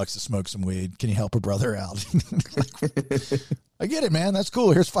 $5 to smoke some weed. Can you help a brother out? I get it, man. That's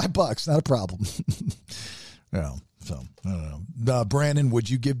cool. Here's $5. Not a problem. So I don't know. Brandon, would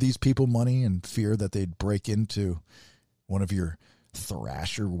you give these people money in fear that they'd break into one of your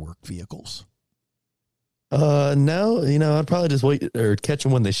Thrasher work vehicles? No, you know, I'd probably just wait or catch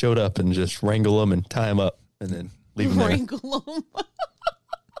them when they showed up and just wrangle them and tie them up and then leave them there. Wrangle them.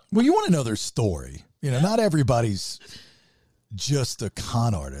 Well, you want to know their story. You know, not everybody's just a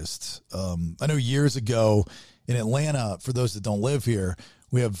con artist. I know years ago in Atlanta, for those that don't live here,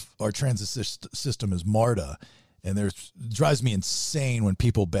 we have our transit system is MARTA. And it drives me insane when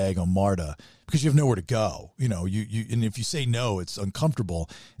people beg on MARTA because you have nowhere to go. You know, you and if you say no, it's uncomfortable.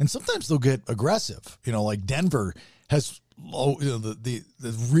 And sometimes they'll get aggressive. You know, like Denver has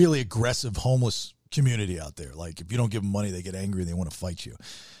the really aggressive homeless community out there. Like if you don't give them money, they get angry and they want to fight you.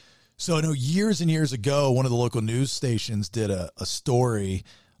 So I know years and years ago, one of the local news stations did a story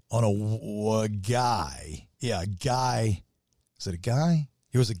on a guy. Yeah, a guy. Is it a guy?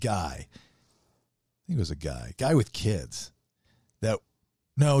 He was a guy. He was a guy with kids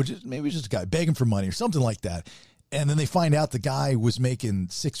maybe just a guy begging for money or something like that. And then they find out the guy was making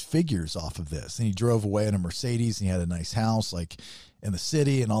 6 figures off of this. And he drove away in a Mercedes and he had a nice house like in the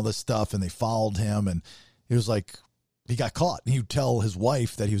city and all this stuff. And they followed him and it was like, he got caught and he would tell his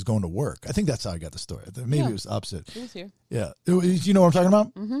wife that he was going to work. I think that's how I got the story. Maybe it was opposite. It was here. Yeah. You know what I'm talking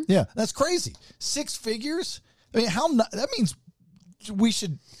about? Mm-hmm. Yeah. That's crazy. 6 figures. I mean, that means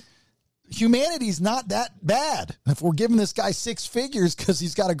humanity's not that bad. If we're giving this guy 6 figures because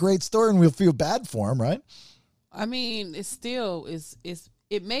he's got a great story and we'll feel bad for him, right? I mean, it still is.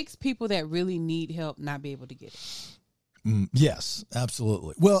 It makes people that really need help not be able to get it. Yes,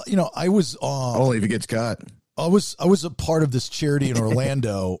 absolutely. Well, you know, I was only if he gets caught. I was a part of this charity in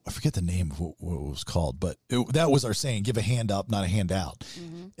Orlando. I forget the name of what it was called, but that was our saying: give a hand up, not a hand out.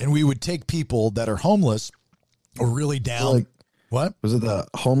 Mm-hmm. And we would take people that are homeless or really down. What? Was it the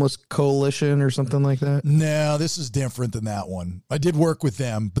Homeless Coalition or something like that? No, this is different than that one. I did work with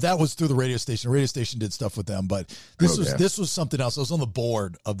them, but that was through the radio station. The radio station did stuff with them, but this was something else. I was on the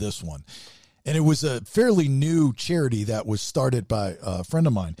board of this one. And it was a fairly new charity that was started by a friend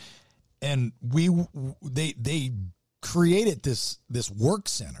of mine. And they created this work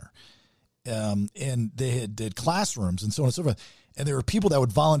center. And they did classrooms and so on and so forth. And there were people that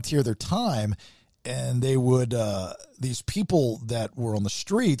would volunteer their time. And they would, these people that were on the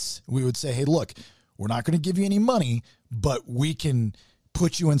streets, we would say, hey, look, we're not going to give you any money, but we can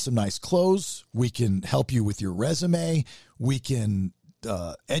put you in some nice clothes. We can help you with your resume. We can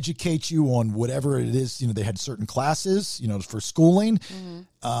educate you on whatever it is. They had certain classes, for schooling,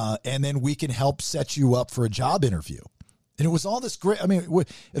 and then we can help set you up for a job interview. And it was all this great. I mean,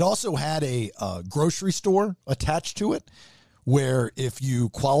 it also had a grocery store attached to it, where if you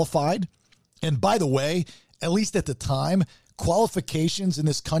qualified, and by the way, at least at the time, qualifications in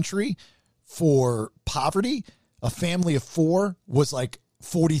this country for poverty, a family of 4 was like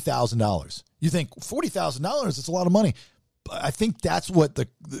 $40,000. You think $40,000 is a lot of money. I think that's what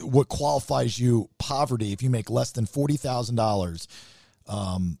qualifies you poverty if you make less than $40,000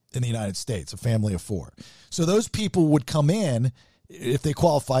 in the United States, a family of 4. So those people would come in, if they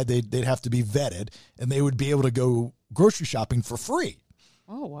qualified, they'd have to be vetted, and they would be able to go grocery shopping for free.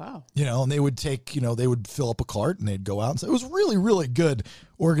 Oh, wow. And they would take, they would fill up a cart and they'd go out. And so it was really, really good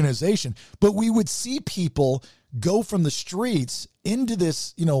organization. But we would see people go from the streets into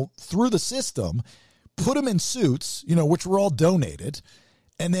this, through the system, put them in suits, which were all donated,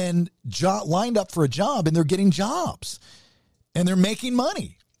 and then lined up for a job, and they're getting jobs and they're making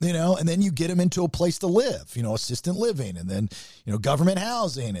money, and then you get them into a place to live, assistant living, and then, government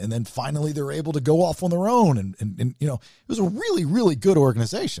housing. And then finally they're able to go off on their own. And it was a really, really good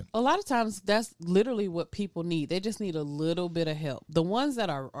organization. A lot of times that's literally what people need. They just need a little bit of help. The ones that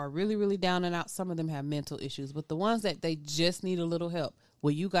are really, really down and out, some of them have mental issues, but the ones that they just need a little help,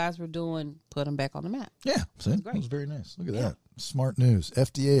 what you guys were doing, put them back on the map. Yeah. See, that was very nice. Look at that. Smart news.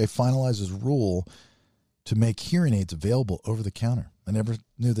 FDA finalizes rule to make hearing aids available over the counter. I never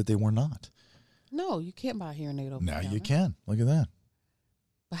knew that they were not. No, you can't buy a hearing aid over the counter. Now you can. Look at that.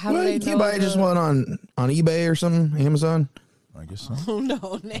 But how do they you know can't buy just one on eBay or something, Amazon? I guess so. Oh,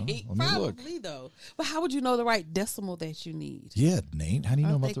 no, Nate. Well, let me look. Probably, though. But how would you know the right decimal that you need? Yeah, Nate. How do you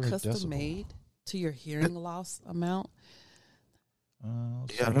know about the right custom decimal? made to your hearing loss amount?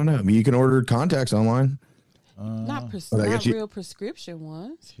 Yeah, I don't know. I mean, you can order contacts online. Not you- real prescription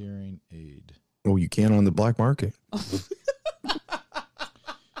ones. Hearing aid. Oh, you can on the black market.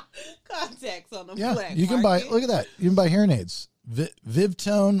 Contacts on the Yeah, black you can buy. market. Look at that. You can buy hearing aids.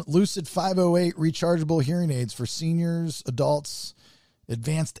 Vivtone Lucid 508 rechargeable hearing aids for seniors, adults,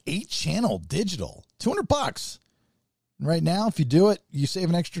 advanced 8-channel digital. $200. Right now, if you do it, you save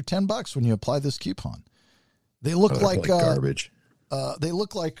an extra $10 when you apply this coupon. They look like garbage. They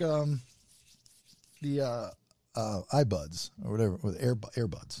look like the iBuds or whatever, with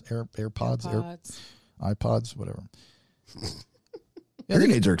AirPods, iPods, whatever.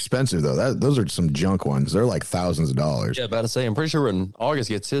 Hearing aids are expensive though. Those are some junk ones. They're like thousands of dollars. Yeah, about to say. I'm pretty sure when August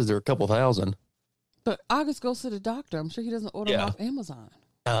gets his, they're a couple thousand. But August goes to the doctor. I'm sure he doesn't order them off Amazon.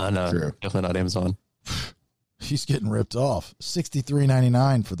 No, True. definitely not Amazon. He's getting ripped off.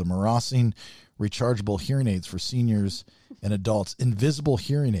 $63.99 for the Marassing rechargeable hearing aids for seniors and adults. Invisible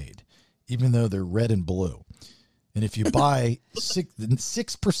hearing aid, even though they're red and blue. And if you buy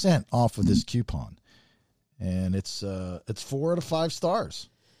 6% off of this coupon, and it's 4 out of 5 stars.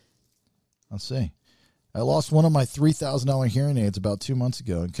 Let's see. I lost one of my $3,000 hearing aids about 2 months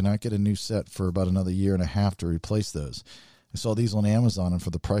ago and cannot get a new set for about another year and a half to replace those. I saw these on Amazon, and for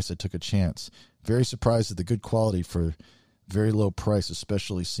the price, I took a chance. Very surprised at the good quality for very low price,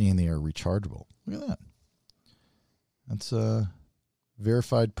 especially seeing they are rechargeable. Look at that. That's a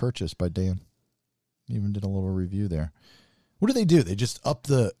verified purchase by Dan. Even did a little review there. What do? They just up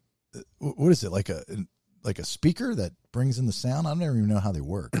the, what is it, like a speaker that brings in the sound? I don't even know how they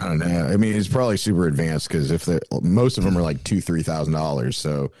work. I don't know. I mean, it's probably super advanced because most of them are like $2,000-$3,000,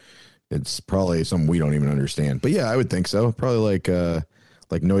 so it's probably something we don't even understand. But yeah, I would think so. Probably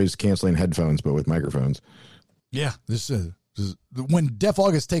like noise canceling headphones, but with microphones. Yeah, this when Deaf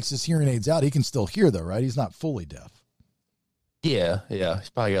August takes his hearing aids out, he can still hear though, right? He's not fully deaf. Yeah. He's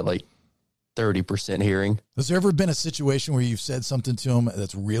probably got like 30% hearing. Has there ever been a situation where you've said something to him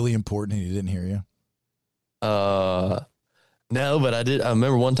that's really important and he didn't hear you? No, but I did. I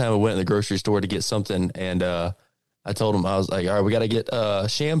remember one time I went in the grocery store to get something, and I told him, I was like, all right, we got to get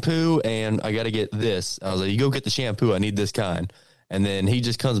shampoo, and I got to get this. I was like, you go get the shampoo. I need this kind. And then he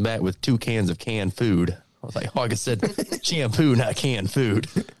just comes back with 2 cans of canned food. I was like, August said shampoo, not canned food.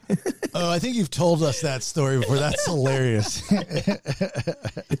 Oh, I think you've told us that story before. That's hilarious.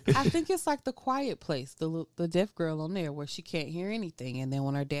 I think it's like The Quiet Place, the deaf girl on there where she can't hear anything. And then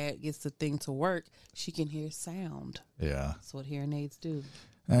when her dad gets the thing to work, she can hear sound. Yeah. That's what hearing aids do.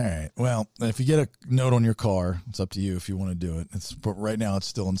 All right. Well, if you get a note on your car, it's up to you if you want to do it. But right now it's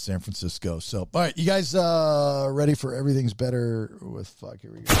still in San Francisco. So, all right, you guys ready for Everything's Better with Fuck?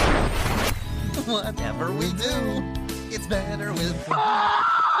 Here we go. Whatever we do, it's better with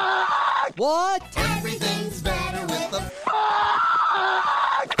What? Everything's better with the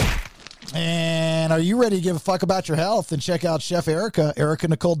And And are you ready to give a fuck about your health? Then check out Chef Erica,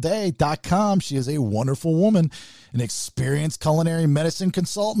 ericanicoleday.com. She is a wonderful woman, an experienced culinary medicine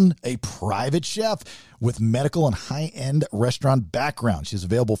consultant, a private chef with medical and high-end restaurant background. She's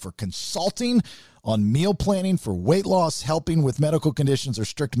available for consulting on meal planning for weight loss, helping with medical conditions, or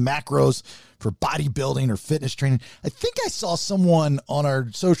strict macros for bodybuilding or fitness training. I think I saw someone on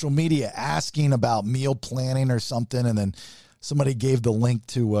our social media asking about meal planning or something, and then somebody gave the link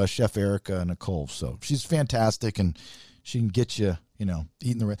to Chef Erica Nicole. So she's fantastic, and she can get you,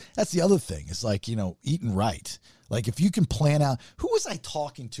 eating the right. That's the other thing. It's like, eating right. Like if you can plan out. Who was I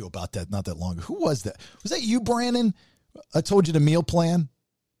talking to about that not that long ago? Who was that? Was that you, Brandon? I told you to meal plan.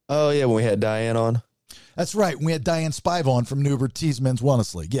 Oh, yeah, when we had Diane on. That's right. We had Diane Spive on from New Ortiz Men's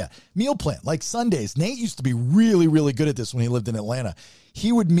Wellness League. Yeah. Meal plan, like Sundays. Nate used to be really, really good at this when he lived in Atlanta.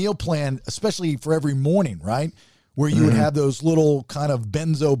 He would meal plan, especially for every morning, right? Where you would have those little kind of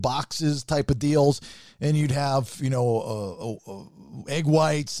benzo boxes type of deals, and you'd have, egg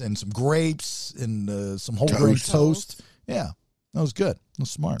whites and some grapes and some whole grain toast. Yeah. That was good. That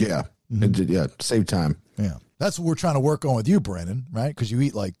was smart. Yeah. Yeah. Save time. Yeah. That's what we're trying to work on with you, Brandon, right? Because you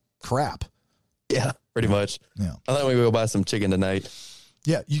eat like crap. Yeah, pretty much. Yeah. I thought we would go buy some chicken tonight.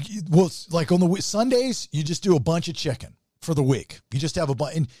 Yeah. Well, like on the Sundays, you just do a bunch of chicken for the week. You just have a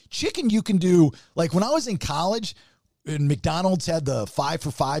bunch. And chicken you can do, like when I was in college and McDonald's had the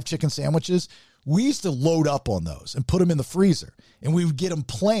 5-for-5 chicken sandwiches, we used to load up on those and put them in the freezer. And we would get them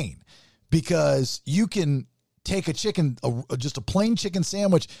plain because you can take a chicken, just a plain chicken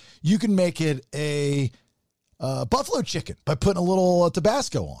sandwich. You can make it a buffalo chicken by putting a little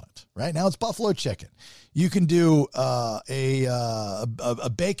Tabasco on it. Right now it's buffalo chicken. You can do a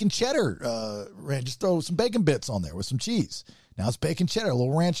bacon cheddar ranch. Just throw some bacon bits on there with some cheese. Now it's bacon cheddar, a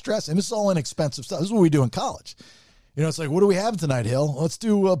little ranch dressing. And this is all inexpensive stuff. This is what we do in college. It's like, what do we have tonight, Hill? Let's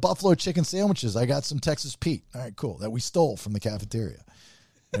do buffalo chicken sandwiches. I got some Texas Pete. All right, cool. That we stole from the cafeteria.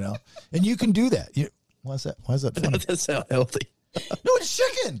 And you can do that. Why is that? Why is that funny? That doesn't sound healthy. No, it's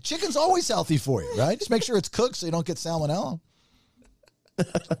chicken. Chicken's always healthy for you, right? Just make sure it's cooked so you don't get salmonella.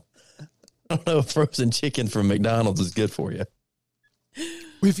 I don't know if frozen chicken from McDonald's is good for you.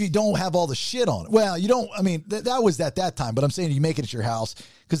 If you don't have all the shit on it. Well, you don't, I mean, that was at that time, but I'm saying you make it at your house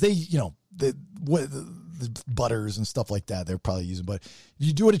because they, the butters and stuff like that, they're probably using. But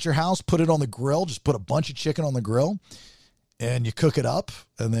you do it at your house, put it on the grill, just put a bunch of chicken on the grill and you cook it up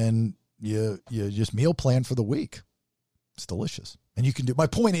and then you just meal plan for the week. It's delicious. And you can do, my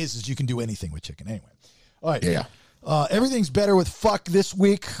point is you can do anything with chicken anyway. All right. Yeah. Everything's better with fuck this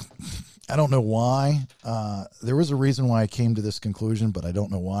week. I don't know why. There was a reason why I came to this conclusion, but I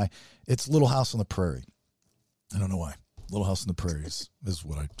don't know why. It's Little House on the Prairie. I don't know why. Little House on the Prairie is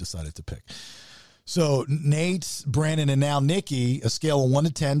what I decided to pick. So Nate, Brandon, and now Nikki, a scale of 1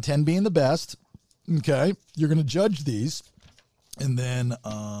 to 10, 10 being the best. Okay. You're going to judge these. And then,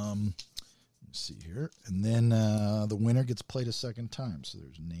 let's see here. And then the winner gets played a second time. So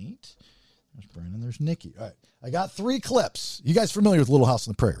there's Nate, there's Brandon, there's Nikki. All right. I got 3 clips. You guys familiar with Little House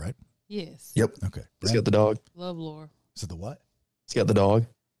on the Prairie, right? Yes. Yep. Okay. It's got the dog. Love lore. Is it the what? It's got the dog.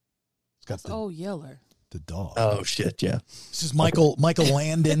 It's got the Yeller. The dog. Oh shit! Yeah. This is Michael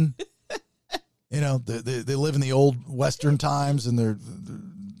Landon. They live in the old Western times, and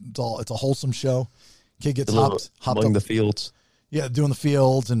it's a wholesome show. Kid gets hopped among up the fields. Yeah, doing the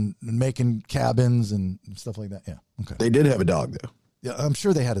fields and making cabins and stuff like that. Yeah. Okay. They did have a dog though. Yeah, I'm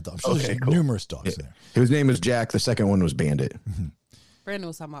sure they had a dog. I'm sure there's numerous dogs there. His name was Jack. The second one was Bandit. Mm-hmm. Brandon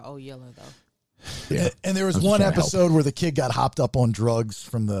was talking about Yeller though. Yeah. And there was one episode where the kid got hopped up on drugs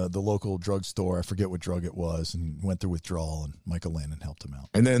from the local drugstore. I forget what drug it was, and went through withdrawal, and Michael Landon helped him out.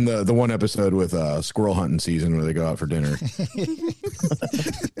 And then the one episode with squirrel hunting season where they go out for dinner.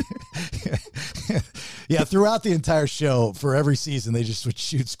 Yeah, throughout the entire show, for every season, they just would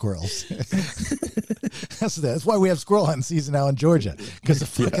shoot squirrels. That's why we have squirrel hunting season now in Georgia, because of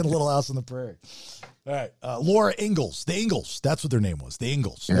fucking Little House on the Prairie. All right, Laura Ingalls. The Ingalls. That's what their name was. The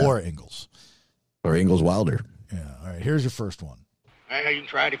Ingalls. Yeah. Laura Ingalls. Or Ingalls Wilder. Yeah. All right. Here's your first one. Hey, you can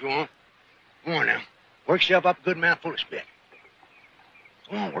try it if you want. Come on now. Work yourself up a good mouthful of spit.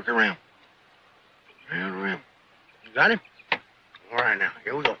 Come on, work around. Around. You got him? All right, now.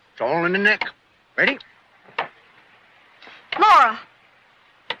 Here we go. It's all in the neck. Ready? Laura!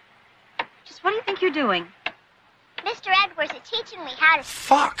 Just what do you think you're doing? Mr. Edwards is teaching me how to...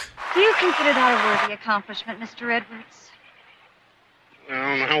 Fuck! Do you consider that a worthy accomplishment, Mr. Edwards? I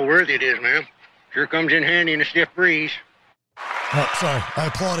don't know how worthy it is, ma'am. Sure comes in handy in a stiff breeze. Oh, sorry. I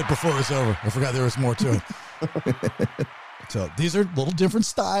applauded before it was over. I forgot there was more to it. So these are a little different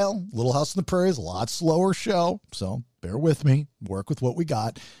style. Little House on the Prairie is a lot slower show. So Bear with me. Work with what we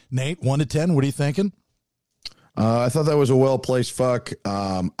got. Nate, 1 to 10, what are you thinking? I thought that was a well-placed fuck.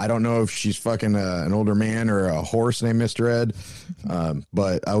 I don't know if she's fucking an older man or a horse named Mr. Ed,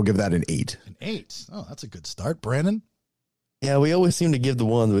 but I will give that an 8. An 8. Oh, that's a good start. Brandon? Yeah, we always seem to give the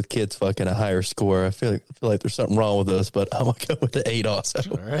ones with kids fucking a higher score. I feel like there's something wrong with us, but I'm going to go with the 8 also.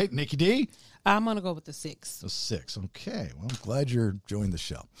 All right. Nikki D? I'm going to go with the 6. A 6. Okay. Well, I'm glad you're enjoying the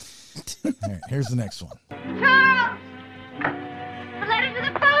show. All right. Here's the next one. Charles! A letter to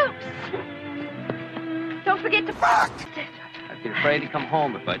the folks! Don't forget to fuck! I'd be afraid to come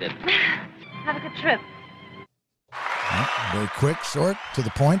home if I didn't. Have a good trip. Well, very quick, short, to the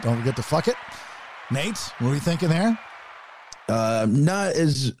point. Don't forget to fuck it. Nate, what were you thinking there? Not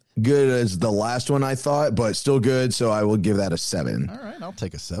as good as the last one I thought, but still good. So I will give that a 7. All right. I'll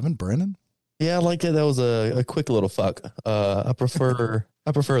take a 7. Brandon? Yeah, I like it. That was a quick little fuck. I prefer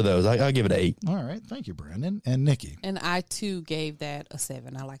those. I'll give it an 8. All right. Thank you, Brandon. And Nikki? And I, too, gave that a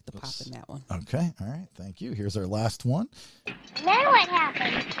 7. I like the pop in that one. Okay. All right. Thank you. Here's our last one. Then what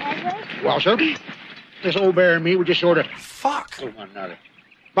happened, Edward? Well, sir, this old bear and me were just sort of fuck with one another.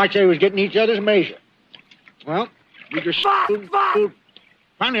 Might say we was getting each other's measure. Well, we just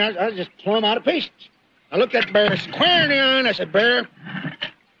finally, I just plumb out of patience. I looked at Bear square in the eye and I said, Bear,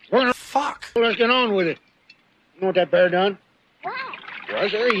 we're gonna fuck. Let's get on with it. You know what that bear done? What? Well,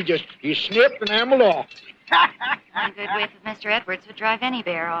 sir, he snipped and ambled off. One good whiff of Mr. Edwards would drive any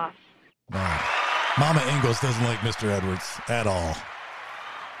bear off. Wow. Mama Ingalls doesn't like Mr. Edwards at all.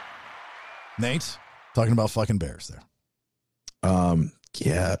 Nate, talking about fucking bears there.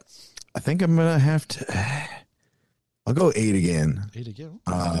 Yeah, I think I'm gonna have to. I'll go 8 again. 8 again.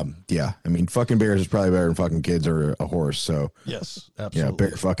 Yeah. I mean, fucking bears is probably better than fucking kids or a horse. So yes, absolutely. Yeah,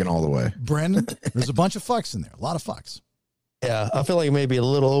 bear fucking all the way. Brandon, there's a bunch of fucks in there. A lot of fucks. Yeah, I feel like maybe a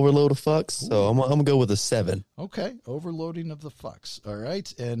little overload of fucks, so I'm gonna go with a 7. Okay, overloading of the fucks. All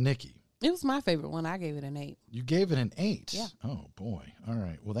right, and Nikki. It was my favorite one. I gave it an 8. You gave it an 8? Yeah. Oh, boy. All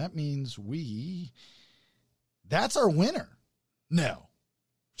right. Well, that means that's our winner. No.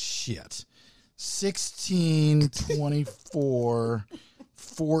 Shit. 16, 24,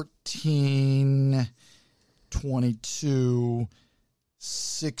 14, 22,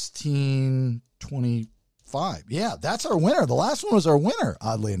 16, 25. Yeah, that's our winner. The last one was our winner,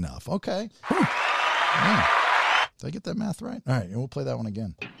 oddly enough. Okay. Yeah. Did I get that math right? All right, we'll play that one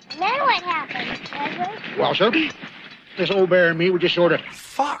again. Then what happened, Edward? Well, sir, this old bear and me were just sort of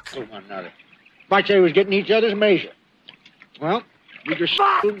fuck with one another. Might say we was getting each other's measure. Well, we just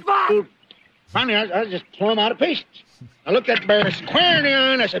finally, I just plumb out of patience. I looked at Bear square in the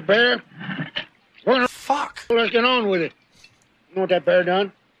eye and I said, Bear, we're gonna fuck. Let's get on with it. You know what that bear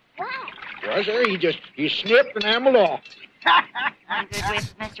done? What? Well, sir, he snipped and ambled off. One good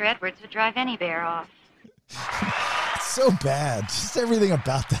whiff of Mr. Edwards would drive any bear off. So bad. Just everything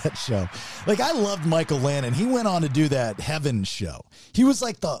about that show. Like, I loved Michael Lannon. He went on to do that Heaven show. He was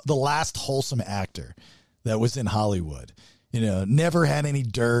like the last wholesome actor that was in Hollywood. You know, never had any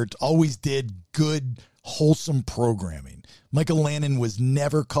dirt, always did good, wholesome programming. Michael Lannon was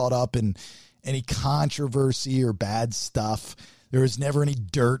never caught up in any controversy or bad stuff. There was never any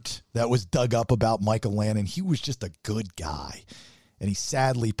dirt that was dug up about Michael Lannon. He was just a good guy. And he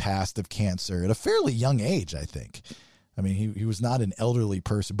sadly passed of cancer at a fairly young age, I think. I mean, he was not an elderly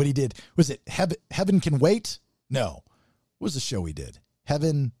person, but he did. Was it Heaven Can Wait? No. What was the show he did?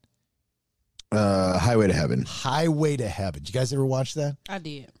 Heaven. Highway to Heaven. Highway to Heaven. Did you guys ever watch that? I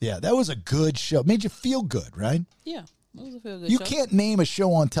did. Yeah, that was a good show. Made you feel good, right? Yeah, it was a feel good You show. can't name a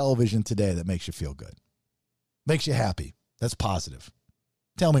show on television today that makes you feel good. Makes you happy. That's positive.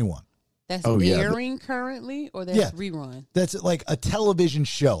 Tell me one. That's airing currently, or that's rerun? That's like a television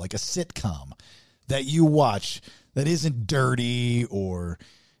show, like a sitcom that you watch that isn't dirty or,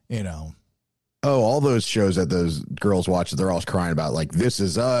 you know. Oh, all those shows that those girls watch, they're always crying about, like This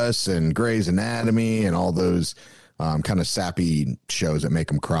Is Us and Grey's Anatomy and all those kind of sappy shows that make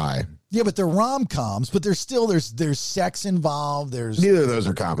them cry. Yeah, but they're rom-coms, but there's sex involved. Neither of those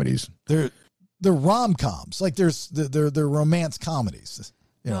are comedies. They're rom-coms. Like they're romance comedies.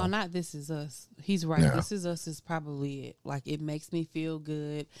 No, not This Is Us. He's right. Yeah. This Is Us is probably it. Like, it makes me feel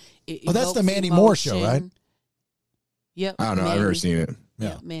good. That's the Mandy Moore show, right? Yep. I don't know. I've never seen it.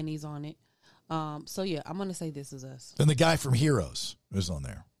 Yeah, Mandy's on it. So yeah, I'm gonna say This Is Us. And the guy from Heroes is on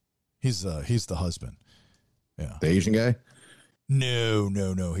there. He's the husband. Yeah. The Asian guy? No.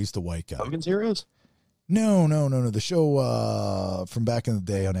 He's the white guy. Hogan's Heroes? No. The show from back in the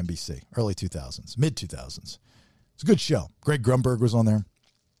day on NBC, early 2000s, mid 2000s. It's a good show. Greg Grunberg was on there.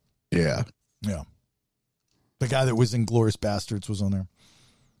 Yeah. Yeah. The guy that was in Glorious Bastards was on there.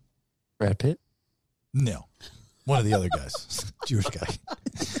 Brad Pitt? No. One of the other guys. Jewish guy.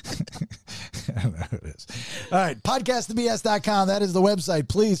 I don't know who it is. All right. Podcastthebs.com. That is the website.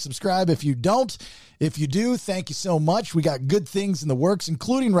 Please subscribe if you don't. If you do, thank you so much. We got good things in the works,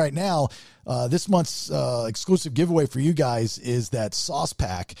 including right now, this month's exclusive giveaway for you guys is that sauce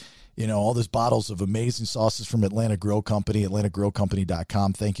pack. You know, all those bottles of amazing sauces from Atlanta Grill Company,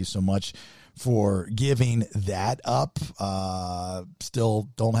 atlantagrillcompany.com. Thank you so much for giving that up. Still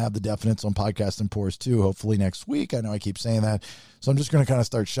don't have the definites on Podcast and Pours 2. Hopefully next week. I know I keep saying that. So I'm just going to kind of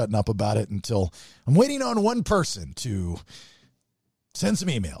start shutting up about it until I'm waiting on one person to send some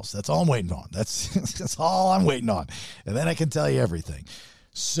emails. That's all I'm waiting on. That's all I'm waiting on. And then I can tell you everything.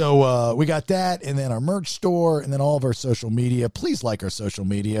 So we got that, and then our merch store, and then all of our social media. Please like our social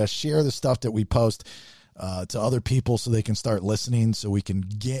media. Share the stuff that we post to other people so they can start listening, so we can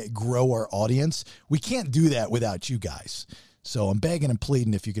grow our audience. We can't do that without you guys. So I'm begging and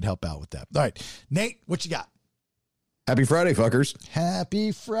pleading if you could help out with that. All right, Nate, what you got? Happy Friday, fuckers.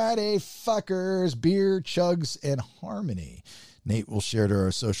 Happy Friday, fuckers. Beer, chugs, and harmony. Nate will share to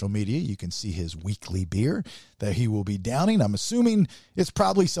our social media. You can see his weekly beer that he will be downing. I'm assuming it's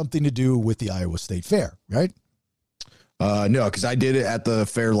probably something to do with the Iowa State Fair, right? No, because I did it at the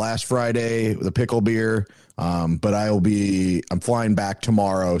fair last Friday, the pickle beer. But I'm flying back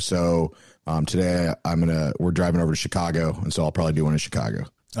tomorrow. So today we're driving over to Chicago. And so I'll probably do one in Chicago.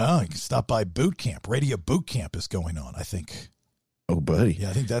 Oh, you can stop by boot camp. Radio boot camp is going on, I think. Oh, buddy. Yeah,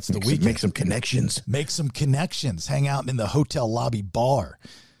 I think that's the weekend. Make some connections. Make some connections. Hang out in the hotel lobby bar.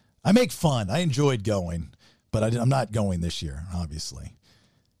 I make fun. I enjoyed going, but I'm not going this year, obviously.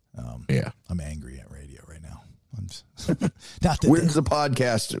 Yeah. I'm angry at radio right now. Where's the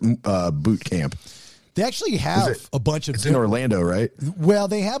podcast boot camp? They actually have a bunch of... It's in Orlando, right? Well,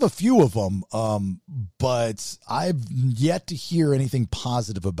 they have a few of them, but I've yet to hear anything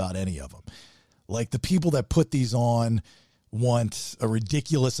positive about any of them. Like the people that put these on want a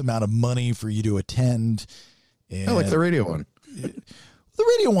ridiculous amount of money for you to attend. And I like the radio one. The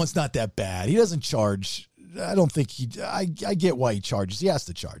radio one's not that bad. He doesn't charge. I don't think I get why he charges. He has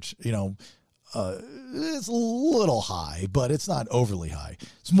to charge. You know, it's a little high, but it's not overly high.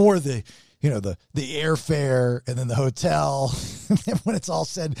 It's more the airfare and then the hotel. And when it's all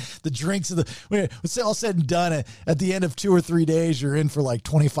said, the drinks when it's all said and done, at the end of 2 or 3 days, you're in for like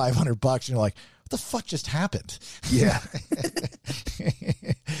 $2,500, and you're like, the fuck just happened? Yeah.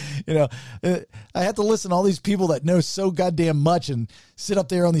 I had to listen to all these people that know so goddamn much and sit up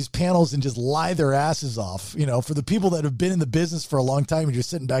there on these panels and just lie their asses off. You know, for the people that have been in the business for a long time and you're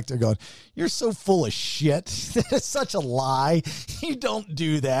sitting back there going, you're so full of shit. That is such a lie. You don't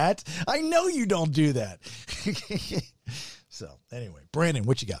do that. I know you don't do that. So anyway, Brandon,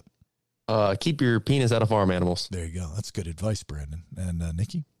 what you got? Keep your penis out of farm animals. There you go. That's good advice, Brandon. And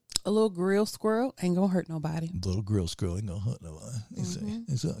Nikki? A little grill squirrel ain't gonna hurt nobody. Little grill squirrel ain't gonna hurt nobody.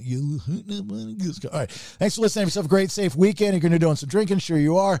 You hurt nobody. All right. Thanks for listening. Have yourself a great, safe weekend. You're going to be doing some drinking. Sure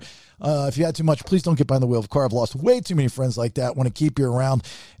you are. If you had too much, please don't get behind the wheel of a car. I've lost way too many friends like that. Want to keep you around.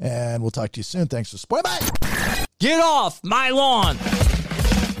 And we'll talk to you soon. Thanks for supporting. Bye. Get off my lawn.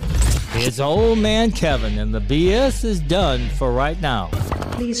 It's old man Kevin, and the BS is done for right now.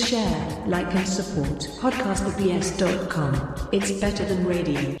 Please share, like, and support podcastthebs.com. It's better than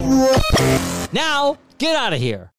radio. Now, get out of here.